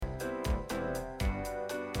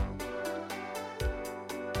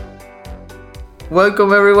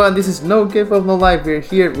Welcome everyone, this is No K-Pop No Life. We're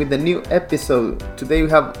here with a new episode. Today we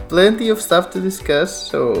have plenty of stuff to discuss,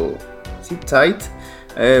 so sit tight.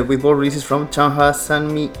 With more releases from Chungha,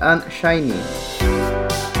 Sunmi and SHINee.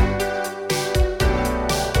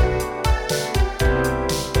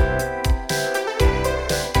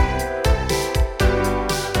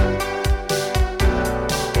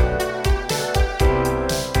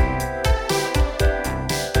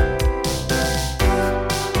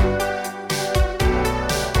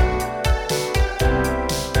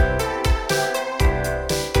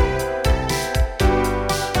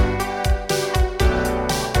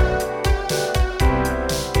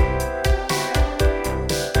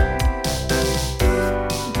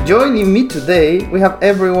 Joining me today, we have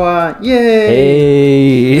everyone.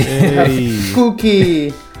 Yay! Hey! We have Cookie.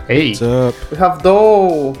 Hey! What's up? We have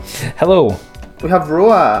Do. Hello! We have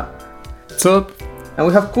Roa. What's up? And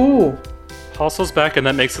we have Cool. Hostle's back, and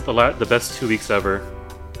that makes it the best 2 weeks ever.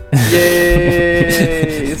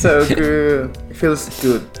 Yay! So good. It feels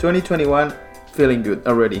good. 2021, feeling good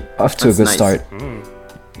already. Off to a good start.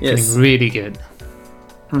 Yes. Feeling really good.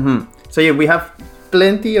 So yeah, we have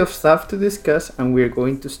plenty of stuff to discuss, and we're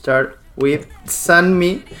going to start with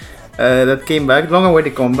Sunmi, that came back,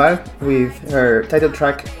 long-awaited comeback with her title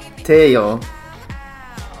track Tail.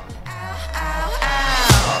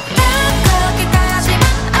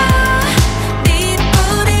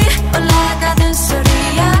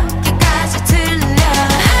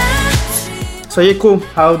 So yeah, cool.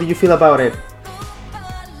 How do you feel about it?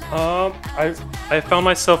 I found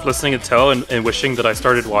myself listening to Tell and wishing that I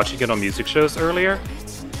started watching it on music shows earlier.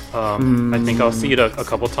 I think I'll see it a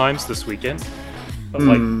couple times this weekend.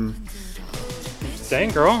 But dang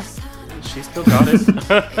girl, she still got it.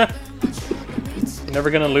 Never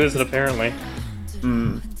gonna lose it apparently.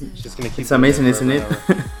 She's gonna keep. It's amazing, isn't it?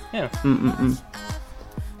 Yeah.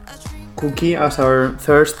 Cookie, as our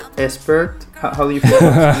thirst expert, how do you feel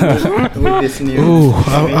about with this new? Ooh,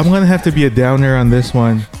 I'm gonna have to be a downer on this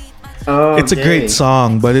one. Oh, It's a great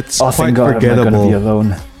song, but it's Oh, quite thank God, I'm not gonna be forgettable.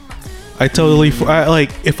 alone. I totally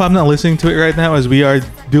like if I'm not listening to it right now, as we are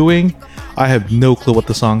doing, I have no clue what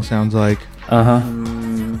the song sounds like.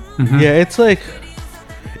 Yeah, it's like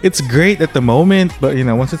it's great at the moment, but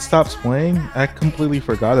once it stops playing, I completely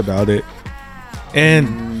forgot about it.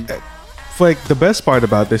 And like the best part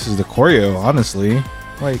about this is the choreo. Honestly,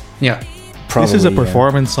 like Yeah. this is a Probably, yeah.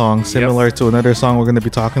 performance song similar to another song we're going to be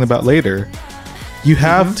talking about later. You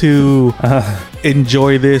have to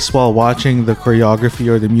enjoy this while watching the choreography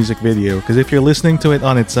or the music video, because if you're listening to it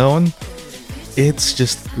on its own, it's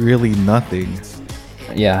just really nothing.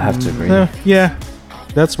 Yeah, I have to agree. Yeah,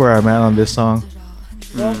 that's where I'm at on this song.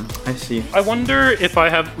 I see. I wonder if I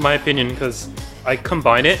have my opinion because I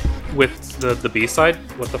combine it with the B-side,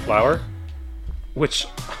 with the flower, which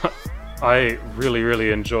I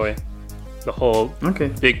really enjoy. The whole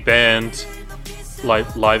big band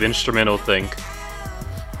live instrumental thing.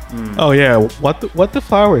 Oh yeah, what the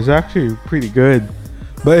flower is actually pretty good,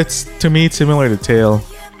 but to me it's similar to Tail.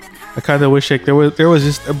 I kind of wish like there was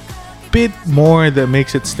just a bit more that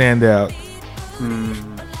makes it stand out.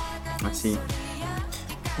 I see.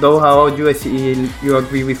 Though, how about you? I see you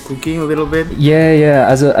agree with Cookie a little bit. Yeah.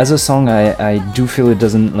 As a song, I do feel it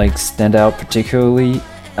doesn't like stand out particularly.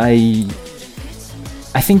 I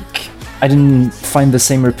think I didn't find the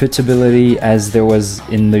same repeatability as there was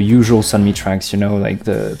in the usual Sunmi tracks. Like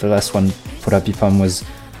the last one, Porapipam, was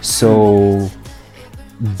so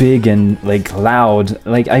big and like loud.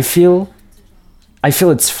 Like I feel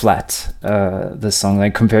it's flat. The song,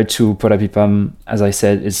 like compared to Porapipam, as I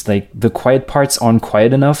said, it's like the quiet parts aren't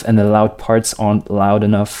quiet enough and the loud parts aren't loud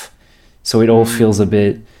enough. So it all feels a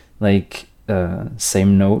bit like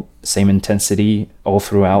same note, same intensity all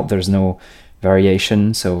throughout. There's no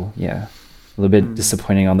variation. So yeah, a little bit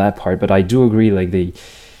disappointing on that part. But I do agree, like the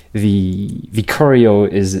choreo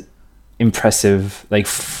is impressive, like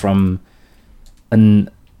from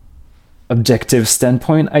an objective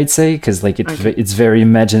standpoint, I'd say, because like it's very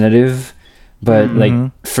imaginative, but like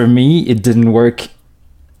for me it didn't work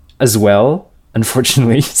as well,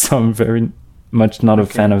 unfortunately. So I'm very much not a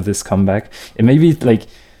fan of this comeback. It may be like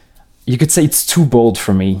you could say it's too bold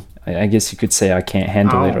for me. I guess you could say I can't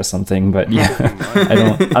handle it or something, but yeah,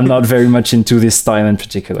 I'm not very much into this style in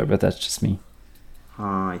particular, but that's just me.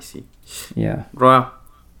 I see. Yeah. Roa,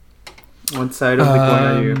 what side of the coin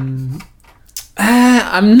are you?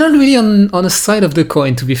 I'm not really on a side of the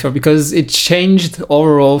coin, to be fair, because it changed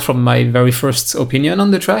overall from my very first opinion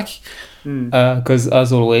on the track. Because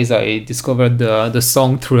as always, I discovered the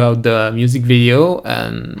song throughout the music video,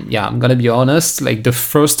 and yeah, I'm gonna be honest, like the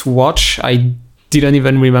first watch, I didn't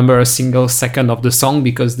even remember a single second of the song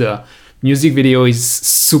because the music video is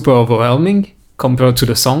super overwhelming compared to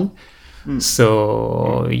the song.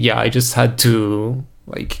 So yeah, I just had to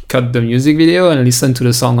like cut the music video and listen to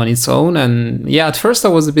the song on its own. And yeah, at first I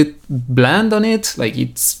was a bit bland on it. Like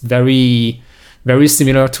it's very, very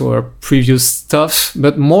similar to her previous stuff,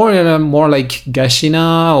 but more like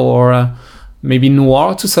Gashina or maybe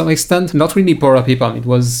noir to some extent. Not really Pora Pipam.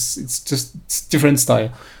 It's different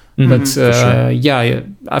style. But yeah,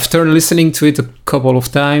 after listening to it a couple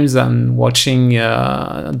of times and watching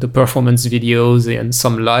the performance videos and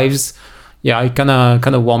some lives, yeah, I kind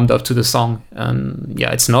of warmed up to the song. And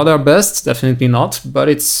yeah, it's not our best, definitely not, but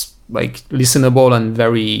it's like listenable and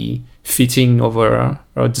very fitting over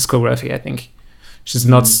her discography, I think. She's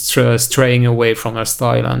not straying away from her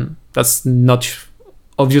style, and that's not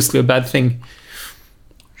obviously a bad thing.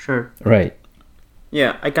 Sure. Right.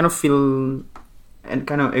 Yeah, I kind of feel and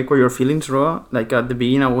kind of echo your feelings, Roa. Like at the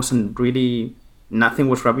beginning, nothing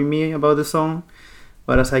was grabbing me about the song,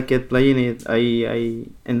 but as I kept playing it, I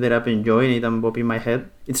ended up enjoying it and bopping my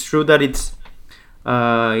head. It's true that it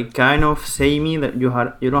kind of samey, that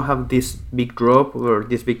you don't have this big drop or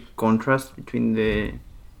this big contrast between the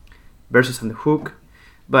verses and the hook,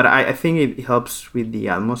 but I think it helps with the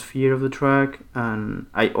atmosphere of the track, and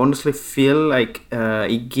I honestly feel like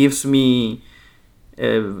it gives me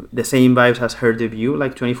the same vibes as her debut,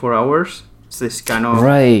 like 24 Hours. It's this kind of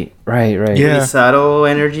right. really subtle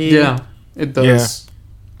energy. Yeah, it does.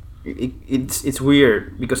 Yeah. It's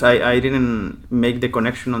weird because I didn't make the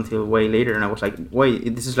connection until way later, and I was like,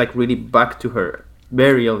 wait, this is like really back to her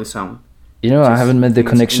very early sound. I haven't made the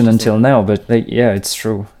connection until now, but like, yeah, it's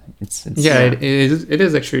true. It's yeah, it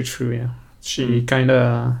is actually true. Yeah, she kind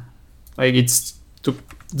of like it's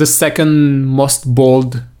the second most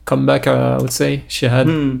bold comeback, I would say she had.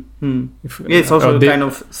 It's also kind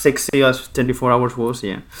of sexy as 24 Hours was.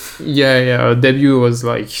 Yeah, her debut was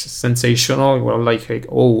like sensational. Well, like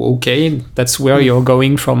oh, okay, that's where you're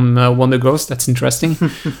going from Wonder Girls. That's interesting.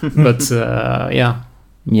 But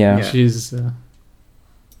yeah, she's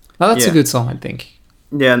that's a good song, I think.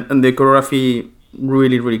 Yeah, and the choreography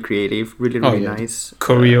really, really creative, really nice.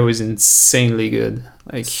 Choreo is insanely good.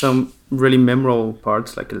 Like some really memorable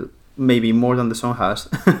parts, like maybe more than the song has,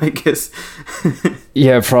 I guess.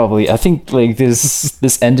 Yeah, probably. I think like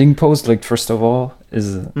this ending pose, like first of all,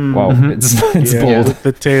 is wow. It's bold. With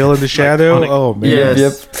the tail in the shadow. Oh man. Yes.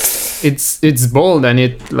 Yep. It's bold, and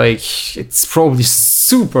it's probably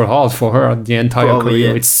super hard for her, the entire choreo.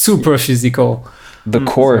 Yeah. It's super physical. The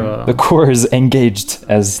core is engaged,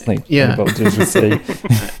 as like developers would say.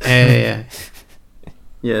 Yeah.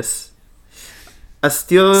 Yes. I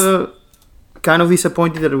still kind of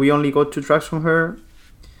disappointed that we only got 2 tracks from her,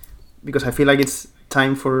 because I feel like it's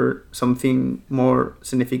time for something more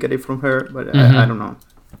significant from her, but I don't know.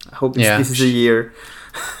 I hope this is the year.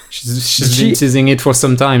 She's been teasing it for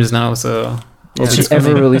some times now, so... Did she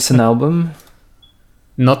ever release an album?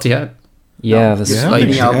 Not yet. Yeah, this is like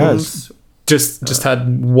albums. Just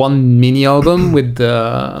had one mini album with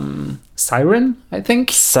the Siren, I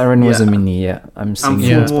think. Siren was a mini, I'm seeing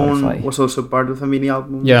it on Spotify. Moon was also part of a mini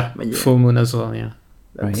album. Yeah, Full Moon as well, yeah.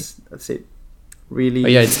 That's it. Really.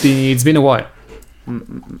 But yeah, it's been a while.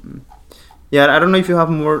 Yeah, I don't know if you have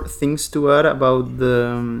more things to add about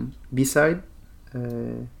the B-side.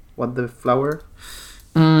 What the Flower.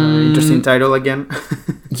 Interesting title again.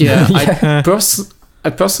 Yeah, I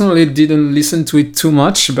personally didn't listen to it too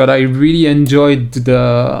much, but I really enjoyed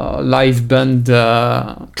the live band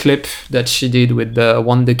clip that she did with the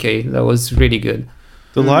 1Decade. That was really good.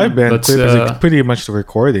 The live band clip is pretty much the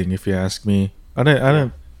recording, if you ask me. I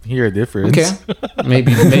don't hear a difference. Okay,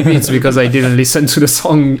 maybe it's because I didn't listen to the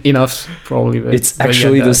song enough. Probably, but, it's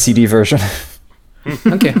actually the CD version.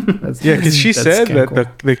 Okay, because she said that cool.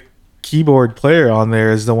 the keyboard player on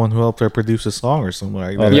there is the one who helped her produce a song or something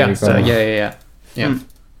like that. Yeah.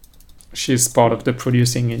 She's part of the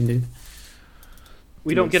producing, indeed.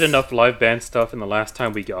 We don't get enough live band stuff, and the last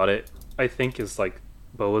time we got it, I think, is like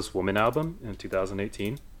Boa's Woman album in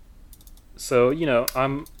 2018. So,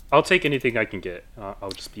 I'll take anything I can get.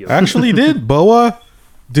 I'll just be... Actually, did Boa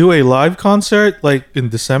do a live concert like in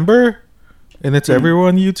December? And it's everywhere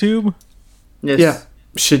on YouTube? Yes. Yeah,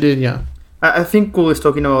 she did, yeah. I think Cool is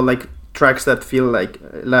talking about like tracks that feel like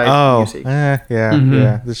live music.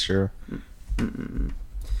 Yeah, that's true.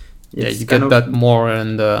 Yeah, you get that more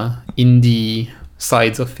in the indie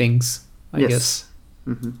sides of things, I guess.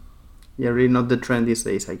 Yeah, really not the trend these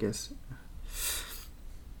days, I guess.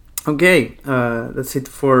 Okay, that's it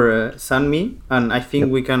for Sunmi, and I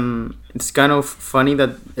think we can... It's kind of funny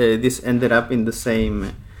that this ended up in the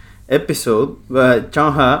same episode, but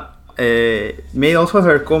Changha made also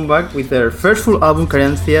her comeback with her first full album,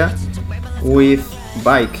 Carencia, with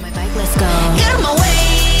Bike. Let's go. Get on my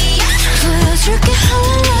way. Get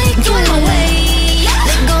on my way.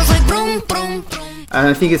 That goes like boom, boom, boom. And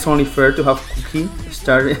I think it's only fair to have Cookie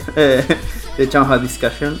start the Changhua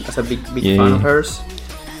discussion as a big fan of hers.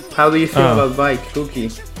 How do you feel about Bike,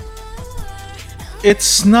 Cookie?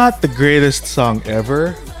 It's not the greatest song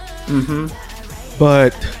ever,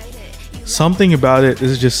 but something about it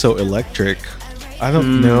is just so electric. I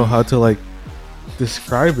don't know how to like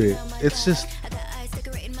describe it. It's just,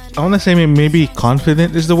 I want to say maybe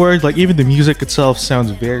confident is the word. Like even the music itself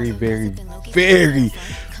sounds very, very, very,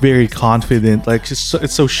 very confident. Like it's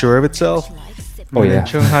so sure of itself. Oh yeah. And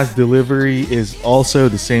Chungha's delivery is also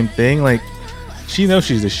the same thing. Like she knows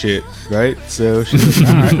she's the shit, right? So she's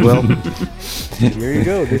like, all right, well, here you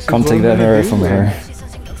go. This Can't is take what I'm that gonna away do. from her.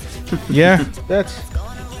 Yeah, that's,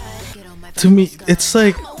 to me, it's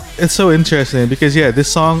like, it's so interesting because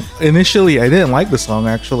this song, initially I didn't like the song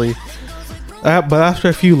actually, but after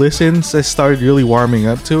a few listens I started really warming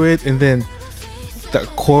up to it, and then the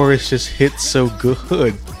chorus just hits so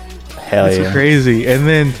good. Hell It's yeah. crazy. And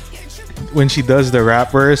then when she does the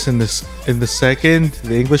rap verse in the second,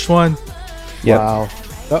 the English one, Yep. wow,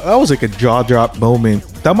 that was like a jaw drop moment.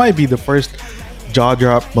 That might be the first jaw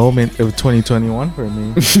drop moment of 2021 for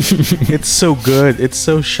me. It's so good. It's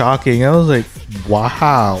so shocking. I was like,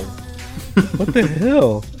 wow, what the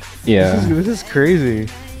hell? Yeah. This is crazy.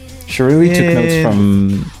 She really took notes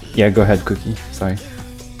And- from. Yeah, go ahead, Cookie. Sorry.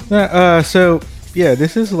 So yeah,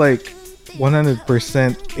 this is like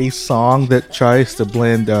 100% a song that tries to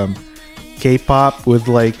blend K-pop with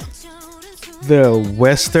like the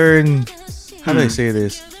Western. How do I say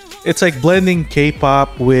this? It's like blending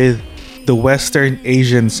K-pop with the Western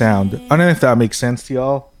Asian sound. I don't know if that makes sense to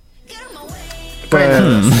y'all, but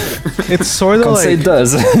it's sort of Can't say it like,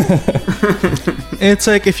 does. it's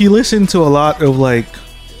like if you listen to a lot of like,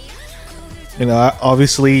 you know,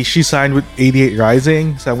 obviously she signed with 88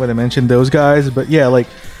 Rising, so I'm going to mention those guys. But yeah, like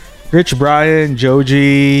Rich Brian,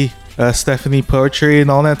 Joji, Stephanie Poetry,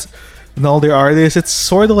 and all that, and all their artists, it's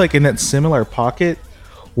sort of like in that similar pocket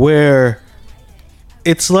where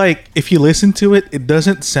it's like if you listen to it, it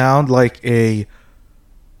doesn't sound like a,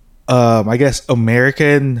 I guess,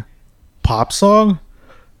 American pop song.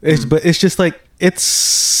 But it's just like it's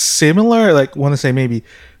similar. Like, I want to say maybe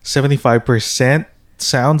 75%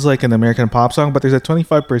 sounds like an American pop song, but there's a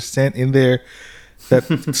 25% in there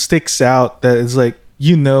that sticks out. That is like,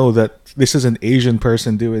 you know that this is an Asian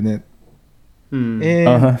person doing it.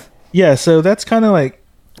 And yeah, so that's kind of like,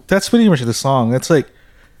 that's pretty much the song. It's like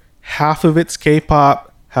half of it's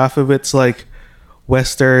K-pop, half of it's like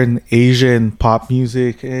Western Asian pop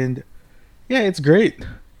music, and yeah, it's great.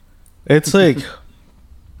 It's like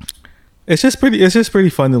it's just pretty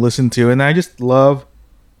fun to listen to, and I just love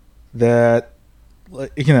that,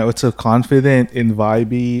 like, you know, it's so confident and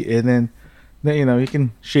vibey, and then you know you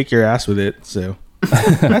can shake your ass with it. So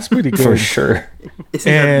that's pretty good. For sure.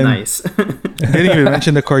 Isn't And- that nice? I didn't even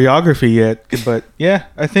mention the choreography yet, but yeah,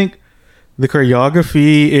 I think the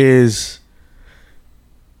choreography is,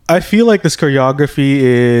 I feel like this choreography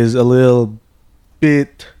is a little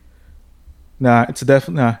bit, it's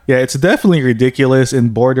definitely ridiculous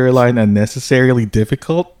and borderline unnecessarily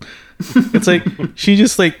difficult. It's like she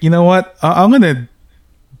just like, you know what, I'm gonna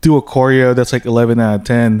do a choreo that's like 11 out of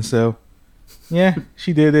 10. So yeah,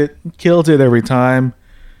 she did it, killed it every time,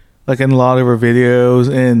 like in a lot of her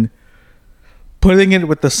videos, and putting it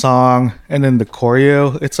with the song and then the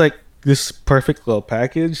choreo, it's like this perfect little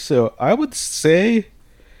package. So I would say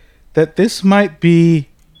that this might be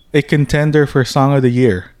a contender for Song of the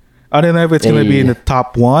Year. I don't know if it's going to be in the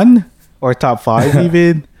top 1 or top 5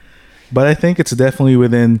 even, but I think it's definitely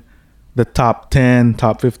within the top 10,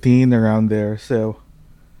 top 15, around there. So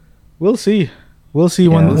we'll see. We'll see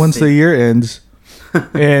once the year ends.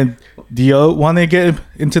 And do you want to get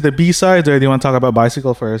into the B-sides, or do you want to talk about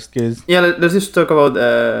Bicycle first? Yeah, let's just talk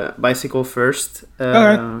about Bicycle first.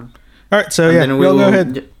 All right, so and yeah, then we'll go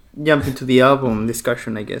ahead. Jump into the album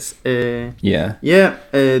discussion, I guess. Yeah.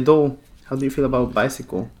 Dole, how do you feel about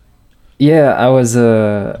Bicycle? Yeah, I was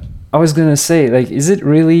gonna say, like, is it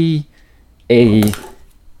really a,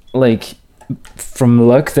 like, from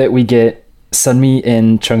luck that we get Sunmi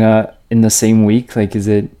and Chungha in the same week? Like, is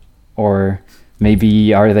it, or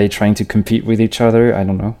maybe are they trying to compete with each other? I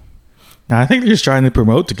don't know. I think they're just trying to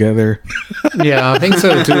promote together. Yeah, I think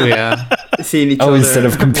so too. Yeah. Seeing each other Instead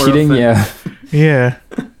of more competing, often. yeah. Yeah.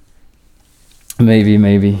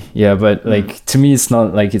 Maybe. Yeah, but like to me, it's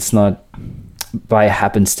not by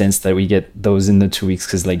happenstance that we get those in the 2 weeks,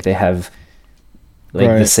 because like they have like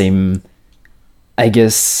the Right. same, I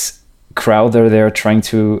guess, crowd that they're trying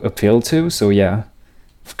to appeal to. So yeah,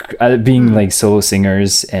 being like solo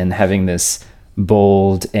singers and having this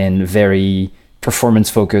bold and very performance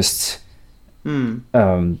focused music.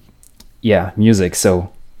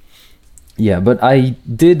 So yeah, but I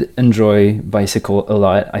did enjoy Bicycle a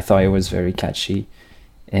lot. I thought it was very catchy,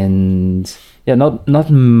 and yeah, not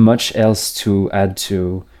much else to add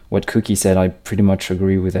to what Cookie said. I pretty much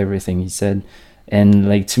agree with everything he said. And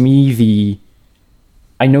like, to me,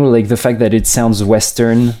 I know like the fact that it sounds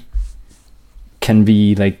Western can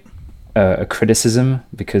be like a criticism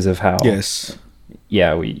because of how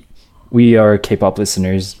we are K-pop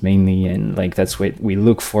listeners mainly, and like that's what we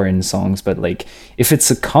look for in songs. But like, if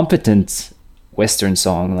it's a competent Western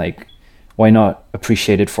song, like, why not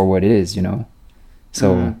appreciate it for what it is, you know?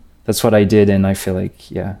 So that's what I did, and I feel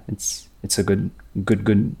like it's a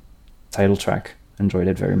good title track. Enjoyed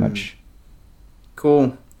it very much.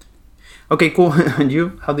 Cool. Okay, cool. And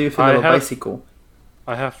you? How do you feel about Bicycle?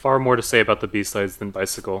 I have far more to say about the B-sides than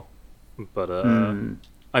Bicycle, but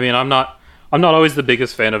I mean, I'm not always the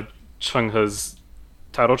biggest fan of Chungha's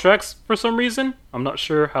title tracks for some reason. I'm not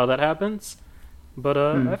sure how that happens, but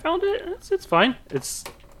I found it's fine. It's,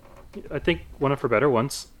 I think, one of her better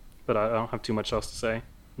ones, but I don't have too much else to say,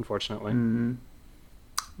 unfortunately.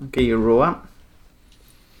 Okay, Roa.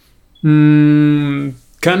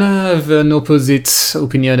 Kind of an opposite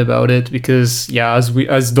opinion about it, because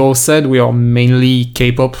as Dor said, we are mainly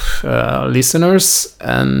K-pop listeners,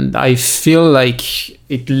 and I feel like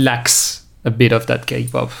it lacks a bit of that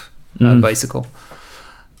K-pop Bicycle.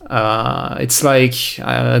 It's like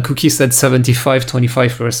Cookie said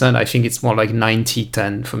 75-25%. I think it's more like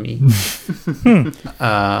 90-10 for me.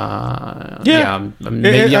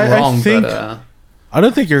 Maybe I'm wrong, but I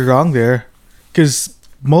don't think you're wrong there, because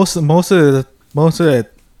most of the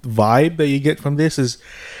vibe that you get from this is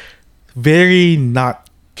very not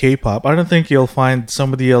K-pop. I don't think you'll find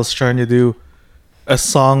somebody else trying to do a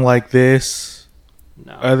song like this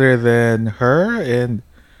other than her, and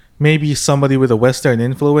maybe somebody with a Western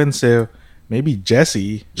influence. So maybe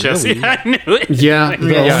Jessie. Really. I knew it.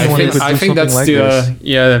 I think that's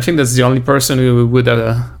the only person who would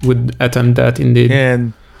attempt that, indeed.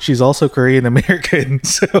 And she's also Korean American,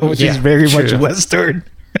 so she's very much Western.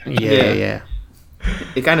 Yeah.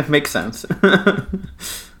 It kind of makes sense.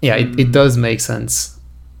 It does make sense.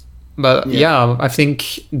 But I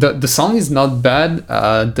think the song is not bad.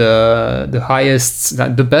 The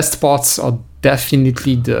best parts are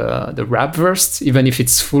definitely the rap verse, even if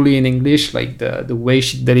it's fully in English. Like the way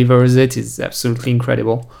she delivers it is absolutely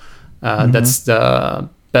incredible. That's the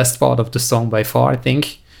best part of the song by far, I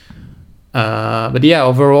think. But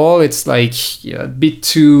overall it's like a bit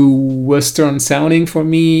too Western sounding for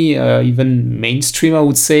me, even mainstream, I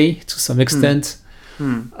would say, to some extent.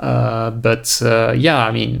 But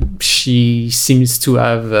I mean, she seems to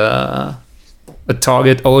have a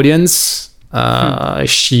target audience.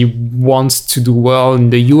 She wants to do well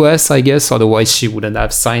in the US, I guess, otherwise she wouldn't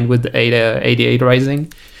have signed with 88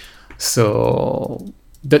 Rising. So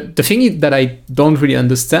the thing that I don't really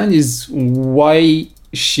understand is why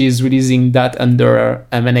she's releasing that under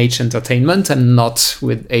M&H Entertainment and not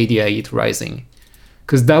with 88 Rising,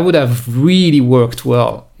 because that would have really worked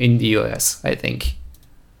well in the US, I think.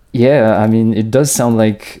 Yeah, I mean, it does sound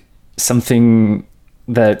like something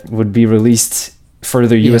that would be released for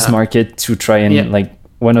the US market to try and like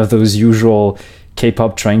one of those usual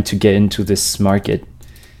K-pop trying to get into this market.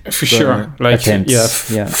 For sure. Like,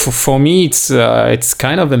 for me, it's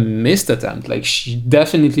kind of a missed attempt. Like, she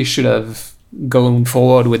definitely should have going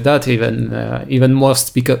forward with that, even more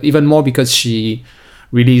because she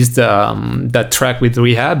released that track with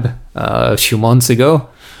Rehab a few months ago,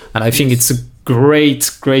 and I think it's a great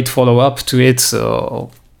follow-up to it.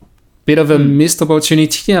 So bit of a missed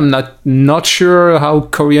opportunity. I'm not sure how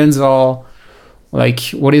Koreans are, like,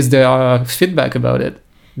 what is their feedback about it.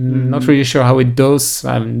 Not really sure how it does.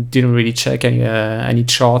 I didn't really check any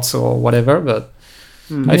charts or whatever, but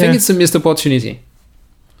I think it's a missed opportunity.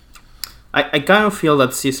 I kind of feel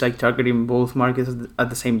that she's like targeting both markets at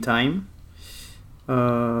the same time,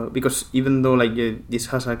 because even though like this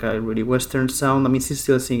has like a really Western sound, I mean, she's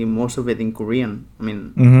still singing most of it in Korean. I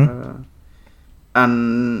mean,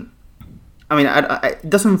 and I mean, it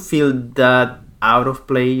doesn't feel that out of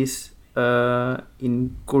place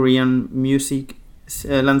in Korean music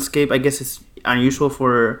landscape. I guess it's unusual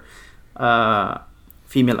for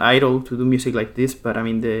female idol to do music like this, but I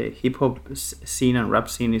mean, the hip hop scene and rap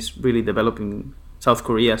scene is really developing in South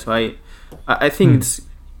Korea, so I think it's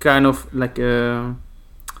kind of like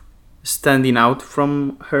standing out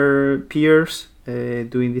from her peers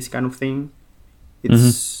doing this kind of thing.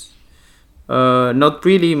 It's not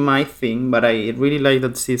really my thing, but I really like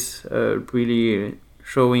that she's really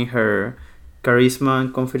showing her charisma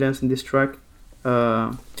and confidence in this track.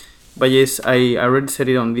 But yes, I already said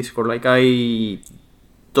it on Discord. Like, I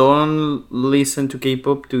don't listen to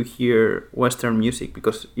K-pop to hear Western music,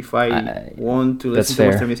 because if I want to listen to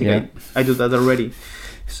Western music, I do that already.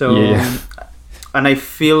 So, and I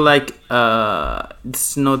feel like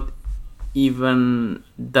it's not even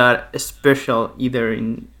that special either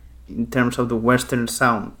in terms of the Western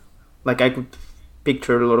sound. Like, I could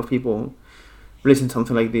picture a lot of people listening to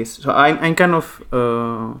something like this. So I'm kind of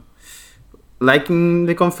liking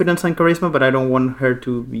the confidence and charisma, but I don't want her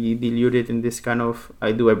to be diluted in this kind of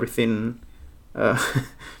I do everything at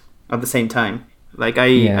the same time. Like,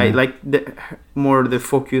 I like more the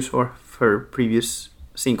focus of her previous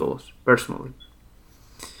singles personally.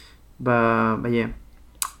 But yeah.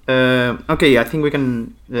 Okay, I think we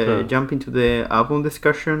can jump into the album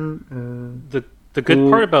discussion. The good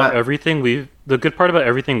part about everything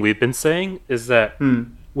we've been saying is that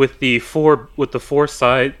with the four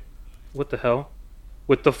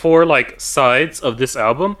like sides of this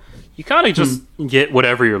album, you kind of just get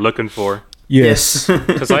whatever you're looking for. Yes.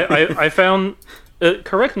 Because I found,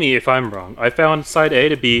 correct me if I'm wrong, I found side A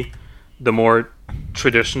to be the more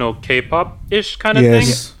traditional K-pop-ish kind of thing.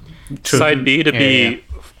 True. Side B to be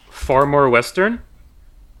far more Western.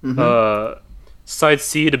 Side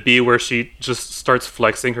C to be where she just starts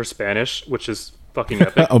flexing her Spanish, which is fucking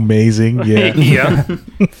epic. Amazing, yeah. Yeah.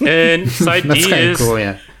 And side D is cool,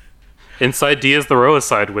 yeah. And side D is the Roa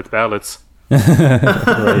side with ballads.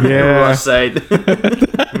 Roa side.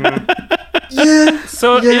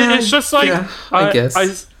 So it's just like I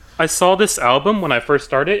guess. I saw this album when I first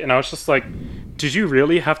started, and I was just like, did you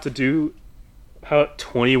really have to do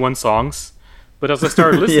 21 songs? But as I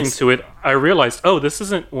started listening to it, I realized, this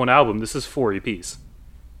isn't one album. This is 4 EPs.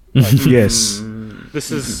 Like, yes.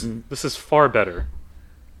 This is far better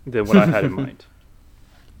than what I had in mind.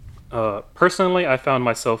 Personally, I found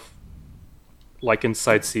myself liking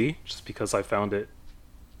side C just because I found it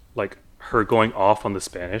like her going off on the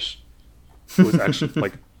Spanish. It was actually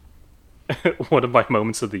like one of my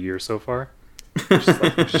moments of the year so far. Just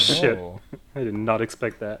like, shit, I did not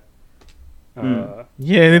expect that.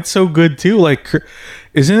 Yeah, and it's so good too. Like,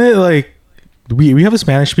 isn't it like we have a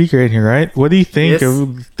Spanish speaker in here, right? What do you think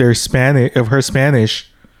of her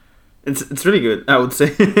Spanish? It's really good, I would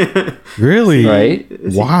say. Really? Right?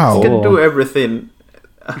 Wow. She can do everything,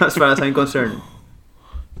 as far as I'm concerned.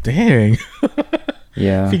 Dang.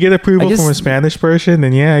 Yeah. If you get approval from a Spanish person,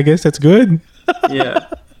 then I guess that's good. Yeah.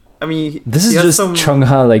 I mean, this is just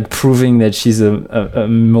Chungha like proving that she's a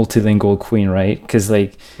multilingual queen, right? Because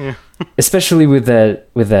like, especially with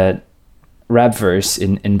that rap verse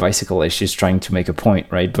in Bicycle, like she's trying to make a point,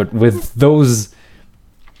 right? But with those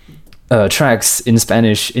tracks in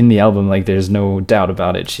Spanish in the album, like there's no doubt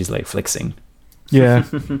about it. She's like flexing. Yeah.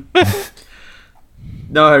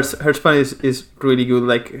 No, her Spanish is really good.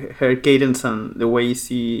 Like her cadence and the way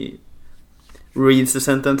she reads the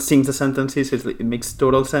sentence, sings the sentences, it makes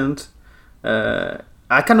total sense.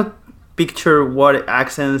 I cannot picture what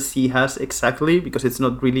accent she has exactly, because it's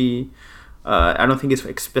not really. I don't think it's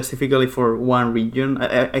specifically for one region.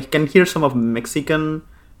 I can hear some of Mexican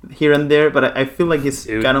here and there, but I feel like it's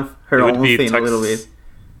kind of her own thing a little bit.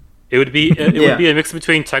 It would be would be a mix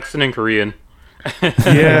between Texan and Korean.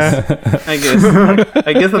 Yeah, I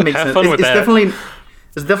guess that makes sense.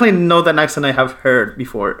 It's definitely not an accent I have heard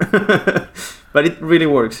before, but it really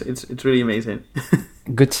works. It's really amazing.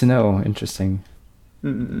 Good to know. Interesting.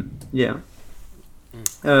 Yeah.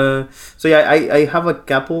 So I have a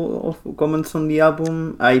couple of comments on the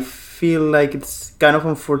album. I feel like it's kind of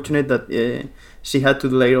unfortunate that she had to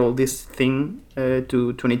delay all this thing to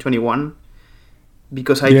 2021,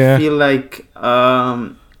 because I feel like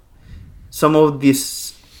some of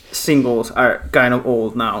these singles are kind of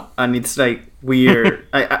old now, and it's like weird.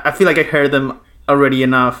 I feel like I heard them already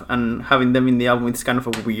enough, and having them in the album, it's kind of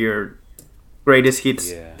a weird greatest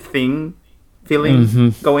hits feeling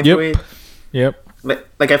going through it. Yep.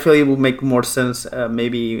 Like I feel it would make more sense.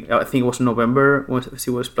 Maybe I think it was November when she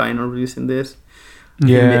was planning on releasing this.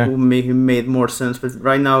 Yeah, it would make it made more sense. But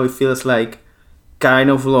right now it feels like kind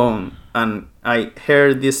of long, and I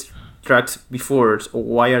heard these tracks before. So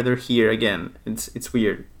why are they here again? It's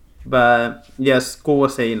weird. But yes, Cole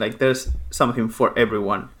was saying like there's something for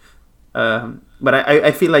everyone. But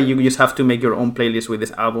I feel like you just have to make your own playlist with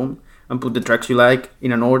this album and put the tracks you like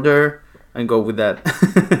in an order and go with that.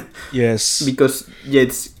 Yes, because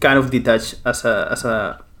it's kind of detached as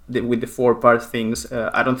a with the 4-part things.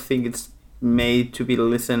 I don't think it's made to be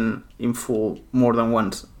listened in full more than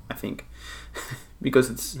once, I think. Because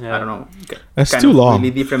it's I don't know, that's too long.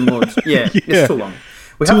 Really different modes. Yeah, it's too long.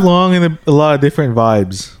 too long and a lot of different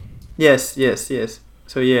vibes. Yes.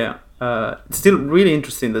 So yeah, it's still really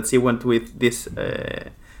interesting that she went with this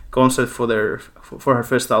concept for her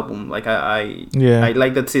first album. Like I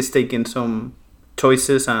like that she's taking some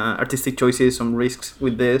choices, artistic choices, some risks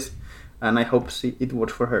with this, and I hope it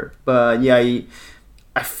works for her. But yeah,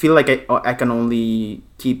 I feel like I can only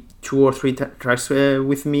keep 2 or 3 tracks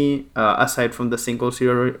with me, aside from the singles she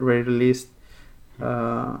already released.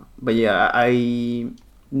 But yeah, I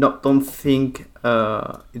don't think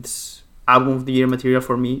it's album of the year material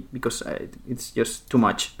for me, because it's just too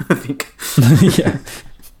much, I think. Yeah.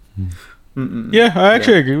 Yeah, I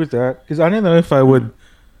actually agree with that, because I don't know if I would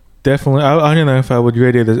definitely. I don't know if I would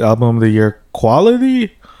rate it as album of the year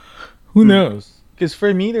quality. Who knows? Because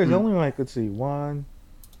for me, there's only like, let's see, 1,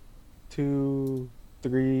 2,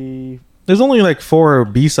 3. There's only like 4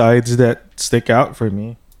 B-sides that stick out for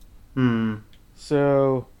me.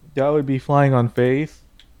 So that would be Flying on Faith,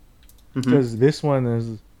 because this one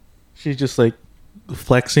is, she's just like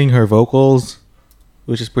flexing her vocals,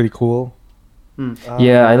 which is pretty cool.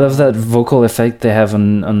 Yeah, I love that vocal effect they have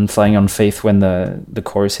on Flying on Faith when the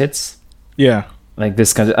chorus hits. Yeah. Like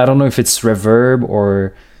this kind of, I don't know if it's reverb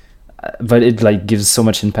or, but it like gives so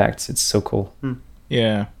much impact. It's so cool.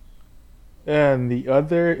 Yeah. And the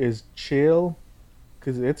other is Chill,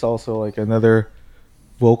 because it's also like another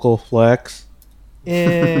vocal flex.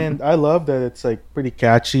 And I love that it's like pretty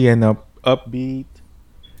catchy and upbeat.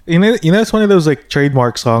 You know, it's one of those like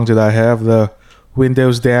trademark songs that I have, the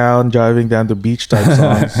windows down, driving down the beach type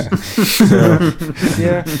songs. So,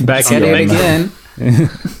 yeah. Back at it again.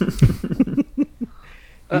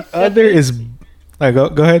 The other is, go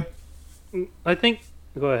ahead. I think,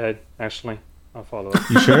 go ahead, actually. I'll follow up.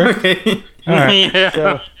 You sure? Okay. All right. Yeah.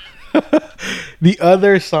 So, the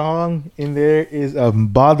other song in there is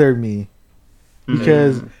Bother Me,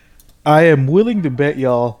 because I am willing to bet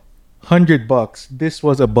y'all $100 this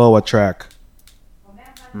was a Boa track.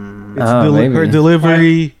 Her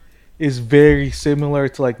delivery is very similar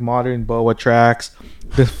to like modern Boa tracks.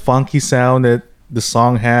 The funky sound that the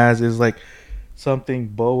song has is like something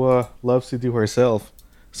Boa loves to do herself.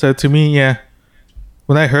 So to me, yeah,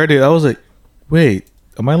 when I heard it, I was like, wait,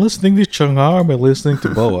 am I listening to Chungha or am I listening to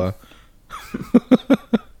Boa?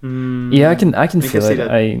 Yeah, I can feel see it.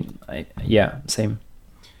 that. Yeah, same.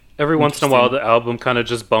 Every once in a while, the album kind of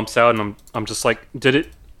just bumps out, and I'm just like, did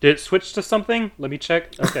it switch to something? Let me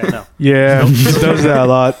check. Okay, no. Yeah, it does that a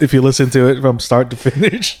lot if you listen to it from start to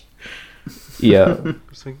finish. Yeah.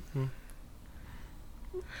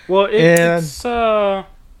 Well, it's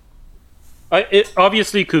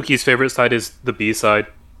obviously Kuki's favorite side is the B side.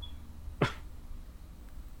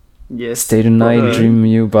 Yes. Stay tonight, dream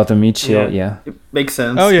you, bother me, chill. Yeah. It makes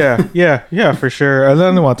sense. Oh yeah, for sure. I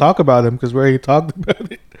don't want to talk about him because we already talked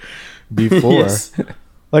about it before. Yes.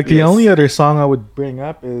 Like the only other song I would bring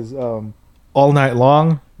up is All Night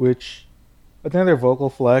Long, which another vocal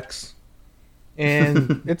flex,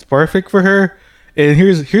 and it's perfect for her. And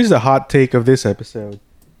here's the hot take of this episode.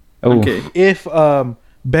 Oh. Okay. If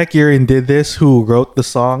Beck Erin did this, who wrote the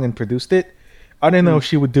song and produced it, I don't know if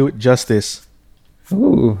she would do it justice.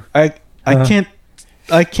 Ooh. I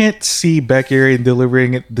can't see Beck Erin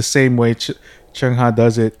delivering it the same way Chungha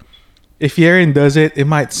does it. If Erin does it, it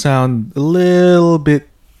might sound a little bit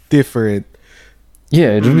different.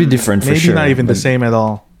 Yeah, it would be different for Maybe sure. not even the but- same at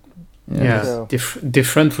all. Yeah, So-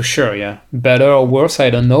 different for sure. Yeah, better or worse, I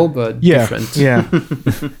don't know, but Yeah, different. yeah.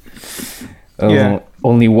 Oh, Yeah.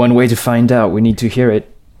 Only one way to find out. We need to hear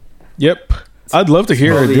it. Yep. I'd love to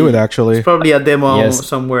hear her do it, actually. It's probably a demo Yes.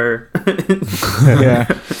 somewhere Yeah.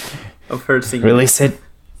 of her singing. Release it.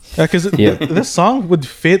 Yeah, because Yeah. this song would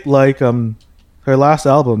fit like her last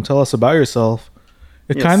album, Tell Us About Yourself.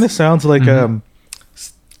 It Yes. kind of sounds like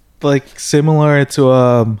like similar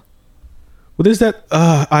to what is that?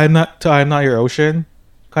 I'm not your ocean.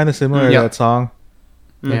 Kind of similar to Yeah. that song.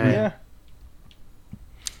 Yeah.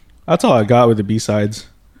 That's all I got with the B-sides.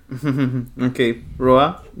 Okay,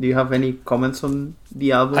 Roa, do you have any comments on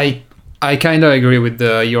the album? I kind of agree with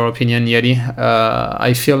your opinion, Yeti.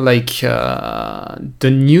 I feel like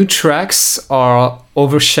the new tracks are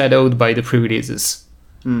overshadowed by the pre-releases.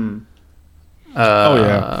 Oh,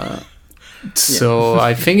 yeah. So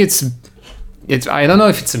I think it's I don't know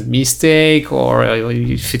if it's a mistake or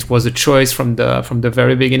if it was a choice from the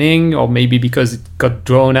very beginning, or maybe because it got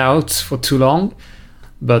drawn out for too long.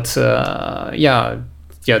 But the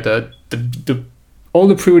all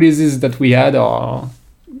the pre-releases that we had are,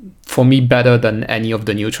 for me, better than any of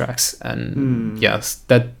the new tracks, and yes,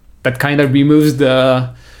 that kind of removes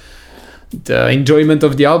the enjoyment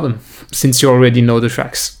of the album, since you already know the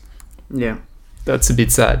tracks. Yeah. That's a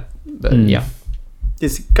bit sad, but yeah.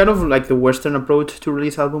 It's kind of like the Western approach to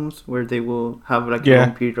release albums, where they will have like a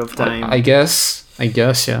long period of time. I guess,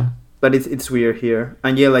 yeah. But it's weird here.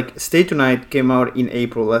 And yeah, like Stay Tonight came out in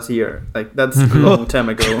April last year. Like that's a long time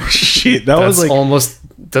ago. Shit, that's like almost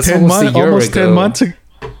 10 a year almost ago. 10 months ago.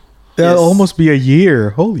 That'll almost be a year.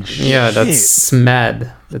 Holy shit. Yeah, that's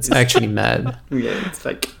mad. That's actually mad. Yeah, it's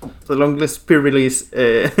like the longest pre-release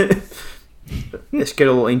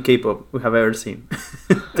schedule in K-pop we have ever seen.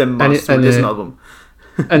 10 months for this album.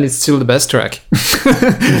 And it's still the best track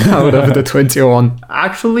out of the 21.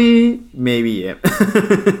 Actually, maybe, yeah.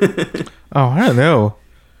 Oh, I don't know.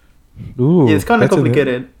 Ooh, yeah, it's kind of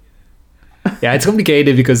complicated. Yeah, it's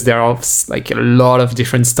complicated because there are like a lot of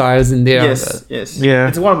different styles in there. Yes. Yeah.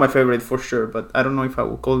 It's one of my favorites for sure, but I don't know if I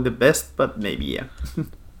would call it the best, but maybe, yeah.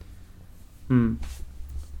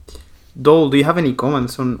 Dole, do you have any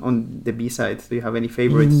comments on the B-sides? Do you have any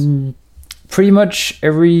favorites? Pretty much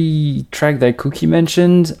every track that Cookie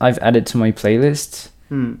mentioned, I've added to my playlist.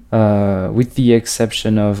 With the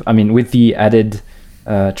exception of, with the added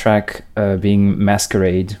track being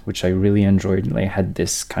Masquerade, which I really enjoyed. Like, had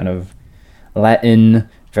this kind of Latin,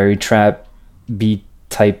 very trap beat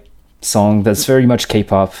type song that's very much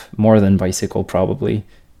K-pop, more than Bicycle probably.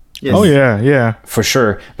 Yes. Oh yeah, for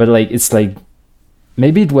sure. But like, it's like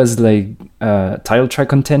maybe it was like title track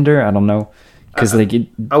contender. I don't know. Because like it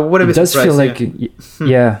does feel like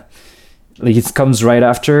yeah, like it comes right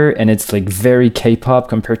after, and it's like very K-pop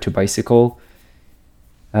compared to Bicycle.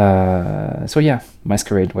 So yeah,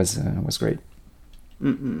 Masquerade was great.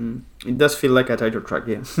 It does feel like a title track,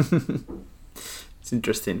 yeah. It's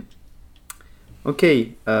interesting.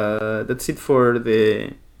 Okay, that's it for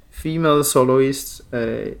the female soloists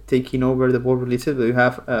taking over the world releases. We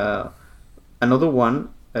have another one,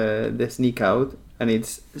 the Sneak Out. And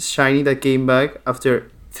it's Shiny that came back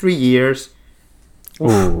after 3 years.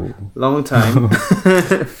 Oof, long time.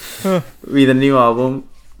 With a new album,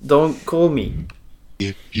 Don't Call Me.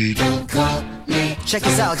 Don't call me. Check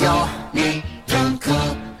this out, y'all. Don't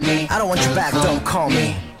call me. I don't want you back, don't call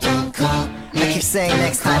me. Don't call me. I keep saying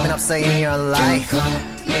next time and I'm saying you're alive.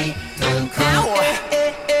 Don't call me.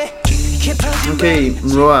 Okay,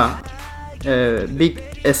 Roa, big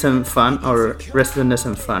SM fan or resident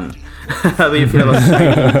SM fan? How do you feel about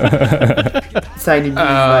Shiny being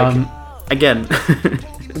back again?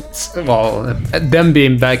 Well, them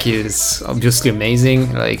being back is obviously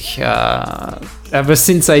amazing. Like, ever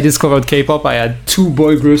since I discovered K-pop, I had 2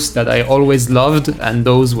 boy groups that I always loved, and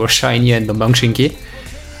those were Shiny and the Bangshinki.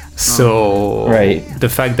 So the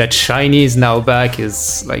fact that Shiny is now back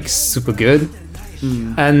is like super good.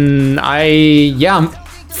 And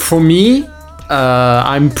for me,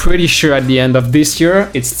 I'm pretty sure at the end of this year,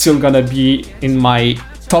 it's still gonna be in my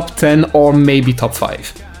top 10 or maybe top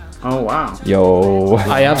 5. Oh, wow. Yo.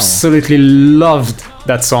 I absolutely loved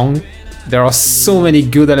that song. There are so many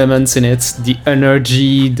good elements in it. The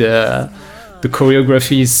energy, the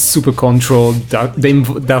choreography is super controlled.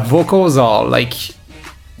 The vocals are like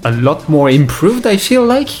a lot more improved, I feel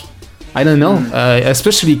like. I don't know.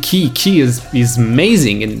 Especially Key. Key is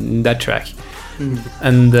amazing in that track.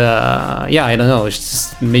 And I don't know. It's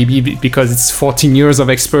just maybe because it's 14 years of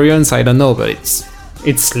experience. I don't know, but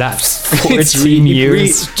it slaps. 14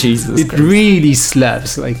 years. Jesus. It really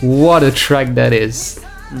slaps. Like, what a track that is.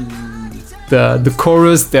 The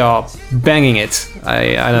chorus, they are banging it.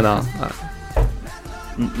 I don't know.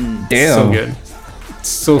 Damn. So good.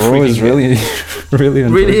 So Roa freaking is good.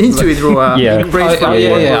 Really into it, Roa. Yeah.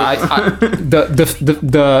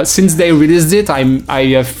 Since they released it, I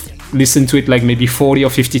have listened to it like maybe 40 or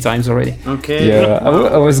 50 times already. Okay. Yeah,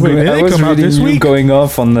 I was really going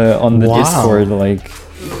off on the Discord, like.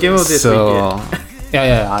 Give us this week,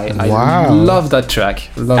 I love that track.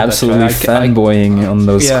 Absolutely fanboying on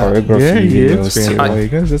those choreography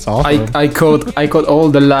videos. That's awesome. I caught all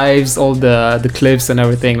the lives, all the clips and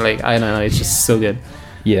everything. Like, I don't know, it's just so good.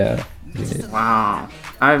 Yeah. Wow.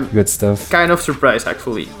 I'm good stuff. Kind of surprised,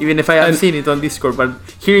 actually. Even if I have seen it on Discord, but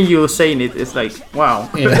hearing you saying it, it's like, wow.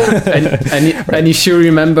 Yeah. and if you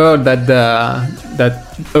remember that that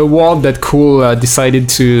award that Cool decided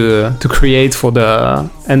to create for the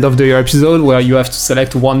end of the year episode, where you have to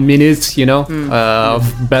select 1 minute,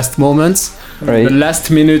 of best moments. Right. The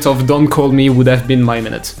last minute of Don't Call Me would have been my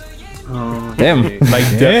minute. Oh, damn. Like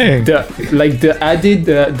the added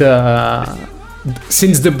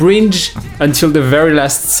since the bridge until the very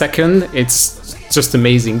last second, it's just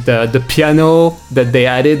amazing. The piano that they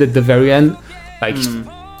added at the very end, like,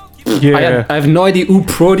 I have no idea who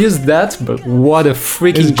produced that, but what a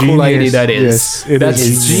freaking cool idea that is. Yes, that's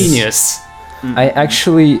is genius. I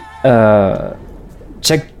actually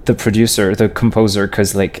checked the producer, the composer,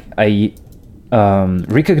 because like I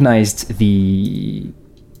recognized the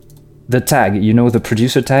tag, you know, the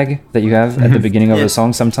producer tag that you have at the beginning of the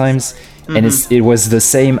song sometimes, and it was the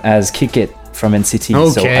same as Kick It from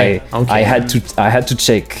NCT. So I had to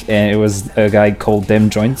check, and it was a guy called Dem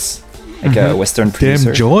Joints, like a Western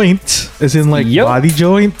producer. Dem Joint, as in like body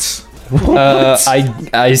joint.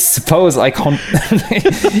 I suppose I can't.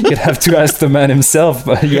 You'd have to ask the man himself,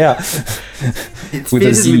 but yeah, with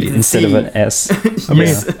a Z instead of an S. I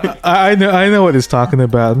mean, I know what he's talking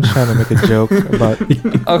about. I'm trying to make a joke about.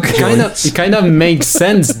 Okay, it kind of makes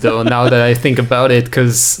sense though now that I think about it,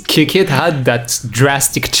 because Kick It had that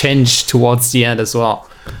drastic change towards the end as well.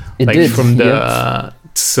 It did from the.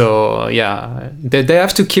 So yeah, they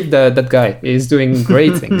have to keep that guy. He's doing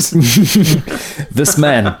great things. This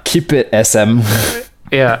man, keep it, SM.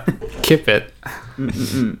 Yeah, keep it.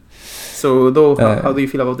 So though, how do you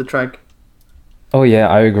feel about the track? Oh yeah,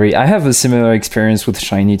 I agree. I have a similar experience with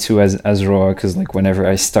SHINee too as Roa, because like whenever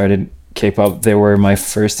I started K-pop, they were my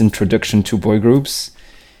first introduction to boy groups,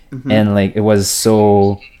 and like it was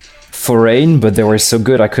so foreign, but they were so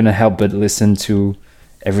good. I couldn't help but listen to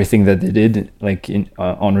everything that they did, like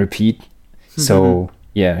on repeat. So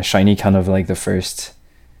yeah, SHINee kind of like the first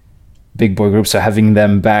big boy group. So having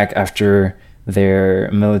them back after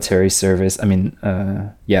their military service, I mean,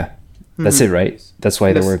 that's it, right? That's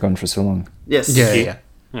why they were gone for so long. Yes. Yeah.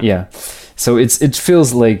 So it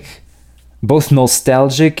feels like both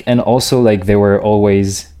nostalgic and also like they were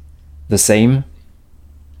always the same.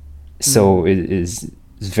 So it is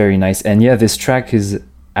very nice. And yeah, this track is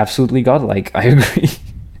absolutely godlike. I agree.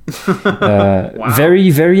 Very,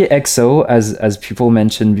 very EXO, as people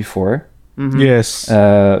mentioned before. Yes.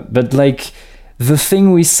 But like the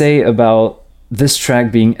thing we say about this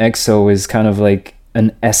track being EXO is kind of like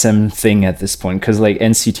an SM thing at this point, because like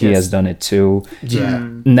NCT has done it too. Yeah.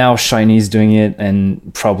 Now SHINee's doing it,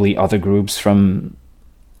 and probably other groups from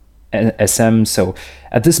SM. So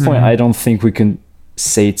at this point, I don't think we can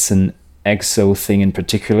say it's an EXO thing in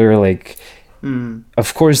particular. Like,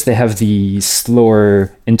 of course, they have the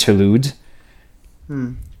slower interlude.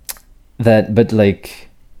 But like,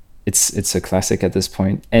 it's a classic at this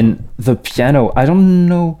point. And the piano, I don't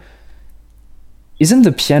know. Isn't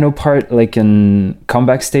the piano part like an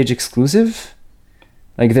comeback stage exclusive?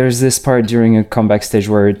 Like there's this part during a comeback stage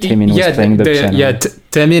where Taemin was playing the piano. Yeah,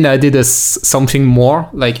 Taemin added something more.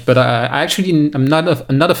 Like, but I'm not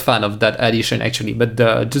a fan of that addition actually. But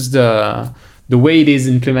just the way it is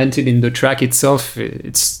implemented in the track itself,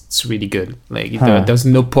 it's really good. Like there's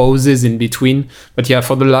no pauses in between. But yeah,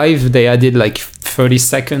 for the live they added like 30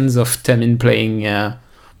 seconds of Taemin playing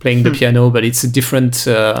the piano, but it's a different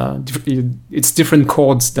it's different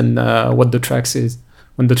chords than what the track is.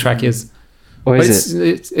 Or but is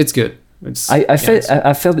it? It's good. I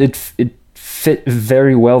felt it fit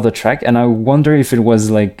very well the track, and I wonder if it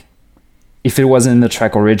wasn't in the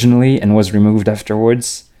track originally and was removed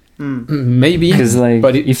afterwards. Maybe, because like,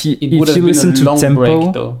 but if you listen to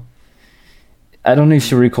Tempo, break, I don't know if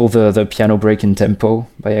you recall the piano break in Tempo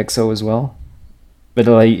by EXO as well. But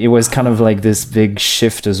like it was kind of like this big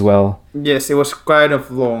shift as well. Yes, it was kind of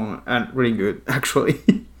long and really good, actually.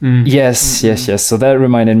 Yes. So that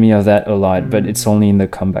reminded me of that a lot, but it's only in the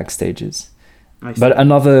comeback stages. But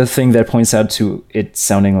another thing that points out to it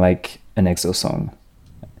sounding like an EXO song.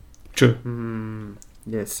 True.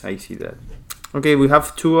 Yes, I see that. Okay, we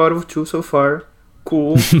have 2 out of 2 so far.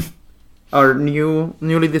 Cool. Our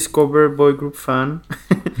newly discovered boy group fan.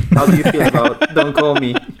 How do you feel about Don't Call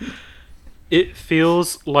Me? It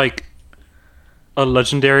feels like a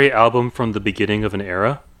legendary album from the beginning of an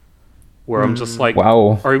era, where I'm just like,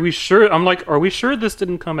 wow, are we sure? I'm like, are we sure this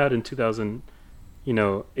didn't come out in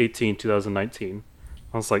 2018, 2019?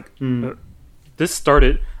 I was like, this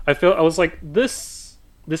started. I was like, this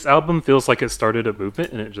album feels like it started a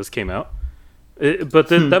movement and it just came out. But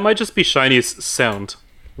then that might just be SHINee's sound,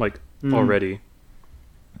 like already,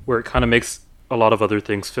 where it kind of makes a lot of other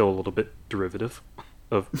things feel a little bit derivative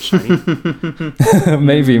of SHINee.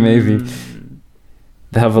 maybe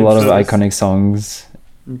they have a lot of iconic songs.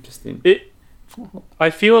 Interesting. I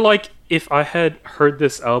feel like if I had heard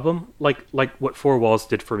this album, like what Four Walls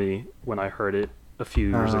did for me when I heard it a few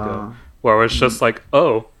years ago, where I was just like,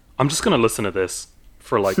 oh, I'm just gonna listen to this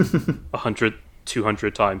for like 100,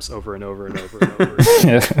 200 times over and over and over and over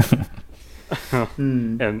again.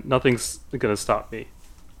 And nothing's gonna stop me.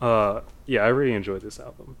 Yeah, I really enjoyed this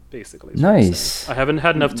album, basically. Nice. I haven't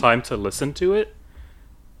had enough time to listen to it,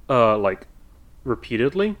 like,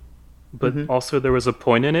 repeatedly, but also there was a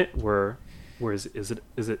point in it where is it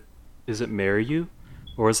marry you?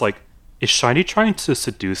 Or it's like, is SHINee trying to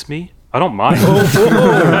seduce me I don't mind. Whoa!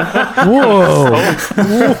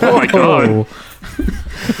 Oh my god.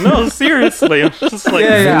 No, seriously. I'm just like,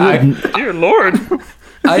 dear lord.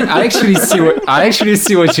 I actually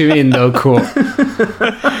see what you mean though, cool.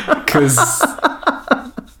 Because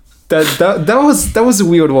that was a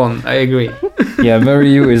weird one. I agree. Yeah,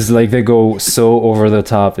 Mario is like, they go so over the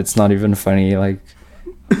top. It's not even funny. Like,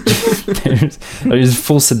 there's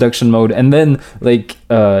full seduction mode, and then like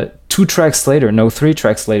 3 tracks later,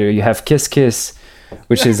 you have Kiss Kiss,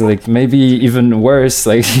 which is like maybe even worse.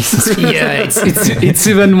 Like, Yeah, it's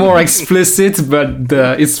even more explicit, but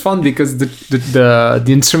it's fun because the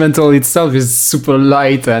instrumental itself is super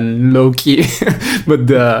light and low key, but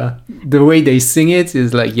the way they sing it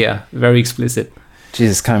is like, yeah, very explicit.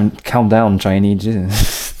 Jesus, calm down, Shiny.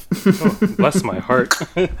 Jesus. Oh, bless my heart.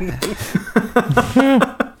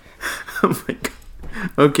 Oh my god.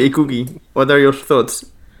 Okay, Cookie, what are your thoughts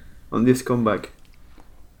on this comeback?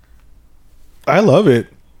 I love it.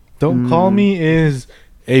 Don't Call Me is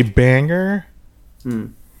a banger.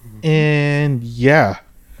 And yeah,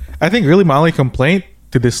 I think really my only complaint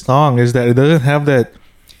to this song is that it doesn't have that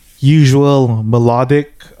usual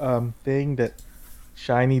melodic thing that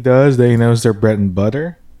Shiny does, that, you know, is their bread and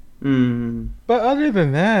butter. But other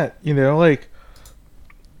than that, you know, like,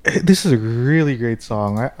 this is a really great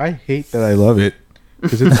song. I hate that I love it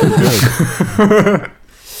because it's so good.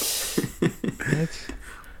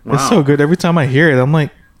 It's so good. Every time I hear it, I'm like,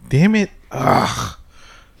 damn it. Ugh.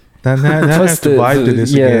 Now I have to vibe to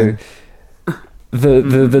this again.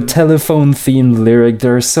 The telephone themed lyric,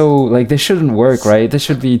 they're so like, they shouldn't work, right? They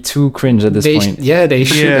should be too cringe at this point. They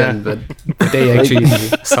shouldn't, but they actually do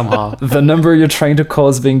somehow. The number you're trying to call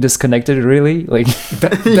is being disconnected, really? Like,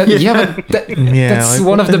 That's like,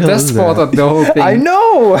 one what of the the hell best is part that? of the whole thing. I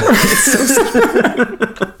know.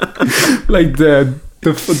 Like the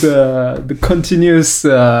continuous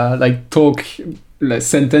like talk, like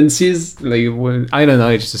sentences, like, I don't know,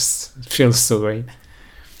 it just feels so great.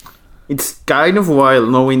 It's kind of wild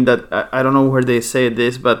knowing that, I don't know where they say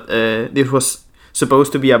this, but this was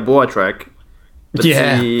supposed to be a Boa track. But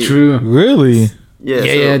True. Really?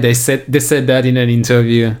 Yeah, They said that in an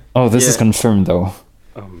interview. Oh, this is confirmed though.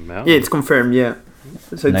 Oh, man. Yeah, it's confirmed, yeah.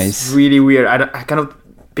 So it's Nice. really weird. I cannot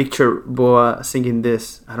picture Boa singing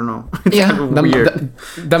this. I don't know. It's kind of weird.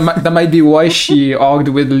 That might be why she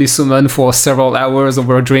argued with Lee Suman for several hours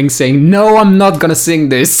over a drink, saying, "No, I'm not gonna sing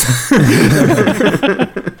this."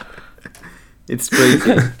 It's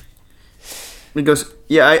crazy. Because,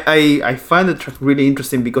 yeah, I find the track really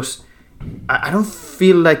interesting because I don't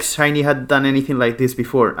feel like Shiny had done anything like this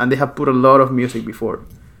before, and they have put a lot of music before.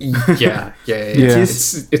 Yeah.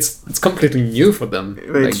 It's completely new for them.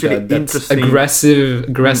 It's really interesting.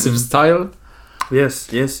 Aggressive style. Yes.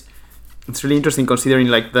 It's really interesting considering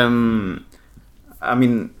like them. I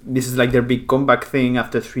mean, this is like their big comeback thing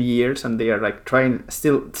after 3 years, and they are like trying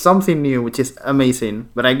still something new, which is amazing.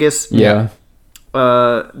 But I guess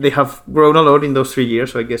they have grown a lot in those 3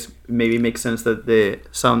 years, so I guess maybe it makes sense that the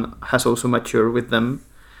sound has also matured with them.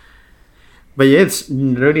 But yeah, it's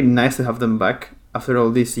really nice to have them back after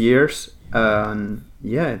all these years. And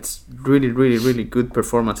yeah, it's really, really, really good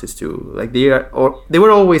performances too. Like they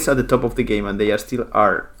were always at the top of the game, and they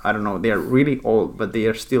are. I don't know, they are really old, but they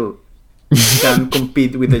are still can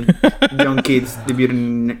compete with the young kids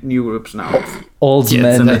debuting new groups now. Old Yeah,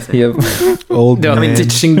 it's men. amazing. Yep. Old I mean, man.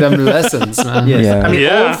 teaching them lessons, man. Yes. Yeah. I mean,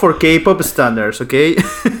 Yeah. old for K-pop standards, okay?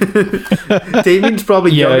 Taemin's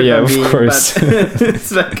probably Yeah, younger yeah, than of me, course. but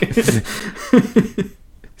it's like...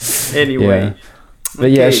 Anyway.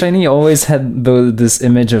 But yeah, Okay. Shiny always had this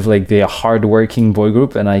image of like the hard-working boy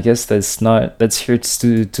group, and I guess that's here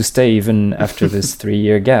to stay even after this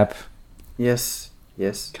 3-year gap. Yes.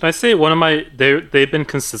 Can I say one of my they've been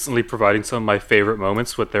consistently providing some of my favorite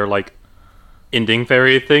moments with their like ending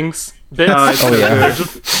fairy things bits. Oh, yeah. They're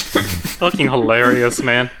just fucking hilarious,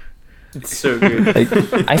 man. It's so good. Like,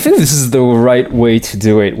 I think this is the right way to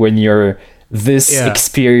do it when you're this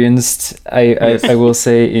experienced. I will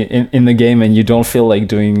say in the game, and you don't feel like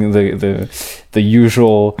doing the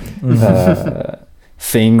usual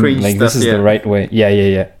thing. Cringe like this stuff, is the right way.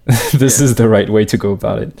 Yeah. This is the right way to go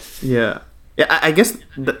about it. Yeah. I guess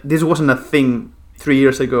this wasn't a thing 3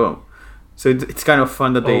 years ago, so it's kind of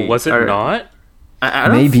fun that they. Was it are, not? I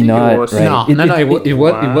don't Maybe think not, It was. right?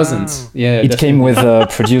 It wasn't. Yeah, It came with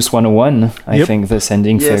Produce 101, I Yep. think, this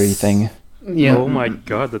ending fairy Yes. thing. Yeah. Oh my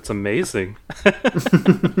god, that's amazing.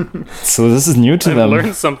 So this is new to I've them.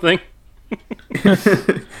 learned something.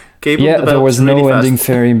 K-pop Yeah, there develops was no really ending fast.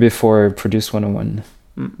 fairy before Produce 101.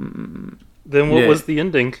 Then what Yeah. was the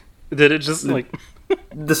ending? Did it just like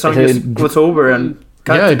The song just was over, and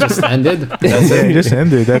Yeah, it just ended. That's Yeah, it it. just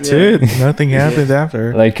ended. That's Yeah. it. Nothing happened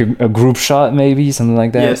after. Like a group shot, maybe something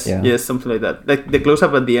like that. Yes, Yeah. yes, something like that. Like the close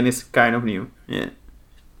up at the end is kind of new. Yeah.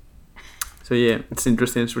 So yeah, it's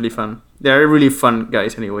interesting. It's really fun. They're really fun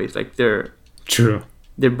guys, anyways. Like their True.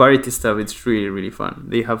 variety stuff. It's really really fun.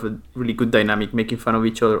 They have a really good dynamic, making fun of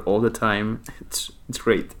each other all the time. It's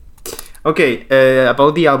great. Okay,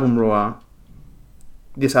 about the album, Roa.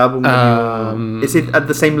 This album, is it at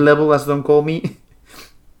the same level as Don't Call Me?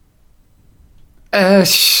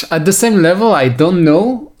 At the same level, I don't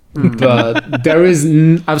know, but there is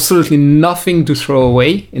absolutely nothing to throw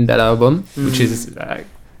away in that album, which is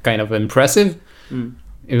kind of impressive.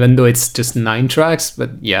 Even though it's just 9 tracks,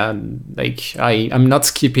 but yeah, like I'm not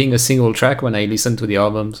skipping a single track when I listen to the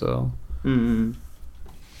album. So,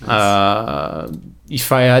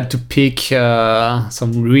 if I had to pick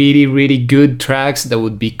some really really good tracks, that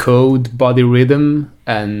would be Code, Body Rhythm,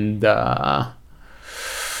 and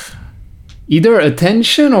either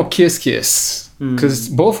Attention or Kiss Kiss, because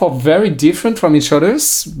both are very different from each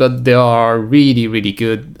other's, but they are really really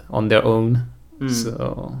good on their own.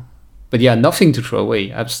 So, but yeah, nothing to throw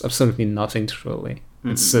away. Absolutely nothing to throw away.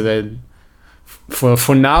 It's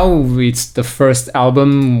for now, it's the first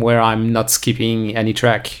album where I'm not skipping any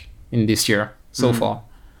track in this year so far.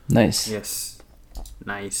 Nice. Yes,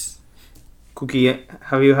 nice. Cookie,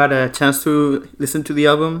 have you had a chance to listen to the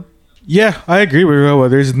album? Yeah, I agree with Roa.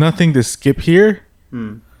 There's nothing to skip here.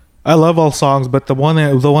 I love all songs, but the one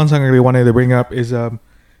song I really wanted to bring up is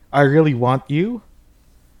 "I Really Want You."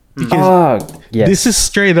 Because Yes. this is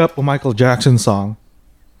straight up a Michael Jackson song,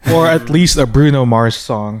 or at least a Bruno Mars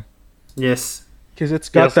song. Yes. Because it's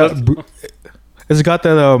got Yes,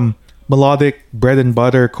 that melodic bread and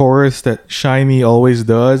butter chorus that Shiny always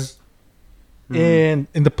does, and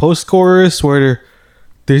in the post chorus where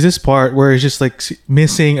there's this part where it's just like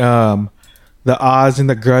missing the ahs and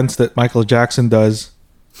the grunts that Michael Jackson does.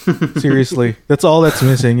 Seriously, that's all that's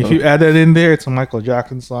missing. If you add that in there, it's a Michael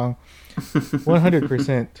Jackson song,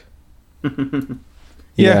 100%.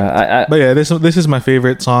 Yeah. But yeah, this is my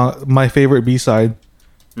favorite song, my favorite B-side.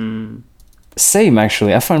 Same,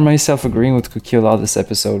 actually. I find myself agreeing with Cookie a lot this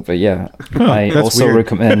episode, but yeah, I that's also weird.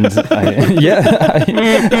 recommend.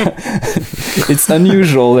 It's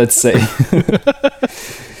unusual, let's say.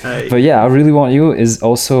 But yeah, I Really Want You is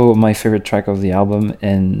also my favorite track of the album,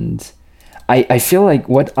 and I feel like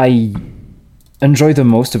what I enjoy the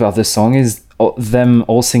most about this song is them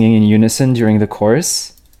all singing in unison during the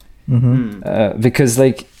chorus. Because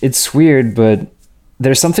like it's weird, but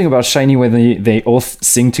there's something about Shiny when they all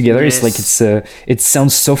sing together. Yes. It's like it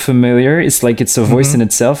sounds so familiar. It's like it's a voice in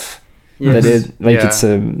itself. Yes.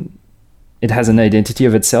 That it has an identity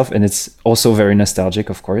of itself, and it's also very nostalgic,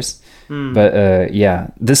 of course. But yeah,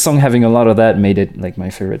 this song having a lot of that made it like my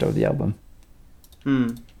favorite of the album.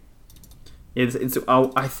 It's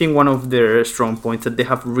I think one of their strong points that they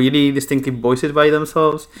have really distinctive voices by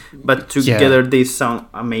themselves, but together they sound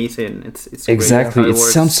amazing. It's Exactly. great It how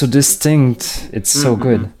works. sounds so distinct. It's so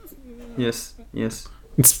good. Yes.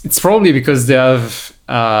 It's probably because they have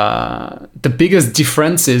the biggest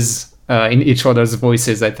differences in each other's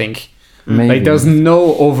voices, I think. Maybe. Like there's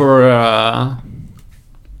no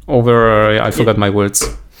I forgot my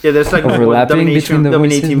words. Yeah, there's like Overlapping between the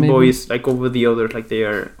voices, dominating maybe? voice like over the others, like they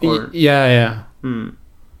are. Or, Yeah.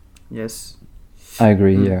 yes. I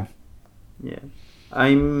agree. Yeah. Yeah.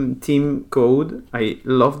 I'm Team Code. I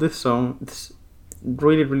love this song. It's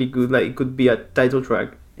really, really good. Like it could be a title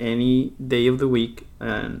track any day of the week,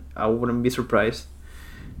 and I wouldn't be surprised.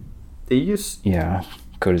 They use. Yeah.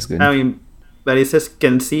 Code is good. I mean, but it says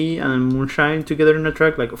Kenzie and Moonshine together in a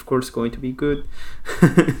track. Like, of course, going to be good.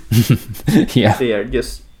 Yeah. They are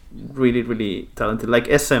just really, really talented. Like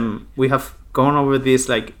SM, we have gone over this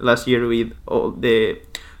like last year with all the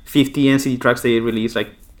 50 NCT tracks they released. Like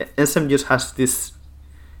SM just has this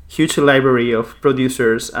huge library of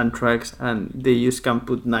producers and tracks, and they just can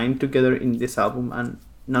put 9 together in this album, and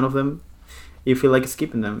none of them you feel like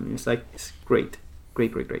skipping them. It's like it's great.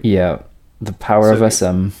 Yeah. The power So of good.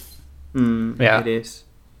 SM. Yeah. It is.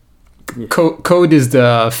 Code is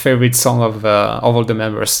the favorite song of all the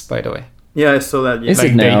members, by the way. Yeah, I saw that. Yeah. Is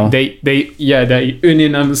it Like now? they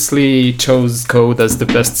unanimously chose Code as the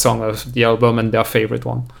best song of the album and their favorite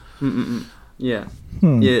one. Yeah.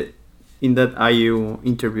 Yeah. In that IU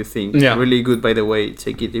interview thing. Yeah. Really good, by the way.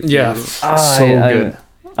 Check it if Yeah. you... So good.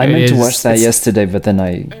 I meant to It watch is- that it's- yesterday, but then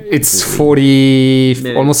It's 40,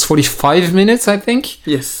 Minutes. almost 45 minutes, I think.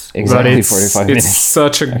 Yes. exactly But it's, 45 it's minutes.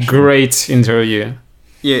 such a great interview.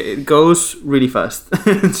 Yeah, it goes really fast.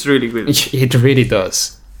 It's really good. It really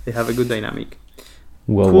does. They have a good dynamic.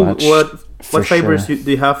 Well Cool. watched. What for favorites sure.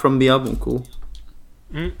 do you have from the album? Cool.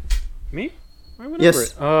 Me? I remember Yes.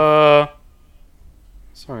 it.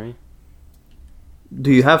 Sorry.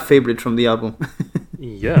 Do you have favorite from the album?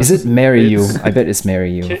 Yes. Is it Marry You? It's- I bet it's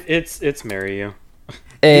Marry You. It's Marry You.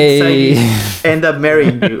 Hey. End up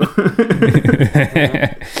marrying you.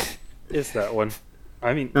 It's that one.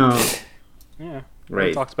 I mean, Oh, yeah. We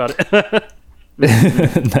right. talked about it.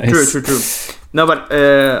 Nice. True. No, but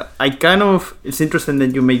I kind of, it's interesting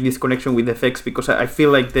that you make this connection with FX, because I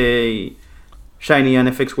feel like the Shiny and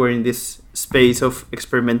FX were in this space of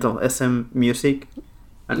experimental SM music,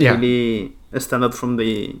 and Yeah. really stand out from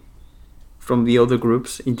the other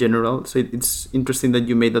groups in general. So it's interesting that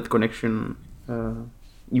you made that connection,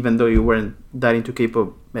 even though you weren't that into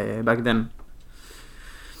K-pop back then.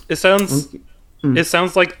 It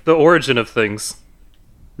sounds like the origin of things.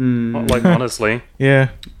 Like, honestly. Yeah.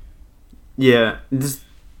 Yeah,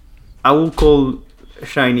 I will call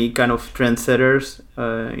Shiny kind of trendsetters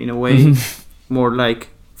in a way, more like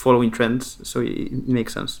following trends. So it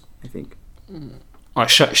makes sense, I think.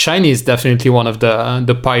 Shiny is definitely one of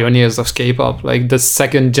the pioneers of K-pop. Like the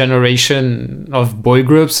second generation of boy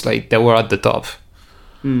groups, like they were at the top.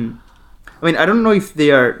 I mean, I don't know if they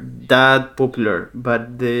are that popular, but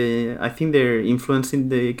I think their influence in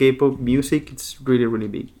the K-pop music, it's really, really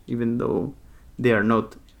big. Even though they are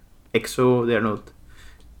not EXO, they are not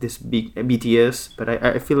this big BTS, but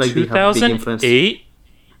I feel like they have big influence. 2008?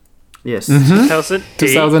 Yes.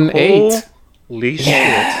 2008. Holy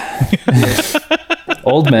shit.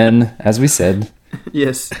 Old man, as we said.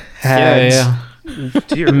 Yes. Yeah.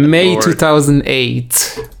 Dear May Lord.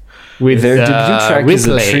 2008 with Their debut track is a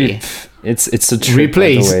Replay. trip. It's a trip, by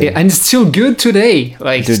the Replays, way. and it's still good today.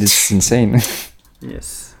 Like, Dude, it's insane.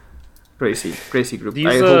 Yes. Crazy group. These,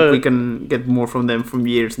 I hope we can get more from them from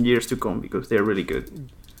years and years to come, because they're really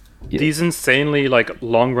good. These insanely like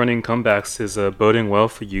long-running comebacks is boding well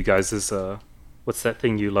for you guys. Is what's that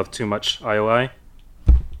thing you love too much? IOI.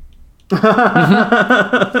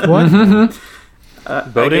 What?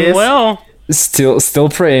 Boding guess. well. Still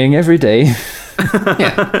praying every day.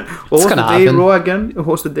 What was the gonna day, happen. Ro, again? What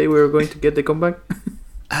was the day we were going to get the comeback?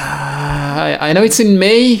 I know it's in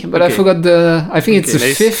May, but I Okay. forgot I think it's the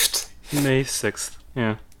May 5th. May 6th.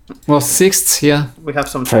 Yeah. Well, 6th, yeah. We have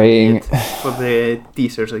some time Praying. yet for the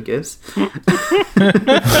teasers, I guess.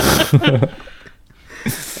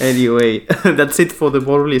 Anyway, that's it for the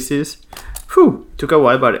ball releases. Whew, took a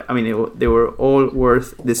while, but I mean, they were all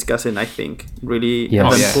worth discussing, I think. Really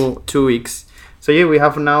Yes. eventful 2 weeks. So yeah, we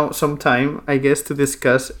have now some time, I guess, to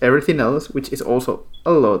discuss everything else, which is also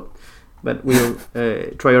a lot. But we'll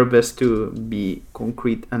try our best to be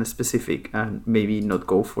concrete and specific, and maybe not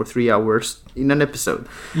go for 3 hours in an episode.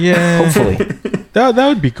 Yeah. Hopefully. That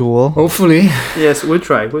would be cool. Hopefully. Yes, we'll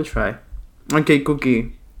try. Okay,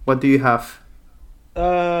 Cookie, what do you have?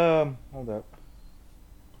 Hold up.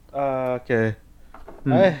 Okay.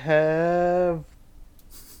 I have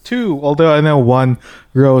 2, although I know one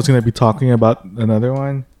girl is gonna be talking about another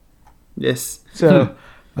one. Yes. So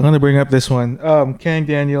I'm gonna bring up this one. Kang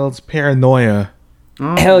Daniels, Paranoia.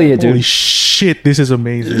 Hell yeah, Holy dude. shit, this is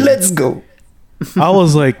amazing. Let's go. I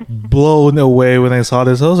was like blown away when I saw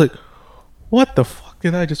this. I was like, what the fuck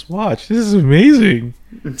did I just watch? This is amazing.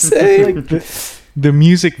 Same. Like the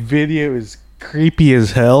music video is creepy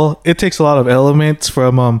as hell. It takes a lot of elements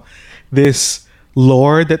from this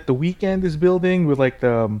lore that The Weeknd is building with like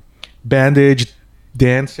the bandaged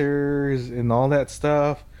dancers and all that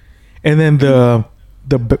stuff. And then the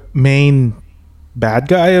main bad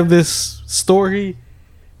guy of this story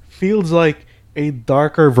feels like a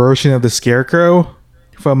darker version of the Scarecrow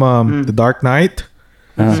from The Dark Knight.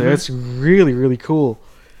 So it's really, really cool.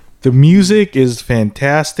 The music is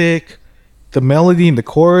fantastic. The melody in the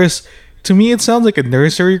chorus, to me, it sounds like a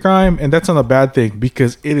nursery rhyme, and that's not a bad thing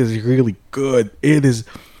because it is really good. It is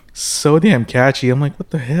so damn catchy. I'm like,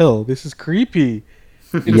 what the hell? This is creepy.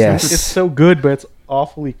 Yes. It's so good, but it's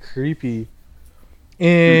awfully creepy.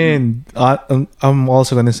 And I'm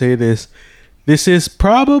also going to say this. This is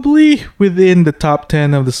probably within the top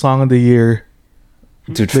 10 of the Song of the Year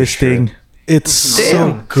Dude, for listing. sure. It's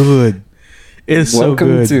so good. It's so Welcome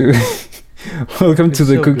good. to welcome to It's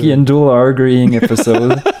the so Cookie good. and Duel arguing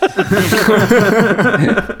episode.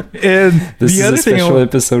 And This the is other a thing, special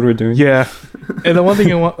episode we're doing. yeah. And the one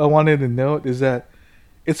thing I wanted to note is that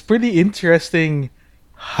it's pretty interesting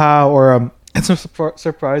how, or it's so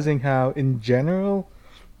surprising how, in general,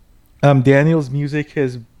 Daniel's music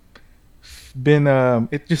has been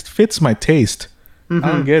it just fits my taste. I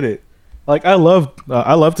don't get it. Like I love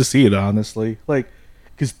to see it, honestly. Like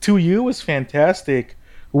because To You was fantastic.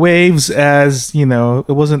 Waves, as you know,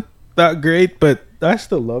 it wasn't that great, but I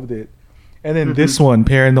still loved it. And then this one,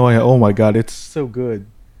 Paranoia, oh my god, it's so good.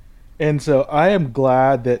 And so I am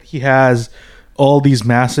glad that he has all these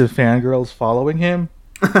massive fangirls following him,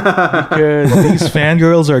 because these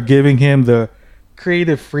fangirls are giving him the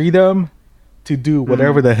creative freedom to do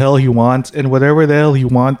whatever the hell he wants, and whatever the hell he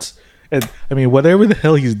wants, and I mean whatever the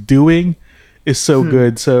hell he's doing is so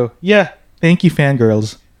good. So yeah, thank you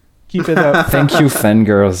fangirls. Keep it up. Thank you,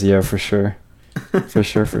 fangirls. Yeah, for sure. For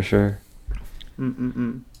sure.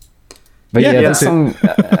 But yeah, that song,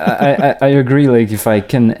 I agree. Like, if I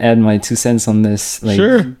can add my 2 cents on this, like,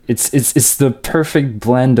 Sure. it's the perfect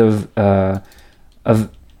blend of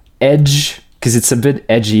edge, because it's a bit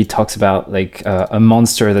edgy. It talks about like a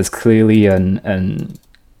monster that's clearly a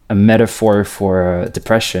metaphor for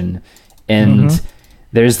depression, and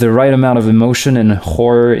there's the right amount of emotion and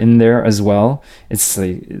horror in there as well. It's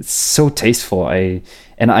like, it's so tasteful. I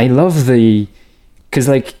love because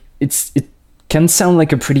like it can sound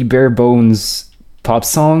like a pretty bare bones pop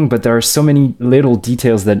song, but there are so many little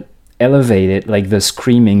details that elevate it, like the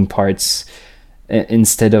screaming parts,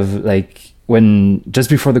 instead of like when just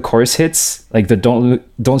before the chorus hits, like the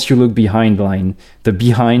don't you look behind line, the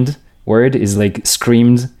behind word is like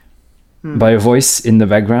screamed by a voice in the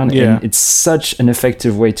background. Yeah. And it's such an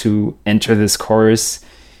effective way to enter this chorus.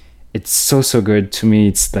 It's so good. To me,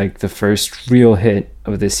 it's like the first real hit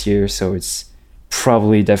of this year, so it's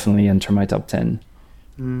probably definitely enter my top 10.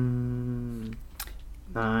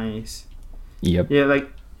 Nice. Yep. Yeah,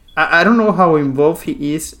 like I don't know how involved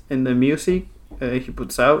he is in the music he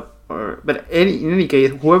puts out, but in any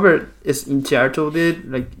case, whoever is in charge of it,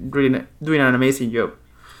 like really doing an amazing job.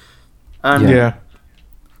 And Yeah.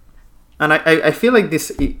 and I feel like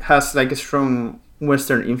this it has like a strong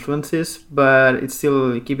Western influences, but it's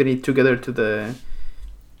still keeping it together to the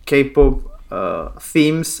K-pop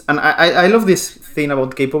themes. And I love this thing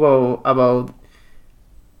about K-pop about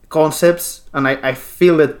concepts, and I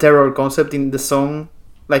feel the terror concept in the song.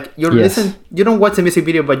 Like you listen, you don't watch the music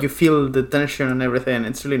video, but you feel the tension and everything.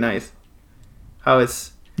 It's really nice how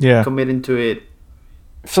it's committing to it.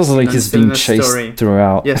 It feels like And he's telling being a chased story.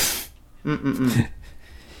 throughout. Yes.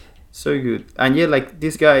 So good. And yeah, like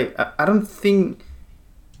this guy, I don't think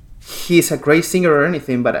he's a great singer or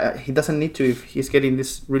anything, but he doesn't need to if he's getting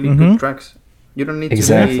these really good tracks. You don't need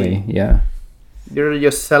Exactly. to Yeah. You're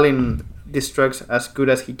just selling these tracks as good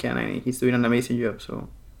as he can, and he's doing an amazing job. So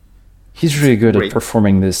He's really good Great. at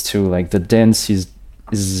performing this too. Like the dance is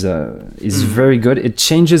very good. It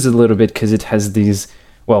changes a little bit because it has these,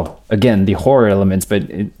 well, again, the horror elements, but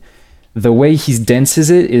the way he dances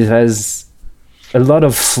it has a lot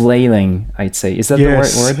of flailing, I'd say. Is that the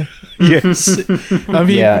right word? Yes. I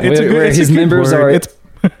mean, Yeah, it's where it's his a good members word. are-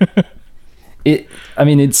 It's I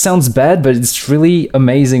mean, it sounds bad, but it's really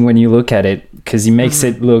amazing when you look at it because he makes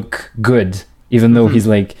it look good, even though he's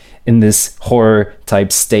like in this horror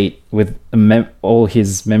type state with all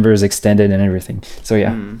his members extended and everything. So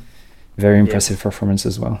yeah, very impressive performance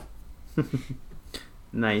as well.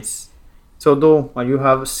 nice. So though, while you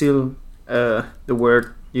have still the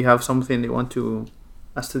word, you have something you want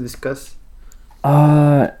us to discuss?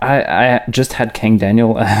 I just had Kang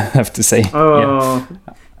Daniel, I have to say. Oh,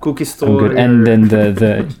 Cookie I'm Store. good. And then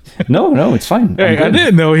the no, it's fine. Hey, I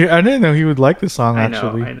didn't know he would like this song I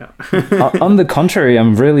actually. know. On the contrary,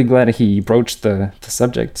 I'm really glad he broached the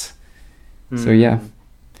subject. So yeah,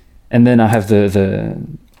 and then I have the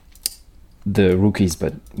rookies,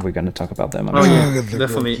 but we're gonna talk about them. I'm Oh sure. yeah,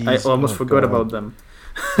 definitely. I almost forgot about them.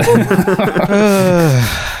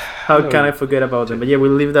 How can I forget about them? But yeah,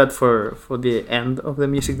 we'll leave that for the end of the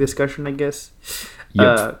music discussion, I guess.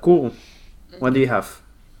 Yep. Cool. What do you have?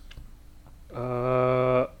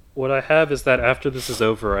 What I have is that after this is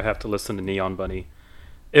over, I have to listen to Neon Bunny.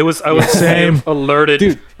 I was Same. alerted.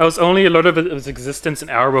 Dude. I was only alerted of its existence an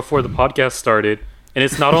hour before the podcast started, and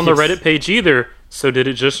it's not on the Reddit page either. So did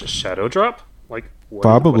it just shadow drop? Like what,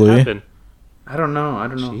 Probably. What happened? I don't know.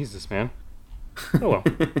 Jesus, man. Oh well.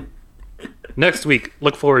 Next week,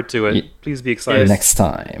 look forward to it. Please be excited. Next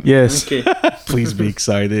time. Yes. Okay. Please be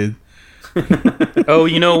excited. Oh,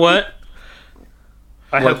 you know what?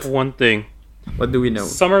 I What? have one thing. What do we know?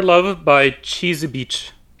 Summer Love by Cheesy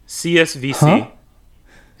Beach. CSVC. Huh?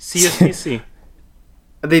 CSVC.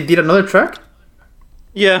 They did another track?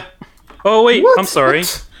 Yeah. Oh wait, What? I'm sorry.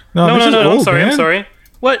 What? No, this is I'm old, sorry. man. I'm sorry.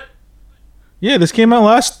 What? Yeah, this came out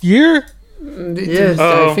last year. Yes.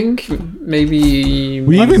 I think maybe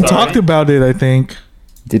We even sorry. talked about it, I think.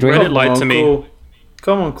 Did we? Reddit lied to me. Cool.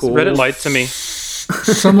 Come on, cool. Reddit lied to me.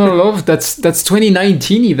 Summer Love. That's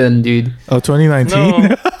 2019 even, dude. Oh, 2019?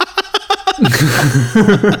 No.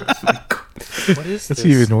 What is That's this?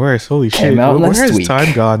 even worse. Holy Came shit. out Where last has week.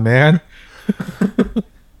 time gone, man?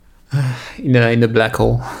 in a black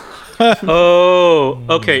hole. Oh,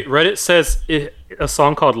 okay. Reddit says a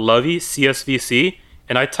song called Lovey, CSVC,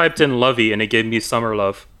 and I typed in Lovey and it gave me Summer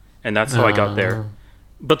Love, and that's how I got there.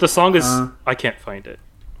 But the song is, I can't find it.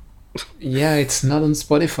 Yeah, it's not on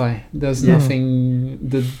Spotify. There's nothing.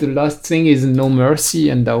 The last thing is No Mercy,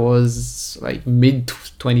 and that was like mid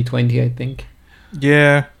 2020, I think.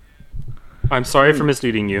 Yeah. I'm sorry for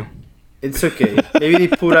misleading you. It's okay. Maybe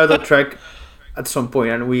they put out a track at some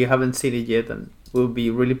point and we haven't seen it yet, and we'll be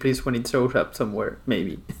really pleased when it shows up somewhere.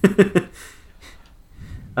 Maybe.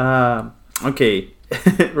 Okay,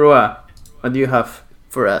 Roa, what do you have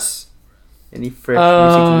for us? Any fresh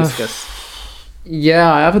music to discuss?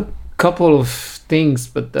 Yeah, I have a couple of things,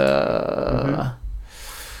 but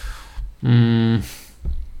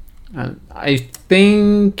I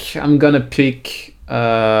think I'm gonna pick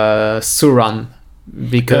Suran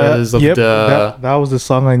because of that was the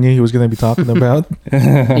song I knew he was going to be talking about.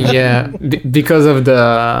 Because of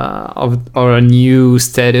our new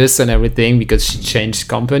status and everything, because she changed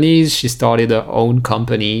companies, she started her own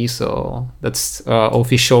company, so that's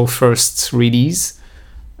official first release,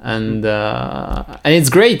 and it's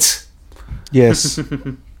great. Yes.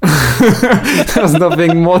 There's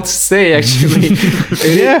nothing more to say, actually.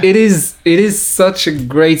 It is such a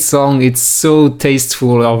great song. It's so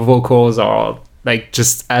tasteful. Our vocals are like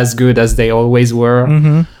just as good as they always were.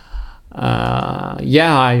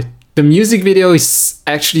 The music video is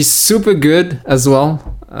actually super good as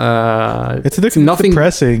well. It's nothing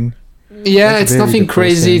depressing. Yeah, it's nothing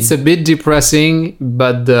crazy. It's a bit depressing,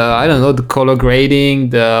 but I don't know, the color grading,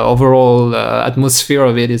 the overall atmosphere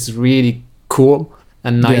of it is really cool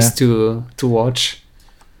and nice to watch.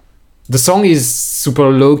 The song is super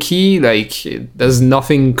low key, like there's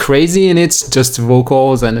nothing crazy in it, just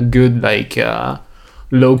vocals and a good like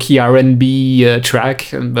low key R&B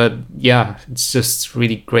track. But yeah, it's just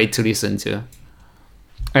really great to listen to,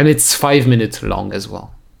 and it's 5 minutes long as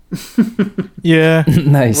well. Yeah.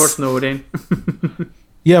 Nice. Worth noting.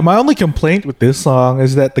 Yeah, my only complaint with this song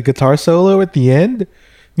is that the guitar solo at the end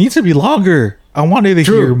needs to be longer. I wanted to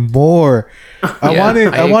hear more.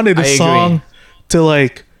 I wanted a song to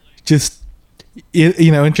like just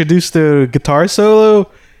introduce the guitar solo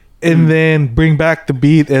and then bring back the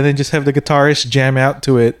beat and then just have the guitarist jam out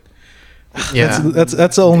to it. Yeah,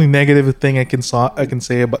 that's the only negative thing I can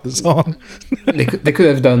say about the song. They could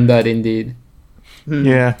have done that indeed.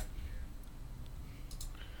 Yeah.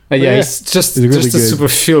 It's just really a super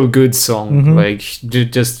feel good song. Like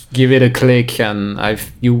just give it a click and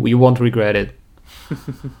you won't regret it.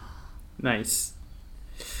 Nice.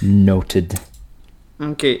 Noted.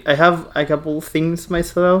 Okay, I have a couple things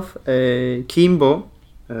myself. Kimbo.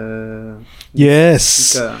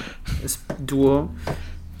 Yes. This duo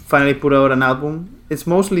finally put out an album. It's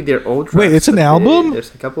mostly their old tracks. Wait, it's an album?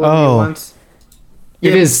 There's a couple of new ones.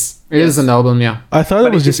 It is. It is an album, yeah. I thought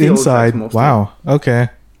it was just Inside. Wow. Okay.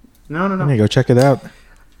 No. I'm gonna go check it out.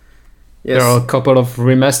 Yes. There are a couple of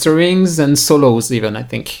remasterings and solos even, I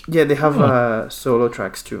think. Yeah, they have solo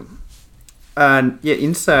tracks too. And yeah,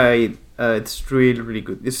 Inside, it's really, really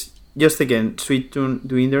good. It's just, again, Sweet Tune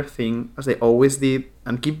doing their thing as they always did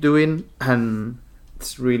and keep doing. And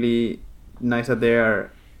it's really nice that they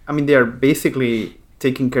are basically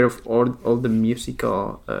taking care of all the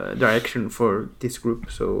musical direction for this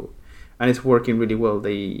group. So, and it's working really well.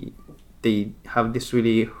 They have this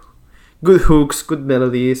really good hooks, good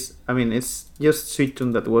melodies. I mean, it's just Sweet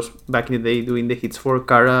Tune that was back in the day doing the hits for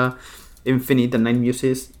Kara, Infinite, and Nine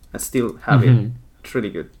Muses. I still have it. It's really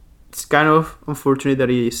good. It's kind of unfortunate that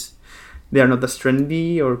they are not as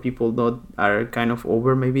trendy, or people are kind of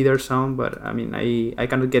over maybe their sound. But I mean, I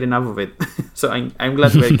cannot get enough of it. So I'm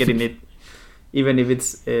glad we're getting it, even if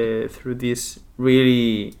it's through this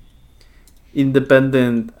really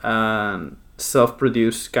independent and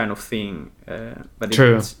self-produced kind of thing. But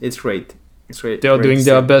it's great. It's great. They are doing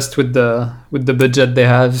their best with the budget they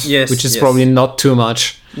have, which is probably not too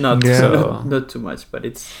much. Not too much, but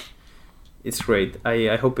it's great.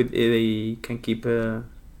 I hope they can keep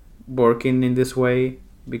working in this way,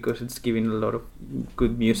 because it's giving a lot of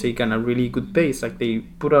good music and a really good pace. Like, they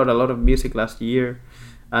put out a lot of music last year,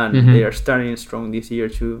 and they are starting strong this year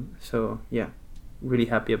too. So yeah, really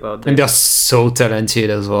happy about that. And they're so talented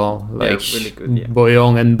as well. Like, really good. Yeah.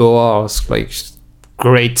 Boyoung and Boa are like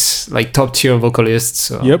great, like top tier vocalists.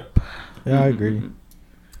 So. Yep. Yeah, I agree.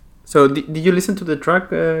 So did you listen to the track,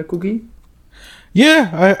 Cookie?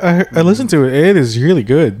 Yeah, I listened to it. It is really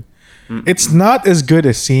good. It's not as good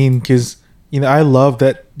as Scene, because I love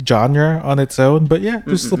that genre on its own, but yeah,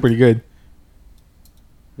 it's still pretty good.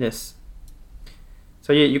 Yes.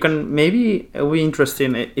 So yeah, you can maybe it'll be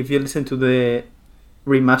interesting if you listen to the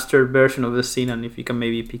remastered version of the scene, and if you can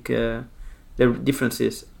maybe pick the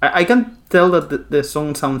differences. I can tell that the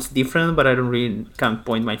song sounds different, but I don't really can't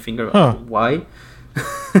point my finger at why.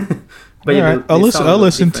 But right. I'll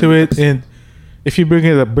listen to it, and if you bring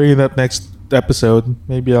it up next episode,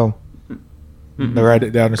 maybe I'll write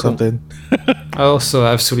it down or something. I also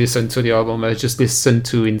have to listen to the album. I just listened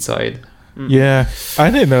to Inside. Yeah,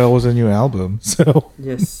 I didn't know it was a new album. So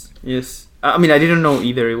yes. I mean, I didn't know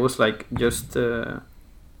either. It was like just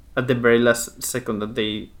at the very last second that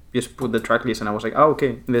they just put the track list, and I was like, oh,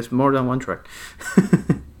 okay, there's more than one track.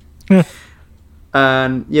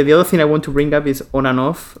 And yeah, the other thing I want to bring up is On and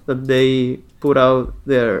Off, that they put out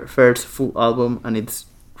their first full album, and it's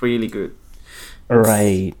really good.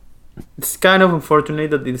 Right. It's kind of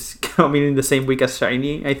unfortunate that it's coming in the same week as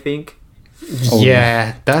Shiny, I think.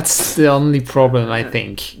 Yeah, that's the only problem, I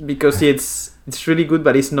think. Because it's really good,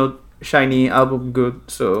 but it's not Shiny album good,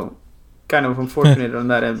 so kind of unfortunate on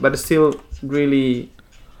that end. But still, really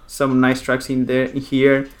some nice tracks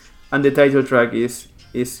here, and the title track is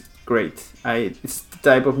great. It's the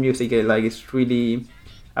type of music I like. It's really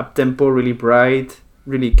up tempo, really bright,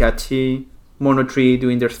 really catchy. Mono3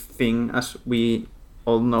 doing their thing, as we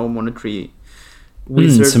all know. Mono3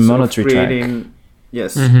 wizards it's a Mono3 of creating. track.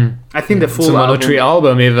 Yes, I think the full Mono3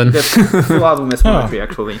 album even. The full album is Mono3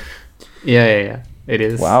 actually. Yeah, it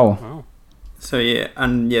is. Wow. So yeah,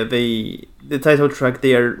 and yeah, the title track,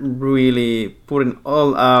 they are really putting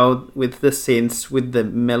all out with the synths, with the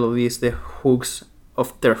melodies, the hooks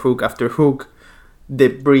after hook after hook, the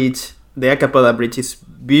bridge, the a cappella bridge is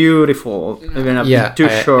beautiful. Even a bit too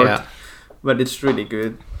short, but it's really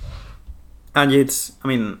good. And it's, I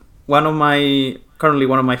mean, currently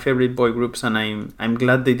one of my favorite boy groups, and I'm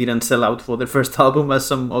glad they didn't sell out for their first album as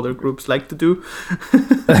some other groups like to do.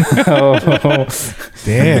 Oh,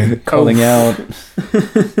 damn. Calling out.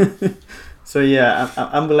 So yeah,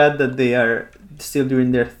 I'm glad that they are still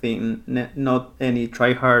doing their thing, not any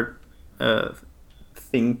try hard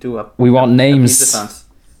thing to we want names. The fans.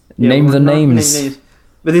 Name the names.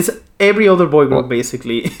 But it's every other boy group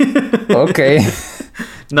basically. Okay.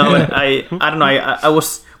 No, I don't know. I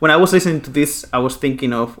was, when I was listening to this, I was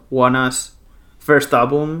thinking of Wana's first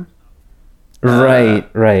album. Right.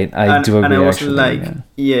 I do agree. And I was actually, like,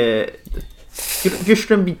 you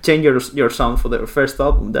shouldn't be changing your sound for the first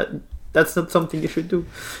album. That's not something you should do.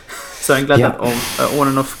 So I'm glad that On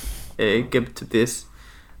and Off kept to this,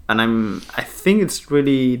 and I think it's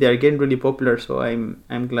really, they are getting really popular. So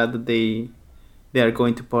I'm glad that they are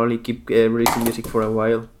going to probably keep releasing music for a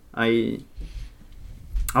while.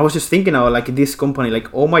 I was just thinking about like this company,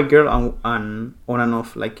 like Oh My Girl and On and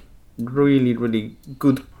Off, like really, really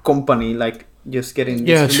good company, like just getting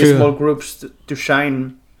these really small groups to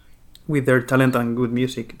shine with their talent and good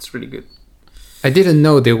music. It's really good. I didn't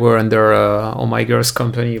know they were under Oh My Girl's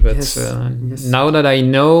company, but now that I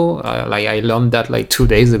know, like I learned that like 2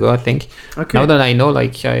 days ago, I think. Okay. Now that I know,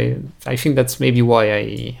 like I think that's maybe why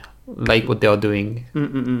I like what they are doing.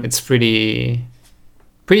 It's pretty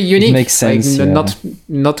unique. It makes sense. Like,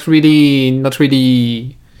 not really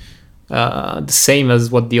the same as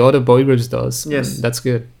what the other boy groups does. Yes, that's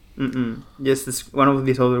good. Yes, it's one of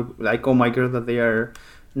these other like Oh My Girl that they are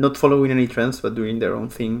not following any trends but doing their own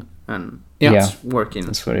thing, and it's working.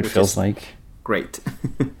 That's what it feels like. Great.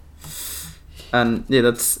 And yeah,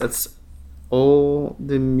 that's all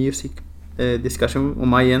the music discussion on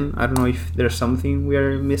my end. I don't know if there's something we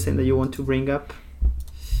are missing that you want to bring up.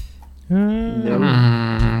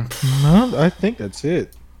 No, I think that's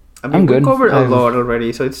it. I mean, we covered a lot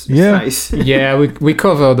already, so it's nice. Yeah, we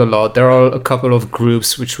covered a lot. There are a couple of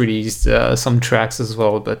groups which released some tracks as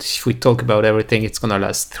well, but if we talk about everything, it's gonna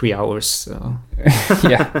last 3 hours. So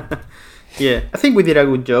yeah, I think we did a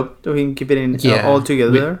good job to keep it all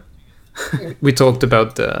together. We talked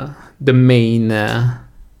about the main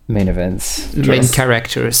events, main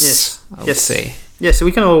characters. I would say. Yeah, so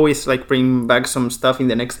we can always like bring back some stuff in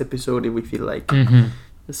the next episode if we feel like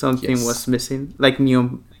something was missing, like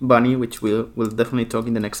Neon Bunny, which we'll definitely talk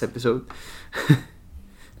in the next episode.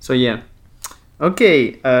 So yeah,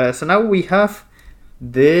 okay. So now we have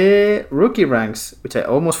the rookie ranks, which I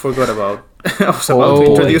almost forgot about. I was about to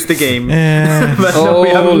introduce the game, but no, we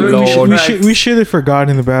have we should have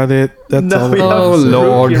forgotten about it. That's all.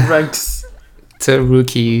 Lord, rookie ranks. The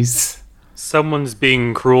rookies. Someone's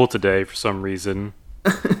being cruel today for some reason.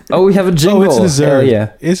 We have a jingle. It's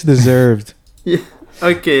deserved. It's deserved. Yeah.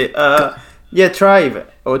 Okay. Tribe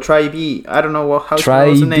or Tribe. I don't know how to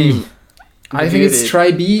pronounce the name. I think it's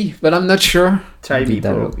Tribe, but I'm not sure. Tribe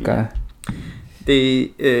probably. They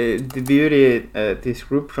debuted this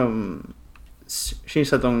group from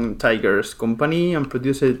Shinsaton Tigers Company and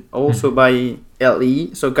produced also by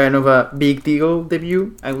LE, so kind of a big deal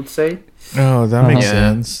debut, I would say. Oh, that makes Yeah.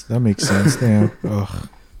 sense. That makes sense. Damn. Ugh.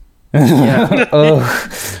 Yeah. Oh,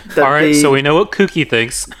 That All right, they, so we know what Kooky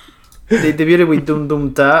thinks. they debuted with Dum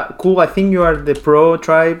Dum Ta. Cool, I think you are the pro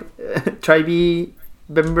tribe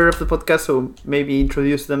member of the podcast, so maybe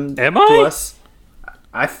introduce them Am to I? us.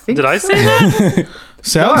 I think Did I so. say that?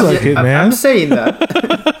 Sounds No, like it, I'm man. saying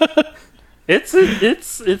that. It's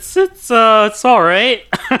all right.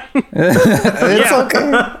 it's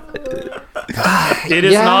okay. It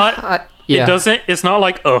is not. Yeah. It doesn't. It's not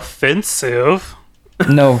like offensive.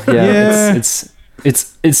 No, yeah, Yeah.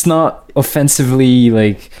 it's not offensively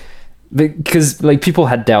like because like people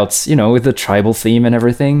had doubts, with the tribal theme and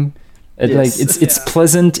everything. Like Yes. it's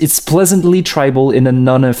pleasant. It's pleasantly tribal in a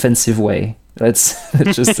non-offensive way. Let's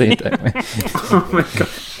just say it that way. Oh my god.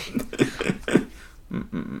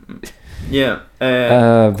 Yeah.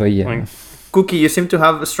 But yeah, Like, Cookie, you seem to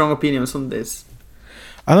have strong opinions on this.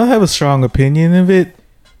 I don't have a strong opinion of it.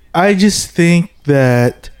 I just think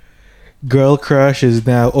that Girl Crush is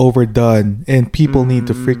now overdone and people need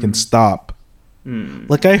to freaking stop.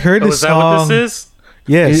 Like I heard oh, this is that song. what this is?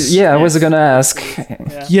 Yes. yeah. I was gonna ask.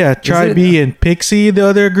 Yeah, Tribe B and Pixie, the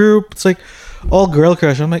other group. It's like all Girl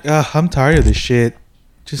Crush. I'm like, I'm tired of this shit.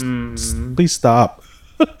 Just please stop.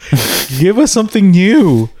 Give us something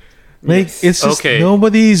new. Like Yes. it's just Okay.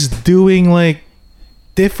 nobody's doing like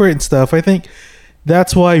different stuff. I think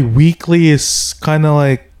that's why Weekly is kind of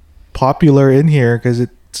like popular in here because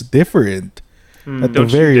it's different at the Don't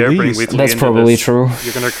you very dare bring least. Weekly That's into probably this. true.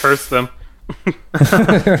 You're gonna curse them.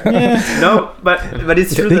 No, but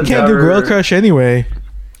it's true They that can't do there Girl are- Crush anyway.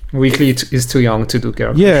 Weekly is too young to do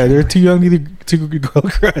girl. Yeah, they're too young to do Girl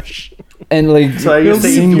Crush. And like So are you You'll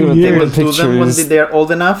saying see you new they will years. do them when pictures. they are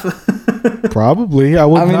old enough? Probably. I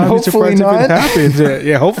would I mean, not be hopefully surprised if it not. happens.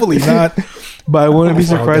 Yeah, hopefully not. But I wouldn't be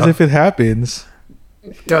surprised God. if it happens.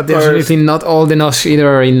 They're definitely not old enough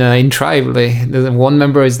either in tribe. Like, the one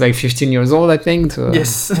member is like 15 years old, I think. So.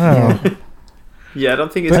 Yes. Oh. Yeah, I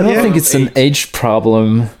don't think it's. I don't a think it's an age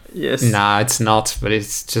problem. Yes. Nah, it's not. But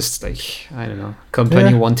it's just like, I don't know.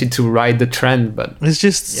 Company Yeah. wanted to ride the trend, but It's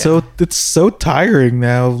just Yeah. it's so tiring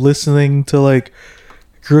now of listening to like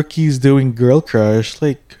rookies doing Girl Crush.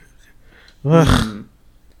 Like, ugh.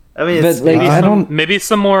 I mean, it's, But, like, I don't. Maybe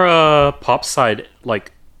some more pop side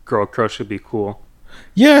like Girl Crush would be cool.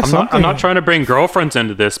 Yeah, I'm not trying to bring girlfriends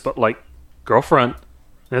into this, but like girlfriend,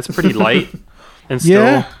 that's pretty light and still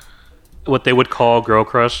Yeah. what they would call Girl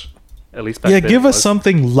Crush. At least back Yeah, then give it us was.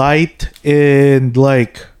 something light and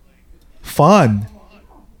like fun.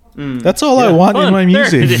 That's all I Yeah, want in fun. my There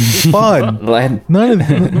music. it is. Fun. Like,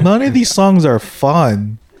 None of these songs are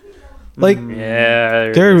fun. Like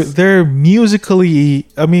Yeah, there it is. they're musically.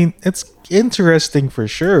 I mean, it's interesting for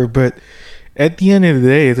sure, but at the end of the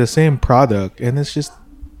day, it's the same product, and it's just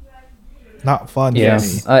not fun yeah, for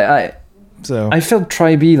me. So I felt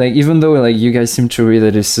Tribe, like, even though like you guys seem to read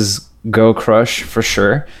that this is Girl Crush for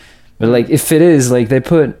sure, but like if it is, like, they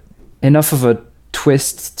put enough of a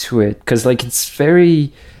twist to it, because like it's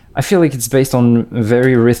very, I feel like it's based on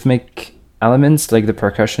very rhythmic elements, like the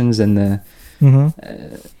percussions and the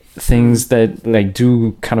things that like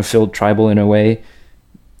do kind of feel tribal in a way,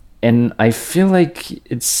 and I feel like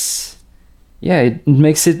it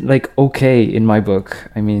makes it like okay in my book.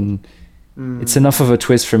 I mean, it's enough of a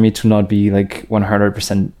twist for me to not be like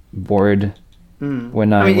 100% bored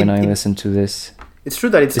when I mean, listen to this. it's true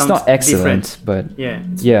that it It's sounds not excellent, different. but Yeah.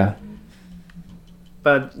 yeah.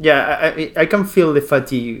 But yeah, I can feel the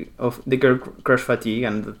fatigue of the Girl Crush fatigue,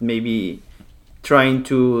 and that maybe trying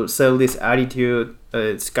to sell this attitude,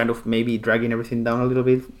 it's kind of maybe dragging everything down a little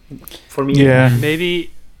bit for me. yeah,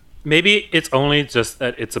 Maybe it's only just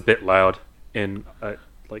that it's a bit loud and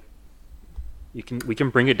like we can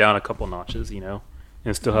bring it down a couple notches,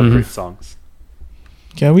 and still have great songs.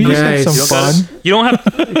 can we just Yeah, have some it's- fun? You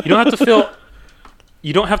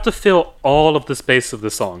don't have to fill all of the space of the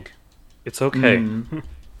song. It's okay.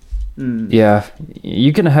 Yeah,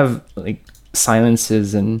 you can have like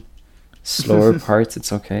silences and slower parts.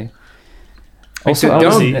 It's okay. Also, the I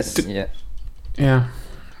was, dog- yeah, yeah,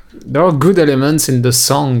 there are good elements in the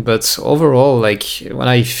song, but overall, like, when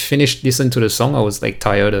I finished listening to the song, I was like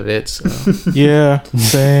tired of it. So. Yeah,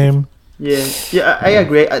 same. Yeah, I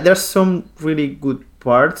agree. There's some really good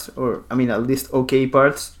parts, or I mean, at least okay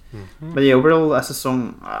parts. But yeah, overall as a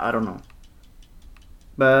song, I don't know.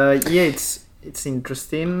 But yeah, it's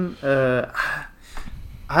interesting.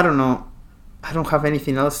 I don't know. I don't have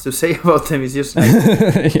anything else to say about them. It's just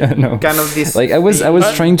like, Yeah, no. kind of this. Like I was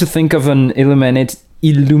trying to think of an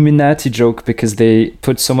Illuminati joke because they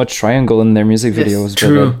put so much triangle in their music Yes, videos.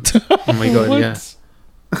 True. But Oh my god, yeah.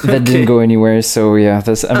 that didn't go anywhere. So yeah,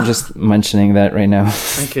 I'm just mentioning that right now.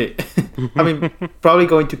 Okay. I mean, probably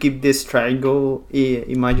going to keep this triangle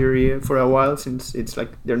imagery for a while since it's like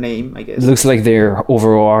their name, I guess. It looks like their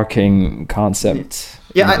overarching concept.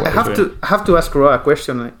 Yeah, I have to ask Roa a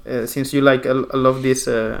question. Since you like a lot of this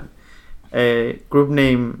group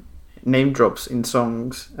name drops in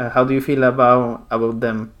songs, how do you feel about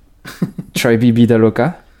them? Try Bibida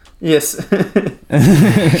Loca. Yes.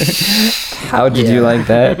 How did you like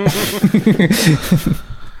that?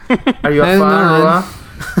 Are you a I don't fan, know, Roa?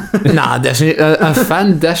 Nah, definitely a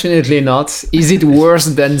fan. Definitely not. Is it worse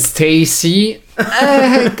than Stacy?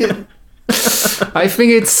 I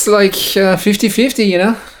think it's like 50-50, you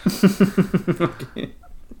know.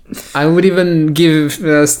 I would even give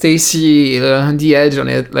Stacy the edge on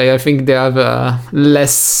it. Like I think they have a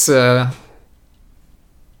less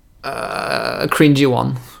cringy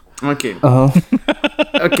one. Okay. Uh-huh.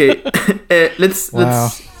 Okay. Let's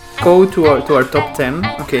go to our top 10.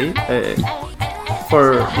 Okay.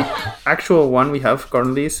 For the actual one we have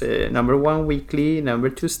currently is number 1 Weekly, number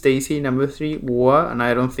 2 Stacy, number 3 Woa, and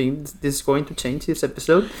I don't think this is going to change this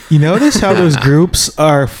episode. You notice how those groups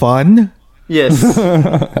are fun Yes.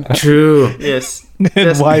 True. Yes. and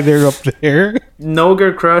Yes. why they're up there? No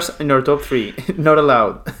girl crush in our top 3. Not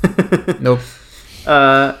allowed. Nope.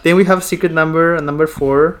 Then we have Secret Number and number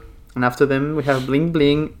 4. And after them we have Bling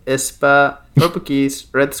Bling, Espa, Purple Kiss,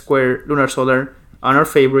 Red Square, Lunar Solar, and our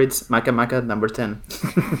favorites, Maka Maka at number 10.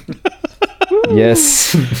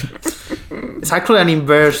 Yes. It's actually an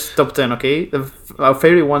inverse top 10, okay? Our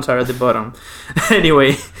favorite ones are at the bottom.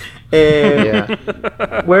 Anyway, Yeah.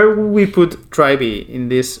 where would we put Tribe in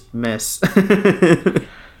this mess?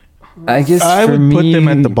 I guess I for would me, put them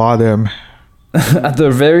at the bottom. at the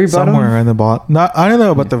very bottom. Somewhere in the bottom. Not, I don't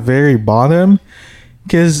know about the very bottom,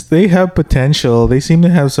 because they have potential. They seem to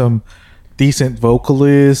have some decent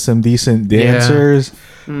vocalists, some decent dancers,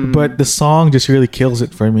 but the song just really kills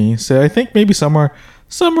it for me. So I think maybe somewhere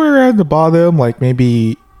around the bottom, like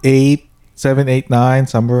maybe 8, 7, 8, 9,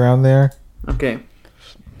 somewhere around there. Okay.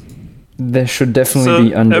 They should definitely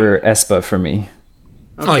be under Espa for me.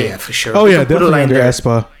 Oh yeah, for sure. Oh yeah, put a definitely line under there.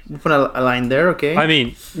 Espa. Put a line there, okay? I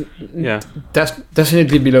mean, yeah.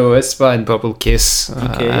 Definitely below Espa and Purple Kiss.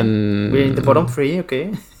 Okay. And We're in the bottom 3,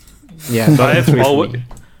 okay? yeah, I bottom have three for always, me.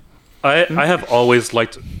 I have always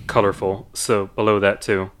liked Colorful, so below that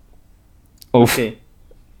too. Oh, Okay.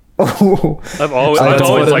 oh. I've always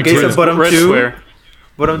bottom- liked okay, so bottom Red two. Square.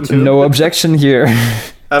 Bottom 2. No objection here.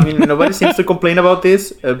 I mean, nobody seems to complain about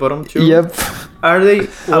this. Bottom 2. Yep. Are they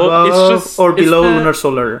Well, above it's just- or it's below that- Lunar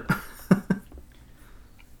Solar?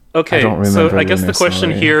 Okay, I don't so remember I guess the Lunar question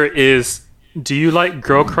Solar. here is: do you like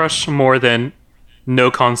Girl Crush more than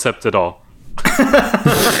No Concept at all?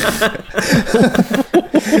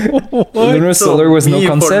 Lunar So Solar was no me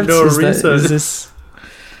for concept. no is reason. this?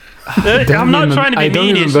 I'm not trying to be I don't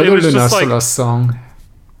mean. It remember was the Lunar just like Solar song.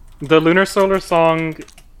 the Lunar Solar song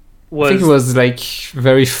I think it was like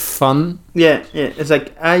very fun. Yeah. It's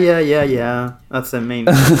like, yeah. That's the main.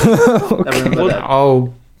 I remember that.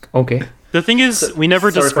 Oh, okay. The thing is, we never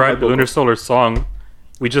sorry for describe my the Lunar vocal. Solar song.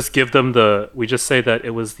 We just give them we just say that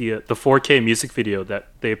it was the 4K music video that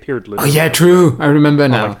they appeared. Oh yeah, true. I remember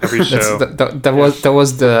now. like every show. That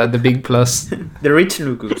was the big plus. The rich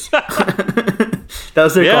Nugus.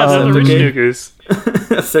 That's their Yeah, concept, that's the Rich okay? Nugus.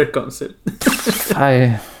 That's their concept.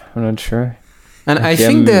 I'm not sure. And I Okay,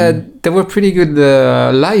 think that they were pretty good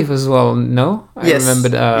live as well. No, I Yes, remember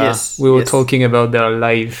yes, we were yes. talking about their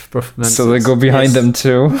live performance. So they go behind Yes. them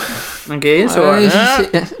too. Okay, so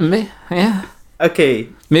yeah. okay.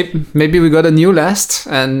 Maybe we got a new last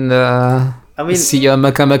and I mean, see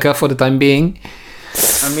Maka Maka for the time being.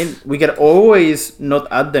 we can always not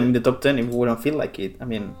add them in the top 10 if we don't feel like it. I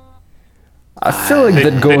mean, I feel like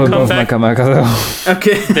they'd go they come above back- Maka Maka though.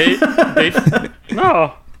 okay. They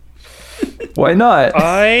no. Why not?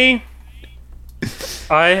 I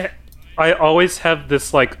always have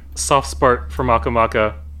this like soft spot for Maka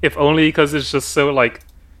Maka, if only because it's just so like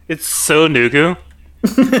it's so Nugu,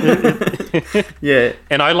 Yeah.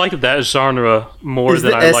 and I like that genre more It's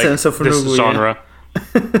than the I like essence of this Nugu, yeah. genre.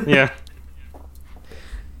 Yeah.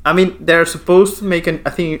 I mean, they're supposed to make I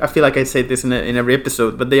feel like I say this in every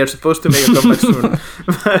episode, but they are supposed to make a comeback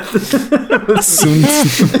soon.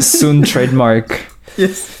 But Soon trademark.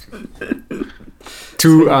 yes.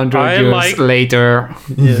 200 I years like- later.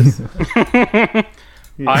 Yes.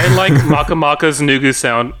 I like Maka Maka's Nugu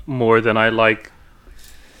sound more than I like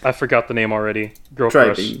I forgot the name already. Girl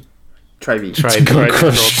Crush. Tribe. Girl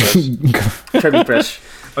Crush. Tribe Crush.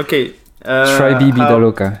 Okay. Tribe Vida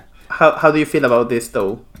Loca. How do you feel about this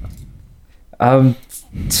though?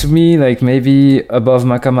 To me, like maybe above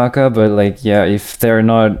Maka Maka, but like yeah, if they're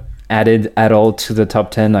not added at all to the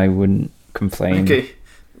top 10, I wouldn't complain. Okay.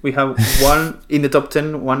 We have one in the top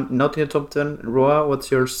 10, one not in the top 10. Roa, what's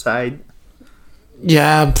your side?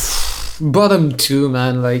 Yeah, bottom 2,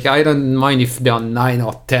 man. Like, I don't mind if they're 9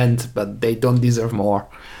 or 10th, but they don't deserve more.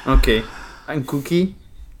 Okay. And Cookie?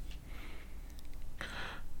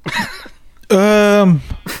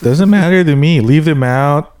 Doesn't matter to me. Leave them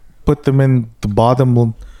out. Put them in the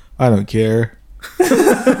bottom. I don't care.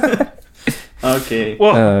 Okay.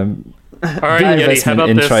 Well, all right, Yeti, how investment about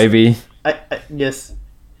in this? Tribe. Yes.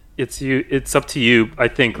 It's up to you, I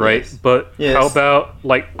think, right? Yes. But Yes. how about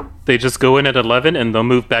like they just go in at 11 and they'll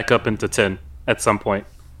move back up into 10 at some point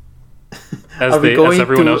as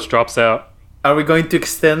everyone else drops out. Are we going to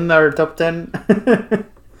extend our top 10?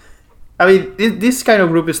 I mean, this kind of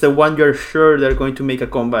group is the one you're sure they're going to make a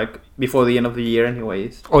comeback before the end of the year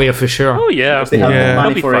anyways. Oh, yeah, for sure. Oh yeah, Because they have Yeah. money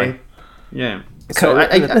They'll be for fine. it. Yeah. So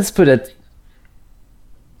Let's put it.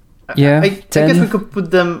 Yeah, I guess 10. we could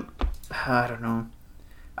put them. I don't know.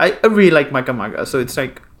 I really like Maka Maka, so it's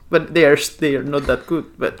like, but they are not that good.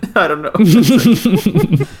 But I don't know.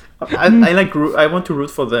 I want to root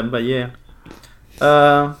for them, but yeah.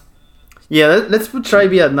 Yeah, let's put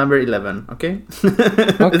Tribe at number 11. Okay.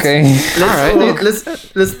 Okay. Let's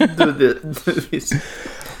do this.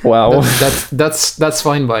 Wow. That's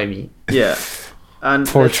fine by me. Yeah. And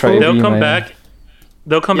Poor let's Tribe. hope They'll come man. back.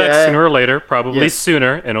 They'll come back Yeah. sooner or later, probably Yes.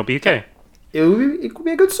 sooner, and it'll be okay. it could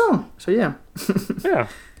be a good song. So yeah. Yeah,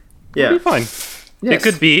 Yeah. it'll be fine. Yes. It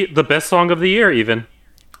could be the best song of the year, even.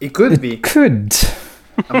 It could be. Could.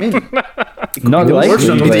 I mean, Not the worst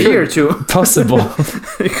song likely, of the but year too. possible.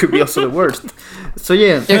 It could be also the worst. So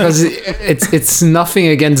yeah. Yeah, because it's nothing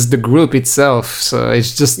against the group itself. So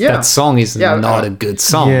it's just Yeah. that song is Yeah, not a good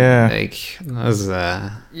song. Yeah. Like, that's,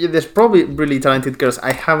 Yeah, there's probably really talented girls.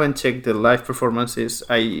 I haven't checked the live performances.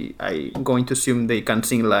 I'm going to assume they can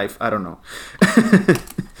sing live. I don't know.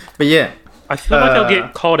 But yeah. I feel like I'll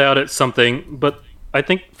get called out at something, but I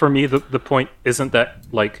think for me the point isn't that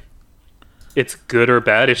like it's good or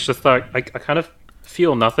bad. It's just that I kind of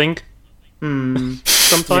feel nothing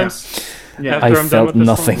sometimes. Yeah. I after I'm done felt with the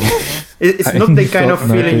nothing. song. It's I not the kind of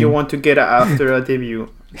felt feeling you nothing. want to get after a debut.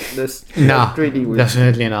 That's really weird.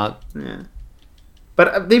 definitely not. Yeah.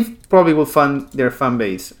 But they probably will fund their fan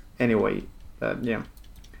base anyway. Yeah.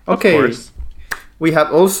 Of Okay. course. We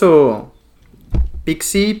have also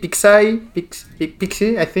Pixie, I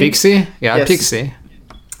think. Pixie? Yeah, Yes. Pixie.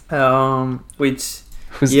 Which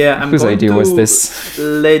Whose I'm going idea to was this?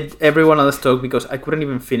 let everyone else talk because I couldn't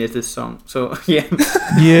even finish this song. So yeah,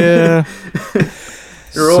 Yeah.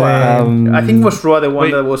 Roa. Same. I think it was Roa the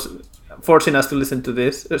one Wait. that was forcing us to listen to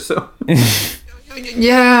this. So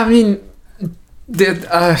Yeah, I mean,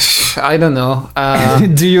 I don't know.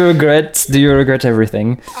 Do you regret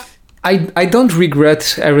everything? I don't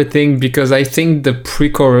regret everything because I think the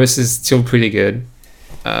pre-chorus is still pretty good.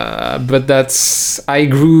 But I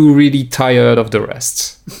grew really tired of the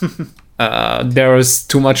rest. There is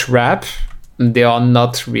too much rap. They are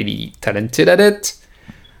not really talented at it.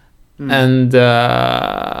 And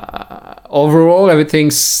overall, everything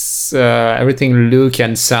look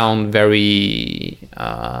and sound very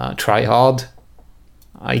try hard,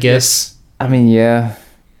 I guess. I mean, yeah.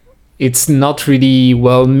 It's not really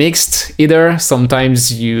well mixed either.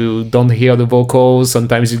 Sometimes you don't hear the vocals,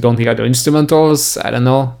 sometimes you don't hear the instrumentals. I don't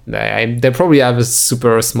know. They probably have a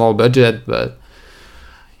super small budget, but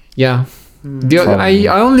yeah. I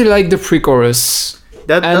only like the pre-chorus.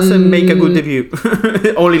 that doesn't make a good debut.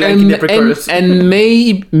 Only liking the pre-chorus. And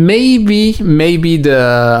maybe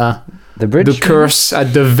The bridge. the curse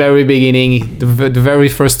at the very beginning, the very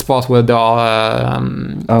first part where they are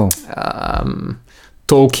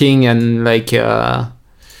talking and like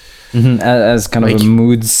as kind of like- a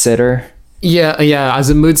mood setter. yeah, as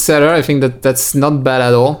a mood setter, I think that's not bad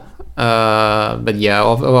at all. But yeah,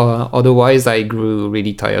 otherwise I grew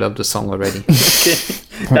really tired of the song already.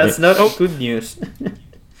 That's not good news.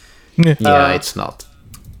 Yeah, it's not.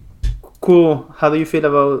 Cool. How do you feel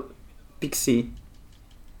about Pixie?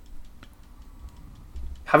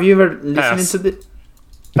 Have you ever listened Pass. to the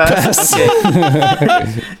Pass? Okay.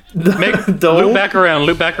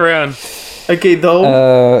 Loop back around. Okay,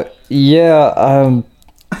 though. Yeah.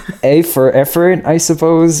 A for effort, I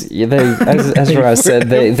suppose. Yeah, as Ra said,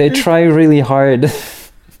 they try really hard.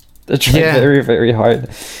 They try Yeah. very, very hard.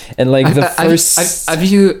 And like the first... Have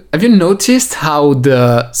you noticed how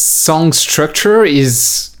the song structure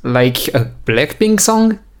is like a Blackpink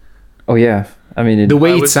song? Oh yeah. I mean, The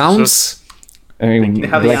way I it was sounds. I mean, They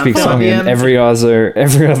have the Blackpink anthem at song the and end. every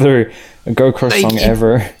other girl crush Like song it-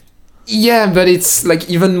 ever. Yeah, but it's like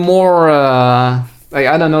even more. Like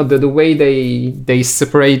I don't know the way they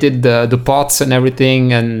separated the parts and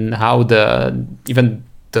everything, and how even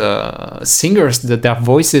the singers their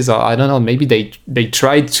voices are. I don't know. Maybe they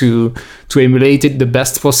tried to emulate it the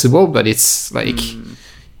best possible, but it's like.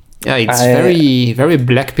 Yeah, it's very, very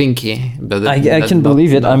Blackpinky. But I can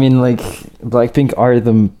believe it. I mean, like Blackpink are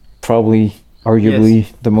probably arguably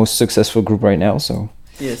the most successful group right now, so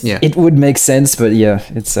Yes. Yeah. it would make sense. But yeah,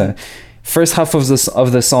 it's first half of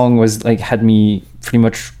the song was like had me pretty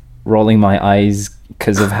much rolling my eyes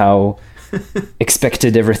because of how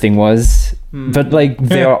expected everything was. But like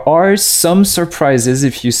there are some surprises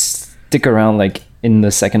if you stick around like in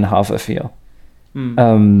the second half, I feel.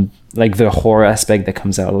 Like the horror aspect that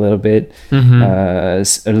comes out a little bit, a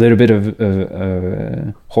little bit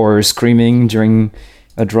of horror screaming during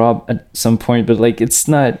a drop at some point, but like it's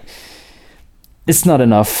not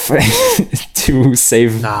enough to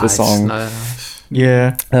save the it's song. not enough.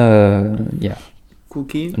 Yeah. Yeah,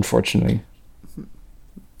 Cookie, unfortunately.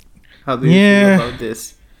 how do you Yeah. feel about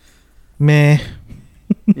this? Meh.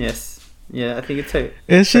 Yes. Yeah, I think it's a.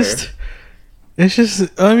 It's fair.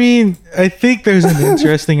 just, I mean, I think there's an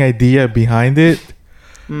interesting idea behind it,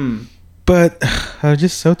 but I'm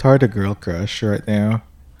just so tired of Girl Crush right now.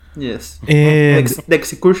 Yes. And The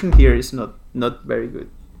execution here is not very good.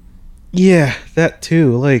 yeah, that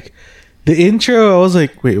too. Like the intro, I was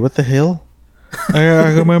like, wait, what the hell?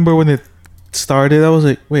 I remember when it started, I was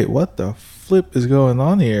like, wait, what the flip is going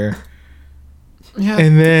on here? Yeah,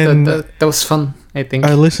 And then that was fun. I think.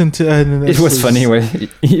 I listened to and It was funny,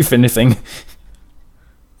 if anything.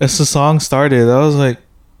 as the song started, I was like,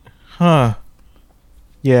 huh.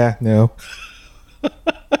 Yeah, no.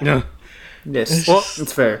 Yeah. Yes. Well-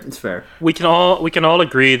 it's fair. It's fair. We can all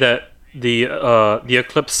agree that the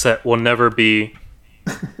Eclipse set will never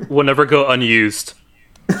go unused.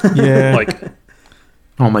 Yeah. Like,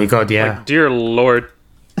 oh my god! Yeah. dear lord,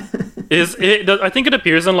 I think it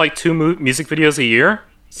appears in like 2 music videos a year.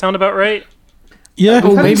 Sound about right? yeah. We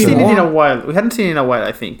haven't maybe seen it in more. a while. We hadn't seen it in a while,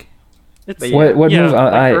 I think. It's, But What yeah, move?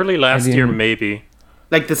 like early last year didn't- maybe.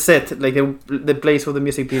 Like the set, like the place of the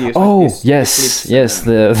music videos. Oh like this, yes, Eclipse, yes,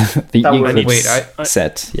 the Tower. Eclipse Wait,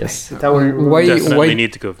 set. Yes. the tower. Why- Definitely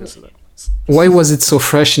need to go visit it. Why was it so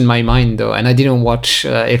fresh in my mind though? And I didn't watch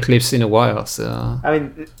Eclipse in a while, so. I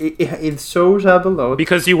mean, it shows up a lot.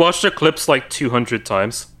 Because you watched Eclipse like 200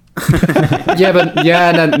 times.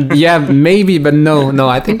 Yeah, maybe, but no.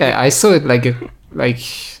 I think I saw it like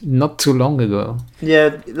not too long ago.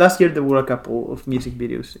 Yeah, last year there were a couple of music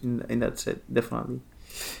videos in that set, definitely.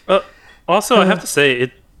 Also, I have to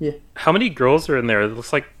say, yeah. how many girls are in there? It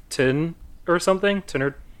looks like 10 or something? 10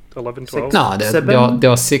 or 11, 12? No, there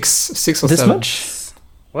are six or This seven. much?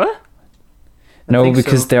 What? No, think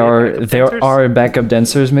because so. there Backup are backup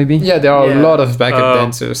dancers, maybe. Yeah, there are Yeah. a lot of backup Oh.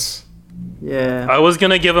 dancers. Yeah. I was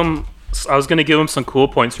gonna give him some cool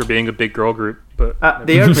points for being a big girl group, but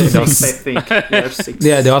They are the six, I think. They are 6.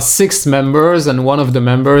 Yeah, there are 6 members, and one of the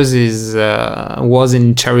members was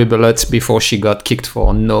in Cherry Bullet before she got kicked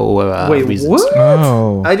for no Wait, reasons. what?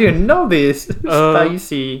 Oh. I didn't know this.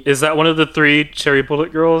 Spicy. is that one of the 3 Cherry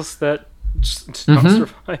Bullet girls that just did not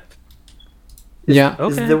survive? Yeah,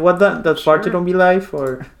 Is Okay. the one that farted on me live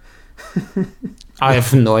or I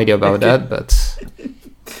have no idea about that, but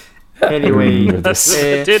anyway? This.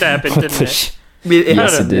 It did happen, What didn't the it? sh- It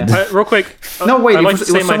Yes, happened, it did. yeah. Real quick. No, wait, I'd it like was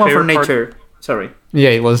to say my someone from favorite part- nature. Sorry. yeah,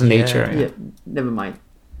 it was nature. Yeah, never mind.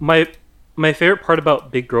 My favorite part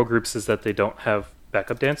about big girl groups is that they don't have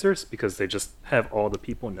backup dancers because they just have all the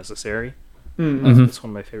people necessary. That's one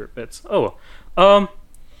of my favorite bits. Oh, I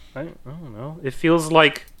don't know. It feels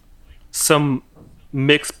like some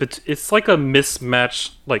mix, but it's like a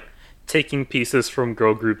mismatch, like taking pieces from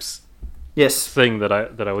girl groups Yes. thing that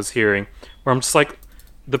I was hearing, where I'm just like,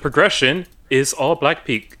 the progression is all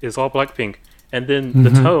Blackpink, and then the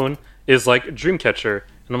tone is like Dreamcatcher,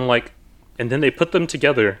 and I'm like, and then they put them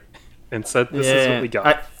together and said, "This is what we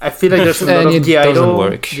got." I feel like there's a lot And of it doesn't G-Idol,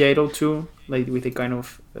 work. G-Idol too, like with a kind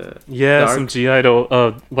of Yeah, dark. some G-Idol,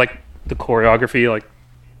 like the choreography, like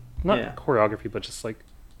not Yeah. choreography, but just like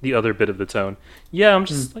the other bit of the tone. Yeah, I'm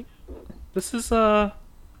just like,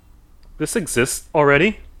 this exists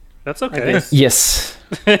already. That's okay. guess. Yes.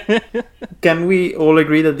 Can we all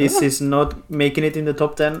agree that this is not making it in the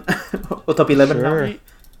top 10 or top 11 now?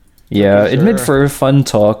 Yeah, Okay, it made sure. for a fun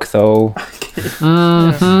talk, though.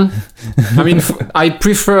 I mean, I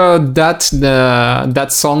prefer that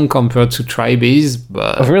song compared to Tribase,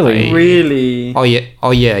 but Oh, really? Really? Oh yeah.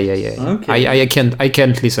 Okay. I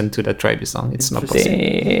can't listen to the Tribase song. It's not possible.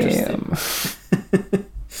 Damn.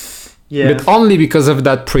 Yeah. But only because of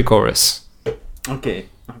that pre-chorus. Okay.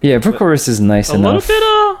 Yeah, pre-chorus is nice A enough.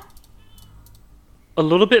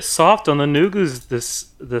 little bit soft on the Nugus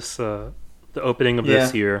the opening of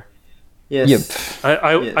this Yeah. year. Yes. Yep.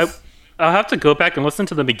 Yes. I'll have to go back and listen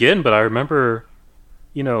to them again, but I remember,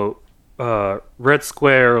 Red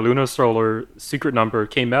Square, Lunasolar, Secret Number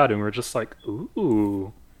came out, and we're just like,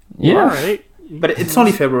 ooh, Yeah. all right. But it's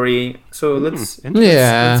only February, so let's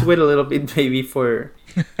Yeah. wait a little bit maybe for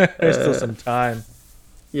There's still some time.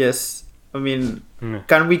 yes. I mean, Mm.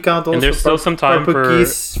 can we count also there's still some time Purple for-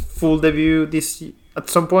 Kiss full debut at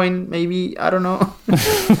some point? Maybe, I don't know.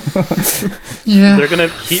 Yeah. They're gonna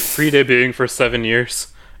keep pre-debuting for 7 years.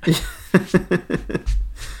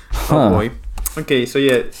 Oh boy. Okay, so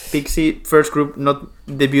yeah, Pixie first group not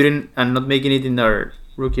debuting and not making it in our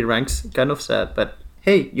rookie ranks. Kind of sad, but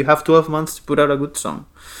hey, you have 12 months to put out a good song.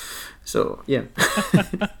 So yeah,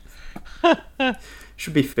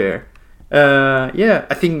 should be fair. Yeah,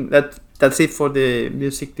 I think that's it for the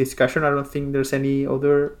music discussion. I don't think there's any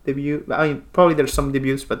other debut. I mean, probably there's some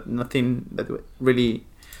debuts, but nothing that really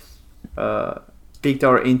piqued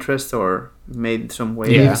our interest or made some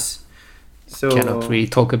waves. Yeah. So Cannot really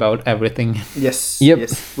talk about everything. yes, Yep.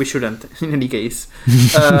 yes, we shouldn't in any case.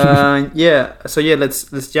 Yeah, so yeah,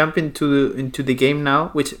 let's jump into the game now,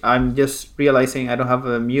 which I'm just realizing I don't have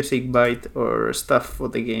a music bite or stuff for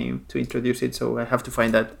the game to introduce it, so I have to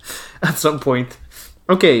find that at some point.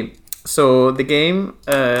 Okay, so the game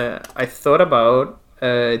I thought about,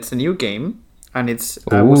 it's a new game, and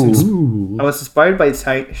I was inspired by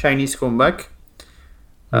Shiny's comeback.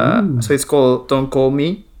 So it's called Don't Call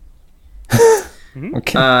Me.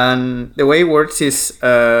 Okay. And the way it works is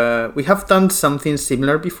we have done something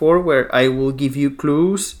similar before where I will give you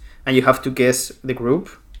clues and you have to guess the group.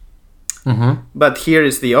 Mm-hmm. But here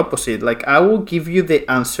is the opposite. Like, I will give you the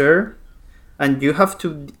answer and you have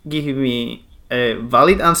to give me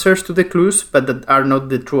valid answers to the clues, but that are not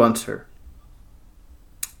the true answer.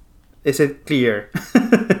 Is it clear?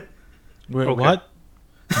 Wait, Okay. what?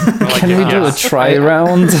 Can we do a yes. try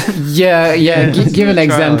round? Yeah. Give an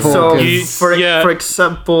example. So, 'cause- for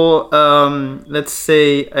example, let's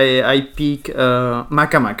say I pick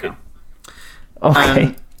Maka Maka.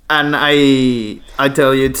 Okay. And I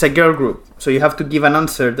tell you it's a girl group. So you have to give an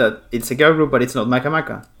answer that it's a girl group, but it's not Maka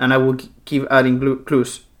Maka. And I will keep adding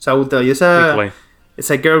clues. So I will tell you Quickly. it's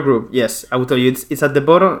a girl group. Yes, I will tell you it's at the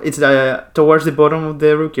bottom. It's towards the bottom of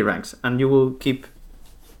the rookie ranks, and you will keep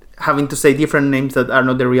having to say different names that are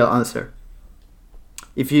not the real answer.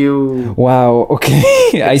 If you, Wow. Okay.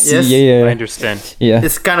 I see. Yes. Yeah. I understand. Yeah.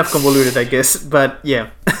 it's kind of convoluted, I guess. But yeah,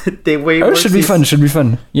 the way it Oh, works should be is fun. Should be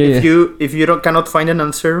fun. Yeah. if you cannot find an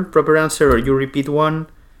proper answer, or you repeat one,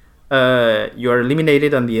 you are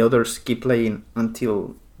eliminated, and the others keep playing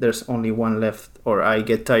until there's only one left, or I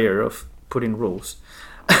get tired of putting rules.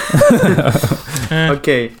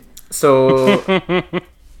 Okay, so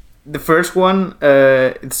the first one,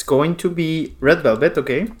 it's going to be Red Velvet.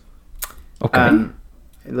 Okay, Okay.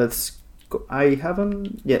 let's go. I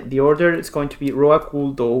haven't yet. The order is going to be Roa,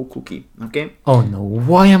 Cool, Dough, Cookie. Okay. Oh no!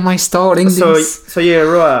 Why am I starting So this? yeah,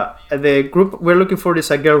 Roa, the group we're looking for is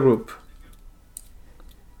a girl group.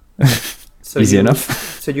 So Easy you-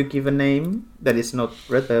 enough. So you give a name that is not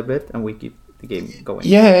Red Velvet, and we keep the game going.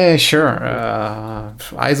 Yeah, sure.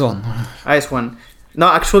 Eyes on. Ice One. No,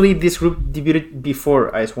 actually, this group debuted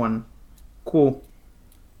before Ice One. Cool.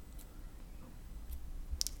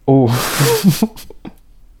 Oh.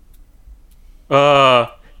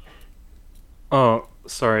 Oh,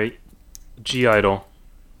 sorry. G-Idol.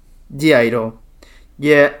 G-Idol.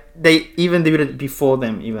 Yeah, they even debuted before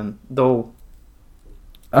them, even though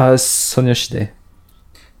Sonoshide.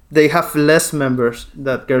 they have less members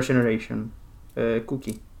than Girl Generation.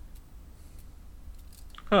 Cookie.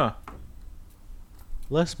 Huh.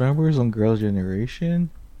 Less members on Girls' Generation?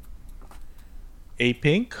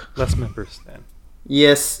 A-Pink? Less members then.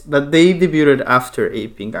 Yes, but they debuted after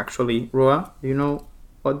A-Pink, actually. Roa, do you know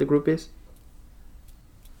what the group is?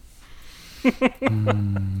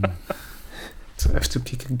 So I have to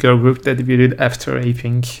pick a girl group that debuted after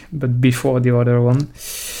A-Pink, but before the other one.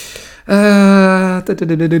 Oh,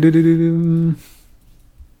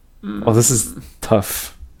 this is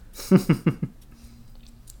tough.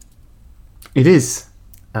 It is.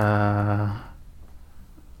 I'm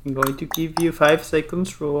going to give you 5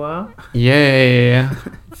 seconds, Roa. Yeah.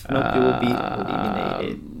 If not, you will be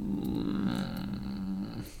eliminated.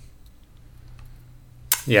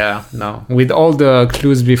 Yeah, no. With all the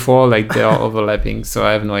clues before, like they are overlapping, so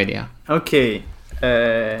I have no idea. Okay.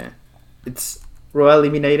 It's Roa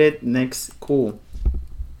eliminated. Next, cool.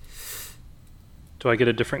 Do I get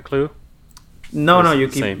a different clue? No, Or no, is it you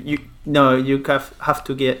the keep same? you have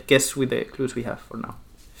to guess with the clues we have for now.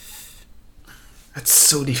 That's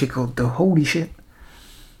so difficult though. Holy shit.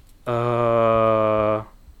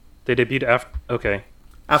 They debuted after. Okay,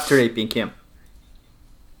 After A-Pink, yeah.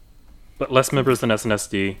 but less members than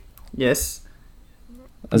SNSD. Yes.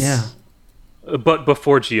 Yeah. But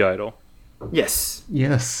before G Idol. Yes.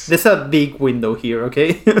 Yes. There's a big window here,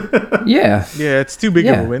 okay? Yeah. Yeah, it's too big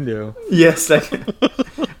Yeah. of a window. Yes, like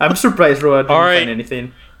I'm surprised Roa didn't All right. find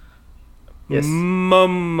anything. Yes.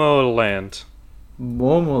 Momoland.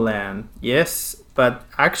 Momoland. Yes, but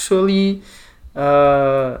actually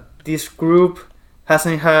this group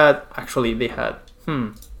hasn't had they had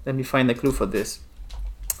let me find a clue for this.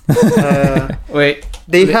 Wait.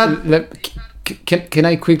 They had Can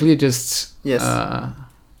I quickly just yes.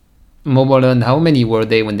 Momoland, how many were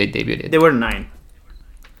they when they debuted? They were 9.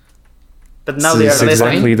 But now So they are it's less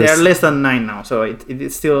exactly than, they the are s- less than 9 now, so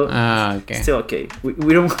it's still Okay. still okay.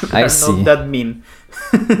 We don't I are see. not that mean.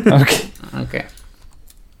 Okay. Okay.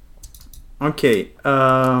 Okay.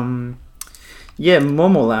 Yeah,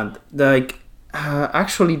 Momoland. Like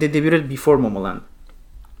actually they debuted before Momoland.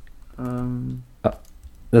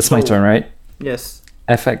 That's my Oh. turn, right? Yes.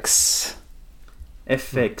 FX.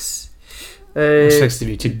 FX. FX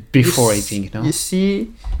debuted before you s- A-Pink, no? You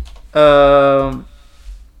see, Before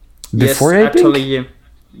yes, A-Pink? actually,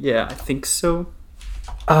 yeah, I think so.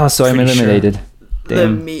 Oh, so I'm Pretty sure. eliminated.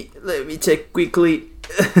 Damn. Let me check quickly.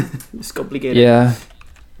 It's complicated. Yeah.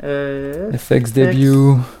 FX. FX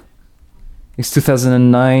debut. It's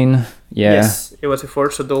 2009. Yeah. Yes, it was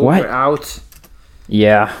before, so those What? were out.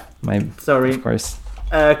 Yeah. My. Sorry. Of course.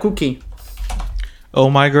 Cookie. Oh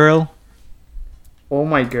my girl. Oh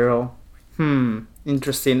my girl.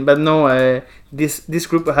 Interesting, but no. This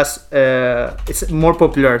group has it's more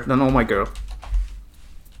popular than Oh My Girl.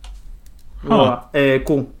 Huh.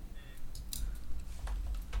 Cool.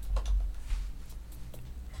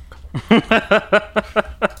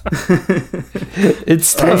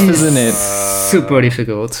 It's tough, isn't it? Super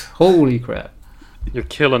difficult. Holy crap. You're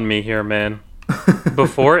killing me here, man.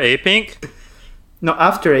 Before A-Pink? No,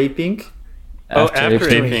 after A-Pink, Oh, after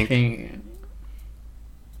A-Pink. A-Pink.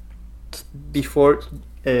 before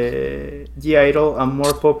G Idol, and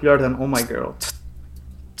more popular than Oh My Girl.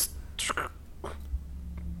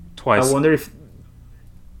 Twice. I wonder if.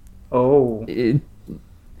 Oh.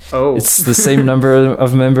 Oh. It's the same number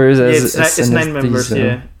of members Yeah, as it's 9 SNSD, members, so-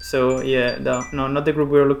 yeah. So, yeah, no, not the group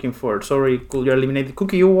we were looking for. Sorry, cool, you're eliminated.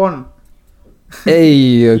 Cookie, you won.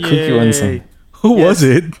 Hey, Cookie won some. Yay. Who was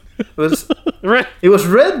it? It was, Right. it was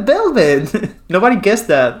Red Velvet. Nobody guessed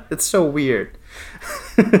that. It's so weird.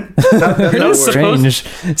 That's No, the word. Strange.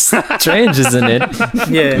 Strange, isn't it?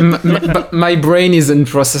 Yeah. But my brain isn't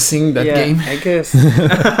processing that Yeah, game. I guess.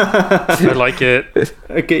 I like it.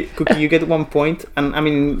 Okay, Cookie, you get 1 point, and I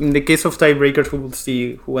mean, in the case of tiebreakers, we will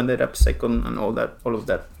see who ended up second and all of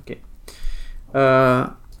that. Okay.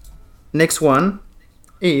 Next one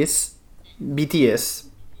is BTS.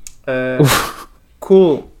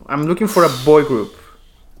 Cool. I'm looking for a boy group.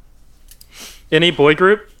 Any boy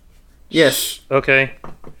group? Yes, Okay.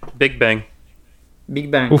 Big Bang.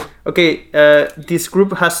 Big Bang. Okay, this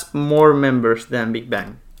group has more members than Big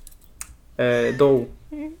Bang. Though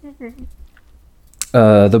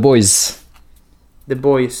The boys. the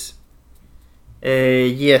boys.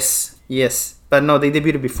 Yes, but no, they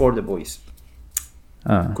debuted before the boys.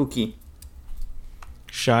 Ah. Cookie.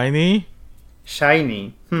 Shiny.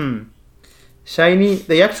 Shiny. Shiny.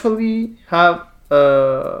 They actually have.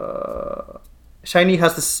 Shiny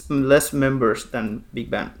has less members than Big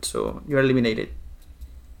Bang, so you're eliminated.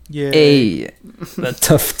 Yeah. Hey.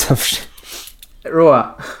 Tough shit.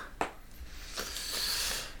 Roa.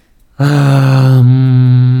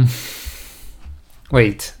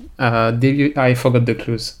 Wait. I forgot the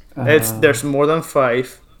clues. There's more than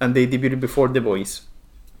 5, and they debuted before the boys.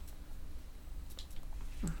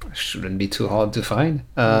 Shouldn't be too hard to find.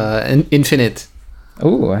 Infinite.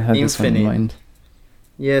 Oh, I had this one in Infinite. mind.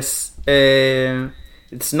 Yes,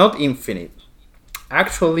 it's not Infinite.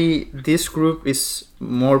 Actually, this group is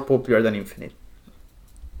more popular than Infinite.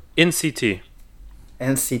 NCT.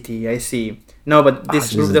 NCT, I see. No, but this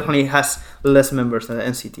group Jesus. definitely has less members than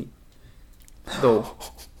NCT. Though.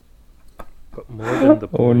 But more than the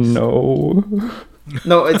boys. Oh no.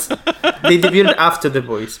 No, it's they debuted after the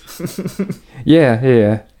boys.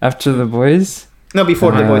 Yeah. After the boys. No,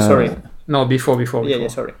 before the boys. Sorry. No, before. Yeah,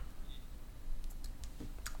 sorry.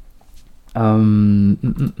 Let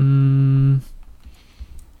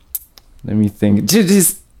me think.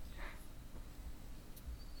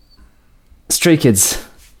 Stray Kids.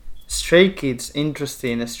 Stray Kids,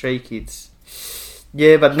 interesting. Stray Kids.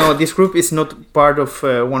 Yeah, but no, this group is not part of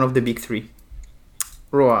one of the big three.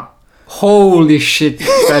 Roa. Holy shit,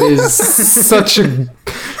 that is such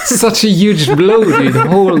a huge blow, dude.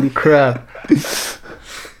 Holy crap.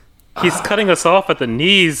 He's cutting us off at the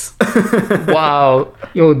knees. Wow.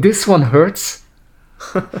 Yo, this one hurts.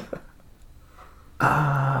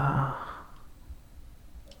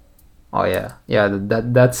 Oh yeah. Yeah,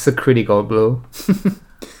 that's a critical blow.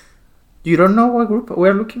 You don't know what group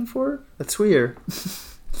we're looking for? That's weird.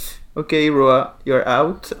 Okay, Roa, you're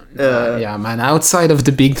out. Yeah, man, outside of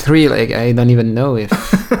the big three, like, I don't even know if...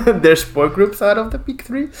 There's 4 groups out of the big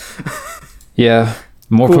 3? Yeah,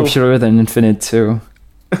 more Cool. popular than Infinite too.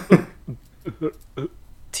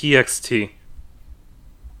 TXT.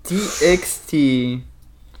 TXT.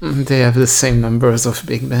 They have the same numbers of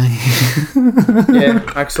Big Bang. Yeah,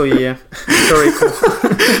 actually, yeah. Sorry, cool.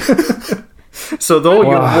 So though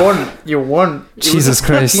you won. It Jesus was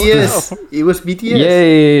Christ. BTS. It was BTS.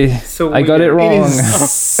 Yay! So I got it weird. wrong.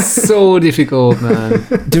 So difficult, man.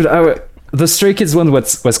 Dude, the Stray Kids one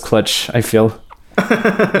was clutch, I feel.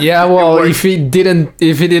 Yeah, well, if he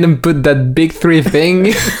didn't put that big three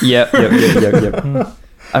thing... Yep.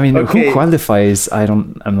 I mean, Okay. who qualifies?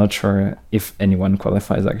 I'm not sure if anyone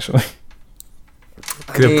qualifies actually.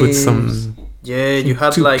 Could have put some Yeah, you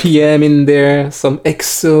had 2 like PM in there, some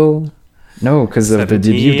EXO. No, because of the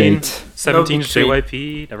debut date. 17 No, big three.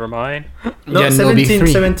 JYP, never mind. no, Yeah, no big 17,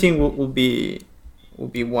 three. 17 will be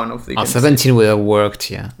one of the Oh, games. 17 would have worked,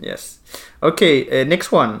 yeah. Yes. Okay,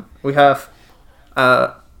 next one. We have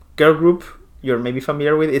a girl group you're maybe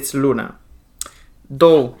familiar with. It's Luna.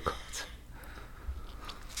 Though,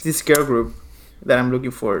 this girl group that I'm looking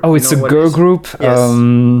for. Oh, it's a girl group. Yes.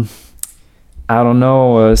 I don't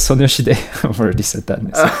know. Sonia Shide. I've already said that.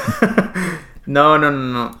 No.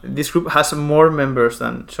 This group has more members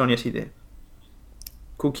than Sonia Shide.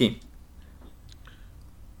 Cookie.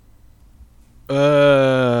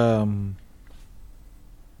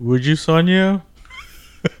 Would you, Sonia?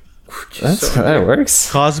 That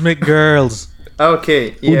works. Cosmic Girls.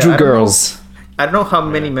 Okay. Yeah, Uju Girls. I don't know how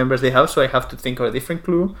many members they have, so I have to think of a different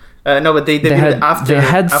clue. No, but they debuted after. They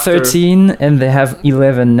had after 13 and they have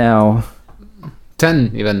 11 now.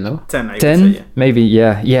 10 even, no? 10, I would 10? say, yeah. Maybe,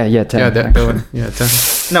 yeah, 10. Yeah, that actually. one. Yeah, 10.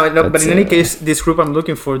 No, but That's, in any case, this group I'm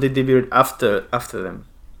looking for, they debuted after them.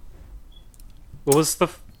 What was the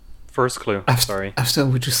first clue? Sorry. After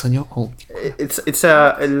Uju Sonia? Oh. It's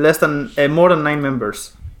more than 9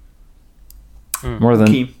 members. More than...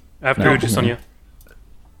 Key. After No. Uju Sonia.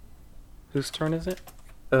 Whose turn is it?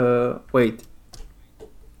 Wait.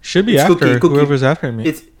 Should be It's after Cookie. whoever's after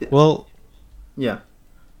me. Well, Yeah.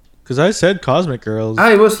 because I said Cosmic Girls.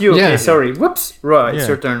 It was you. Yeah. Okay, sorry. Whoops. Right, it's Yeah.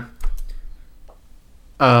 your turn.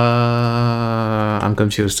 I'm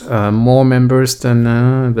confused. More members than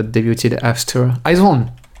but debuted after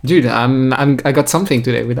IZ*ONE. Dude, I got something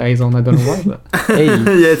today with IZ*ONE. I don't know why, but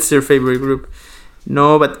Yeah, it's your favorite group.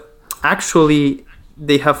 No, but actually,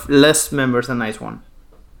 they have less members than IZ*ONE.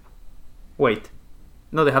 Wait.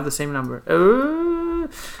 No, they have the same number.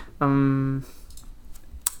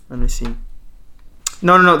 Let me see.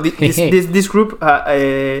 No. This group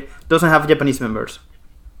doesn't have Japanese members.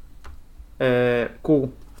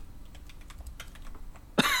 Cool.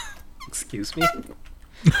 Excuse me?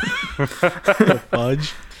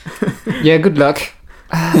 Fudge. yeah, good luck.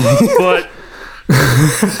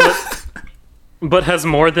 But has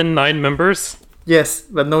more than 9 members? Yes,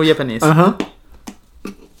 but no Japanese. Uh-huh.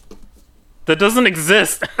 That doesn't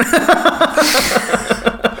exist.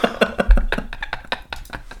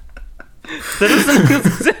 That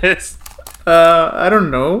doesn't exist. I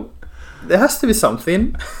don't know. There has to be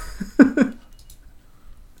something.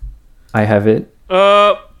 I have it.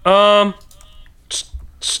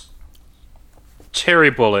 Cherry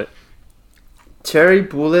Bullet. Cherry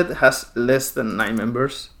Bullet has less than 9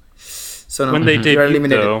 members. So no, When they you are debuted,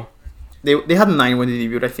 eliminated. though. They had 9 when they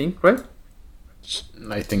debuted, I think, right?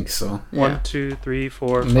 I think so. Yeah. 1, 2, 3,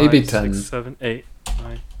 4, Maybe 5, 10. 6, 7, 8,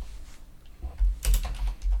 9.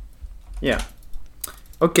 Yeah.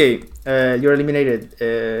 Okay, you're eliminated.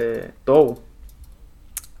 Doe.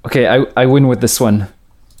 Okay, I win with this one.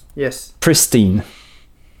 Yes. Pristine.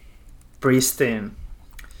 Pristine.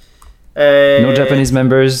 No Japanese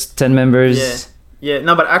members, 10 members. Yeah.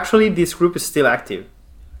 No, but actually, this group is still active.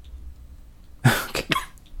 Okay.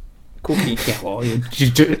 Cookie. Yeah, well,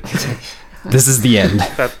 This is the end.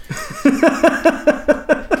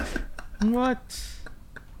 What?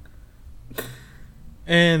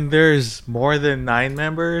 And there's more than 9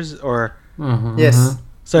 members, or Yes.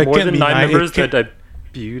 so it More can't than be 9 nine. members It can't, that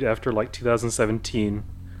debuted after like 2017.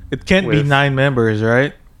 it can't be with- 9 members,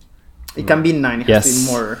 right? It can be 9. It has to be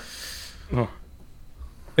more.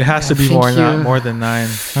 It has to I be think more than 9.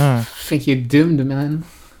 Huh. I think you're doomed, man.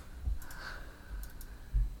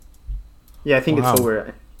 Yeah, I think Wow. it's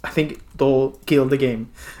over. I think they'll kill the game.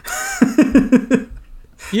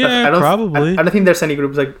 Yeah, I don't, probably. I don't think there's any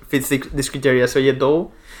groups that fits this criteria. So yeah,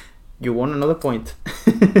 though, you won another point.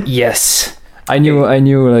 Yes. I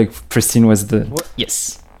knew like Pristine was the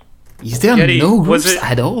yes. Is there Yeti, no was groups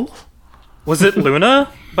it- at all? Was it Luna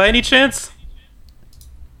by any chance?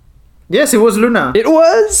 Yes, it was Luna. It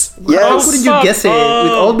was. How Yes. couldn't you guess it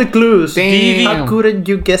with all the clues? Damn. How couldn't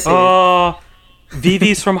you guess it? Oh,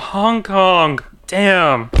 Vivi's from Hong Kong.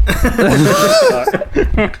 Damn.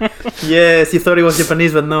 Yes, you thought it was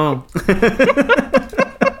Japanese, but no.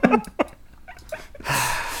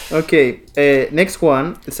 Okay, next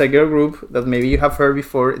one. It's a girl group that maybe you have heard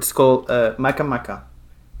before. It's called Maka Maka.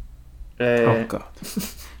 Oh god.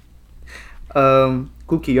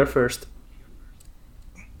 Cookie, you're first.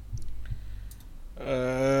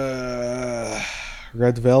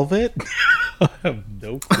 Red Velvet? I have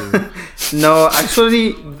no clue. No,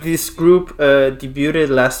 actually, this group debuted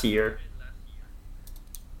last year.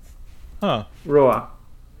 Huh. Roa.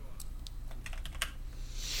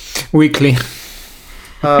 Weekly.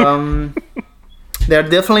 They're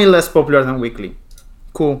definitely less popular than Weekly.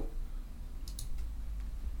 Cool.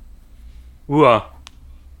 Ooh.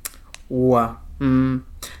 Wow.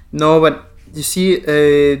 No, but you see,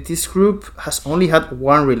 this group has only had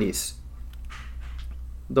one release.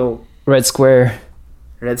 Though. Red Square.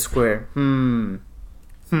 Red Square.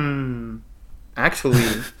 Actually,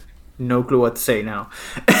 no clue what to say now.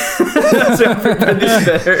 So I prepared this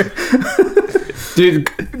better. Dude,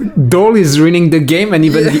 Dole is ruining the game and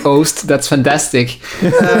even the host. That's fantastic.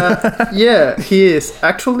 Yeah, he is.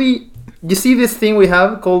 Actually, you see this thing we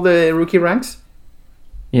have called the rookie ranks?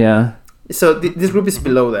 Yeah. So this group is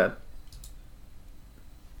below that.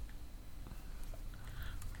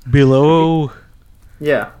 Below.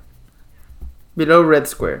 Yeah. Below Red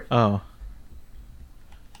Square. Oh.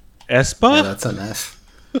 Espa? That's an F.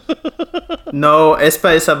 No,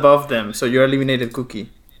 Espa is above them, so you're eliminated, Cookie.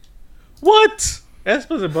 What?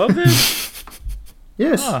 Espa's above them?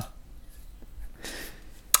 Yes. Huh.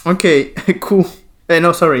 Okay, cool.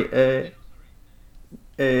 No, sorry.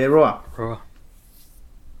 Roa.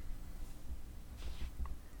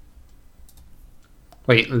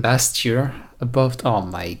 Wait, last year above. Oh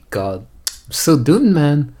my god, I'm so doomed,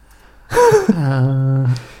 man.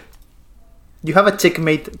 You have a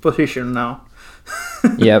checkmate position now,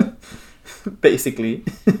 Yep. basically.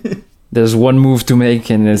 There's one move to make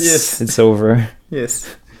and Yes. it's over.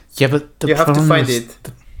 Yes. Yeah, but the You have to problem find is-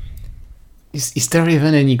 it. Is there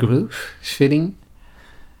even any group fitting?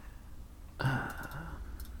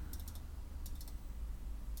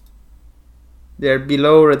 They're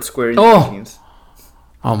below Red Square in the Oh! rankings.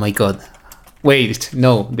 Oh my god. Wait,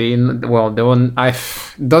 no. The one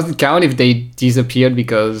does it count if they disappeared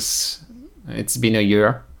because it's been a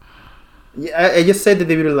year? Yeah, I just said that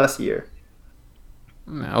they debuted last year.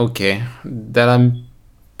 Okay, that I'm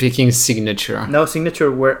picking Signature. No,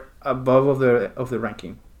 Signature were above of the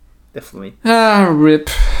ranking. Definitely. Ah, rip.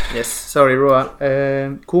 Yes. Sorry, Roa.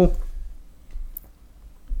 Cool.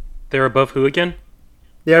 They're above who again?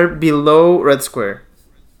 They're below Red Square.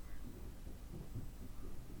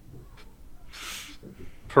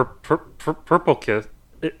 Purple Kiss.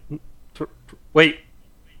 Wait.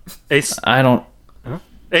 Ace. I don't.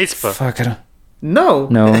 Aespa. Fuck. I don't. No.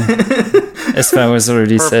 No. Espa was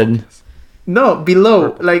already Purple said. Kiss. No,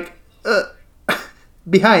 below. Purple. Like,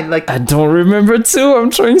 behind. Like, I don't remember too. I'm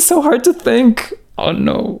trying so hard to think. Oh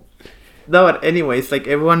no. no, but anyways, like,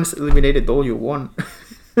 everyone's eliminated. All you won.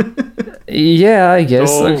 Yeah, I guess.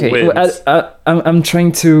 Dole Okay. wins. I'm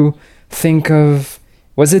trying to think of.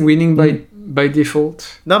 Was it Winning by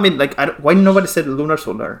default. No, I mean, like, why nobody said Lunar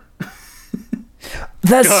Solar?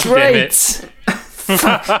 That's God damn right. it.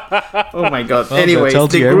 Oh my god. Well, that Anyways,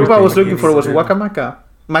 tells the you group I was everything. looking for was Wakamaka.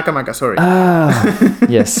 Makamaka, sorry. Ah,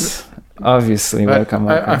 yes. Obviously, welcome.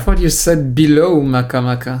 I thought you said below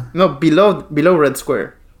Makamaka. No, below Red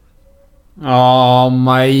Square. Oh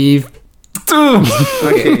my.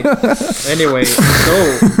 Okay. Anyway, so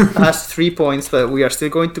has 3 points, but we are still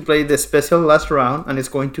going to play the special last round, and it's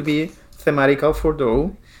going to be thematical for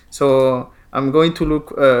Doe. So I'm going to look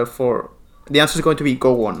for the answer is going to be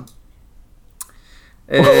go on.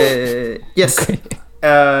 Yes. Okay.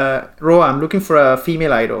 Roa, I'm looking for a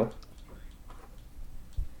female idol.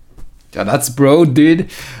 Yeah, that's broad,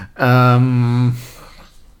 dude.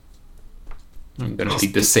 I'm gonna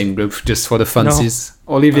pick the same group just for the funsies.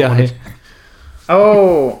 Olivia Hay.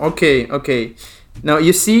 Oh, okay. Now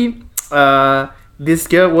you see, this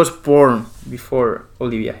girl was born before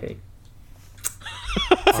Olivia Hay.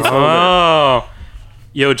 Oh,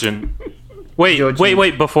 Yojin. Wait, Yojin.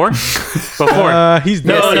 wait, before? Before. He's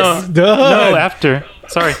no, done. no, after.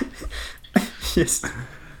 Sorry. Yes.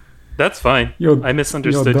 That's fine. I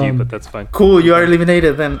misunderstood you're you, done. but that's fine. Cool, you are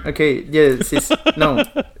eliminated then. Okay, yes, it's no.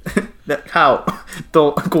 How?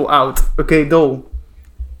 Do go out. Okay, do.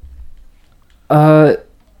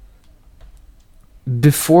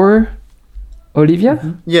 Before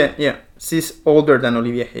Olivia? Yeah. She's older than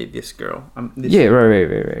Olivia Hay, this girl. This Yeah,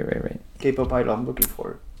 right. K-pop idol I'm looking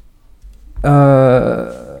for.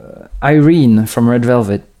 Irene from Red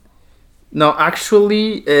Velvet. No,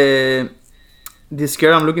 actually, this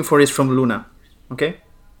girl I'm looking for is from Luna. Okay?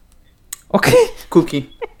 Okay.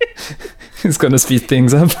 Cookie. It's gonna speed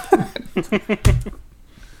things up.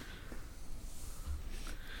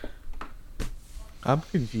 I'm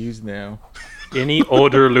confused now. Any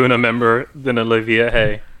older Luna member than Olivia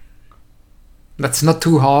Hay? That's not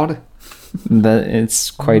too hard. That it's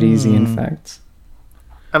quite easy, in fact.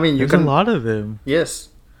 I mean, you There's can. a lot of them. Yes.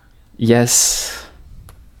 Yes.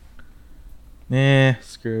 Nah,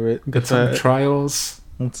 screw it. Got some trials.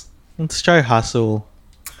 Let's try Hustle.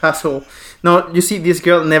 Hassle. No, you see, this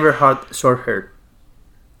girl never had short hair.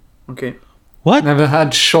 Okay. What? Never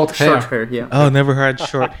had short hair. Short hair, yeah. Oh, never had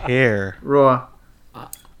short hair. Roa.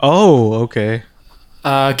 Oh, okay.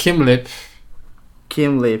 Kim Lip.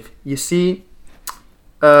 Kim Liv. You see,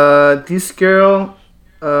 this girl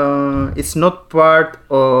is not part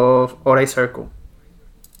of Orai Circle.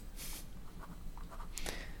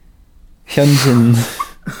 Hyunjin.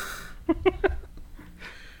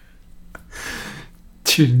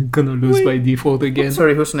 Gonna lose by default again.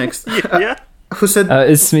 Sorry, who's next? Yeah. Who said?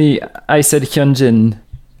 It's me. I said Hyunjin.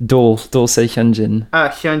 Dole said Hyunjin.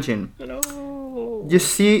 Hyunjin. No. You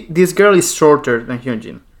see, this girl is shorter than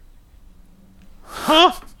Hyunjin.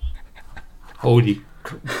 Huh? Holy.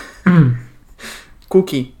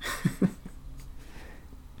 Cookie.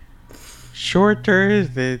 Shorter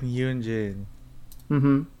than Yoonjin.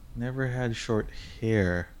 Mm-hmm. Never had short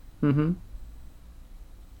hair. Mm-hmm. What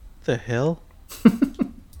the hell?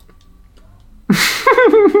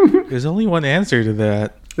 There's only one answer to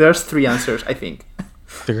that. There's 3 answers, I think.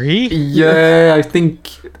 3? Yeah, I think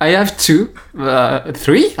I have 2. 3? Are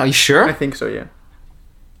you I sure? think so, yeah.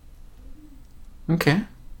 Okay.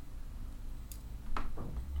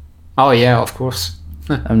 Oh yeah, of course.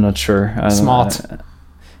 I'm not sure. I don't Smart.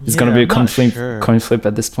 It's gonna be a I'm not coin flip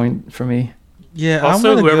at this point for me. Yeah,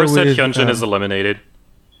 Also, I'm gonna whoever go said with, Hyunjin is eliminated.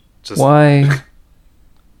 Just Why?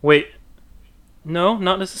 wait. No,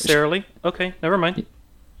 not necessarily. Okay, never mind.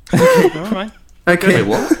 Never mind. Okay.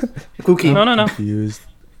 what? Cookie. No. confused.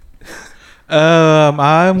 I'm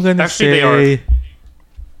gonna Actually, they say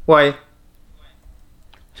Why?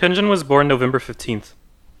 Hyunjin was born November 15th.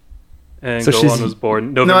 And So Go she's- On was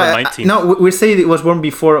born No, November 19th. no, we say it was born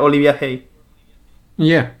before Olivia Hay.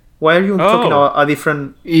 Yeah. Why are you talking Oh. about a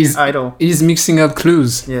different He's idol? mixing up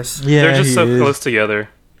clues. Yes. yeah, They're just he so is. close together.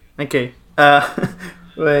 Okay.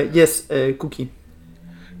 Yes, Cookie.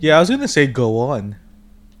 Yeah, I was gonna say go on.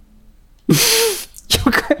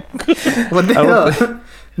 What the hell?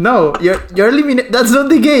 No, you're eliminated. That's not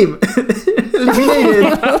the game. Eliminated.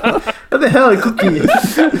 What the hell, Cookie?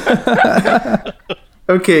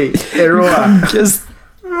 Okay, Roa. Just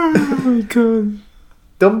Oh my god.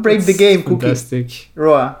 Don't break the game, Cookie. Fantastic.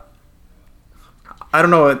 Roa. I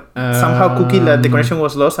don't know. Somehow Cookie, the Um, connection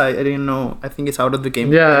was lost. I didn't know. I think it's out of the game.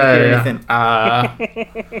 I Yeah, didn't hear yeah,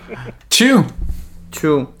 anything. 2.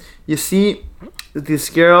 True. You see, this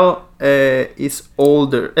girl is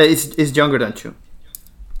older. Is younger than you.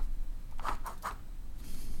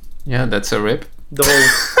 Yeah, that's a rip. Though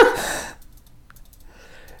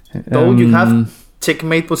you have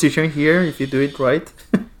checkmate position here if you do it right.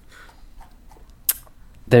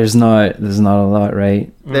 there's not a lot,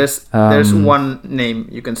 right? There's Um, one name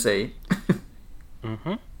you can say.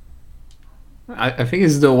 Mm-hmm. I think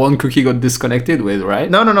it's the one Cookie got disconnected with,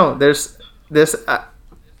 right? No. There's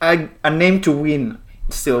a name to win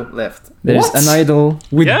still left. There's What? an idol.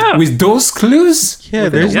 With Yeah. with those clues? Yeah,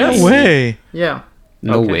 there's Yes. no way. Yeah.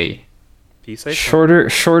 No Okay. way. Peace out.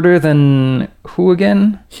 Shorter than who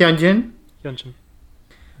again? Hyunjin, Hyunjin.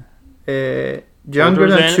 younger Older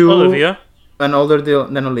than Chu Olivia and older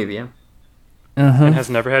than Olivia. Uh-huh. and has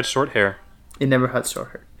never had short hair. He never had short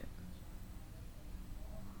hair.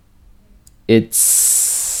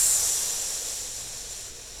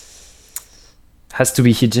 Has to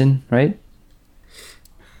be Hijin, right?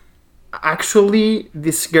 actually,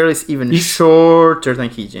 this girl is even shorter than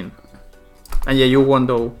Heejin. And yeah, you won't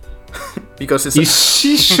know. Because it's... Is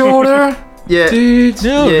she shorter? Yeah. Dude.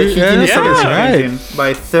 No, Yeah, Heejin is yeah, shorter that's than right. Heejin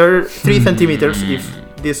by 3 centimeters if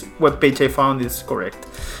this webpage I found is correct.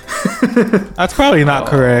 That's probably not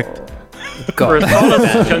correct. For as tall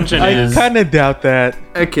as Hyunjin I is, kind of doubt that.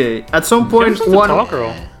 Okay, at some point, Hyunjin's a tall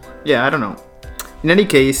girl. Yeah, I don't know. In any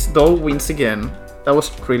case, Doll wins again. That was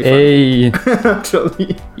really Hey, fun,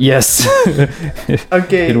 actually. yes.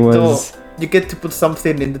 Okay, It was. Doll, you get to put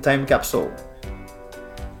something in the time capsule.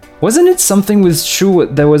 Wasn't it something with Chu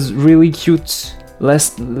that was really cute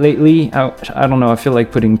lately? I don't know. I feel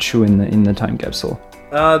like putting Chu in the time capsule.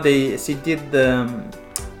 She did the.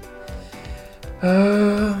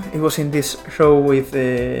 It was in this show with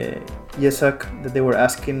Yesak that they were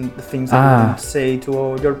asking the things that you wouldn't say to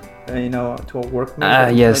all your, to a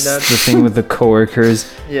workmate. Yes, like that. the thing with the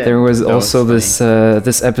coworkers. Yeah. There was also was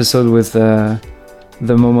this episode with the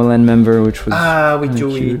Momoland member, which was with kinda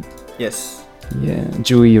Jui. cute. Yes. Yeah,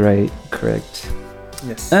 Jui, right? Correct.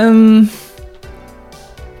 Yes.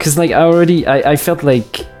 Cause like I felt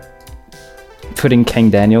like putting Kang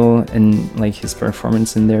Daniel and like his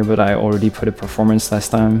performance in there, but I already put a performance last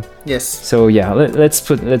time. Yes. So yeah, let's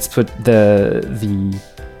put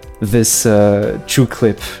this Chu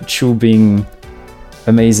clip, Chu being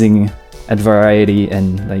amazing at variety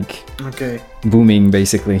and like Okay. booming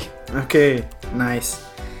basically. Okay. Nice.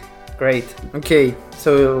 Great. Okay.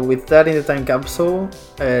 So with that in the time capsule,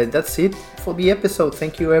 that's it for the episode.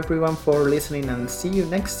 Thank you everyone for listening and see you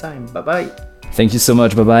next time. Bye bye. Thank you so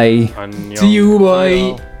much. Bye bye. Annyeong. See you,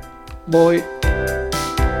 bye. Bye.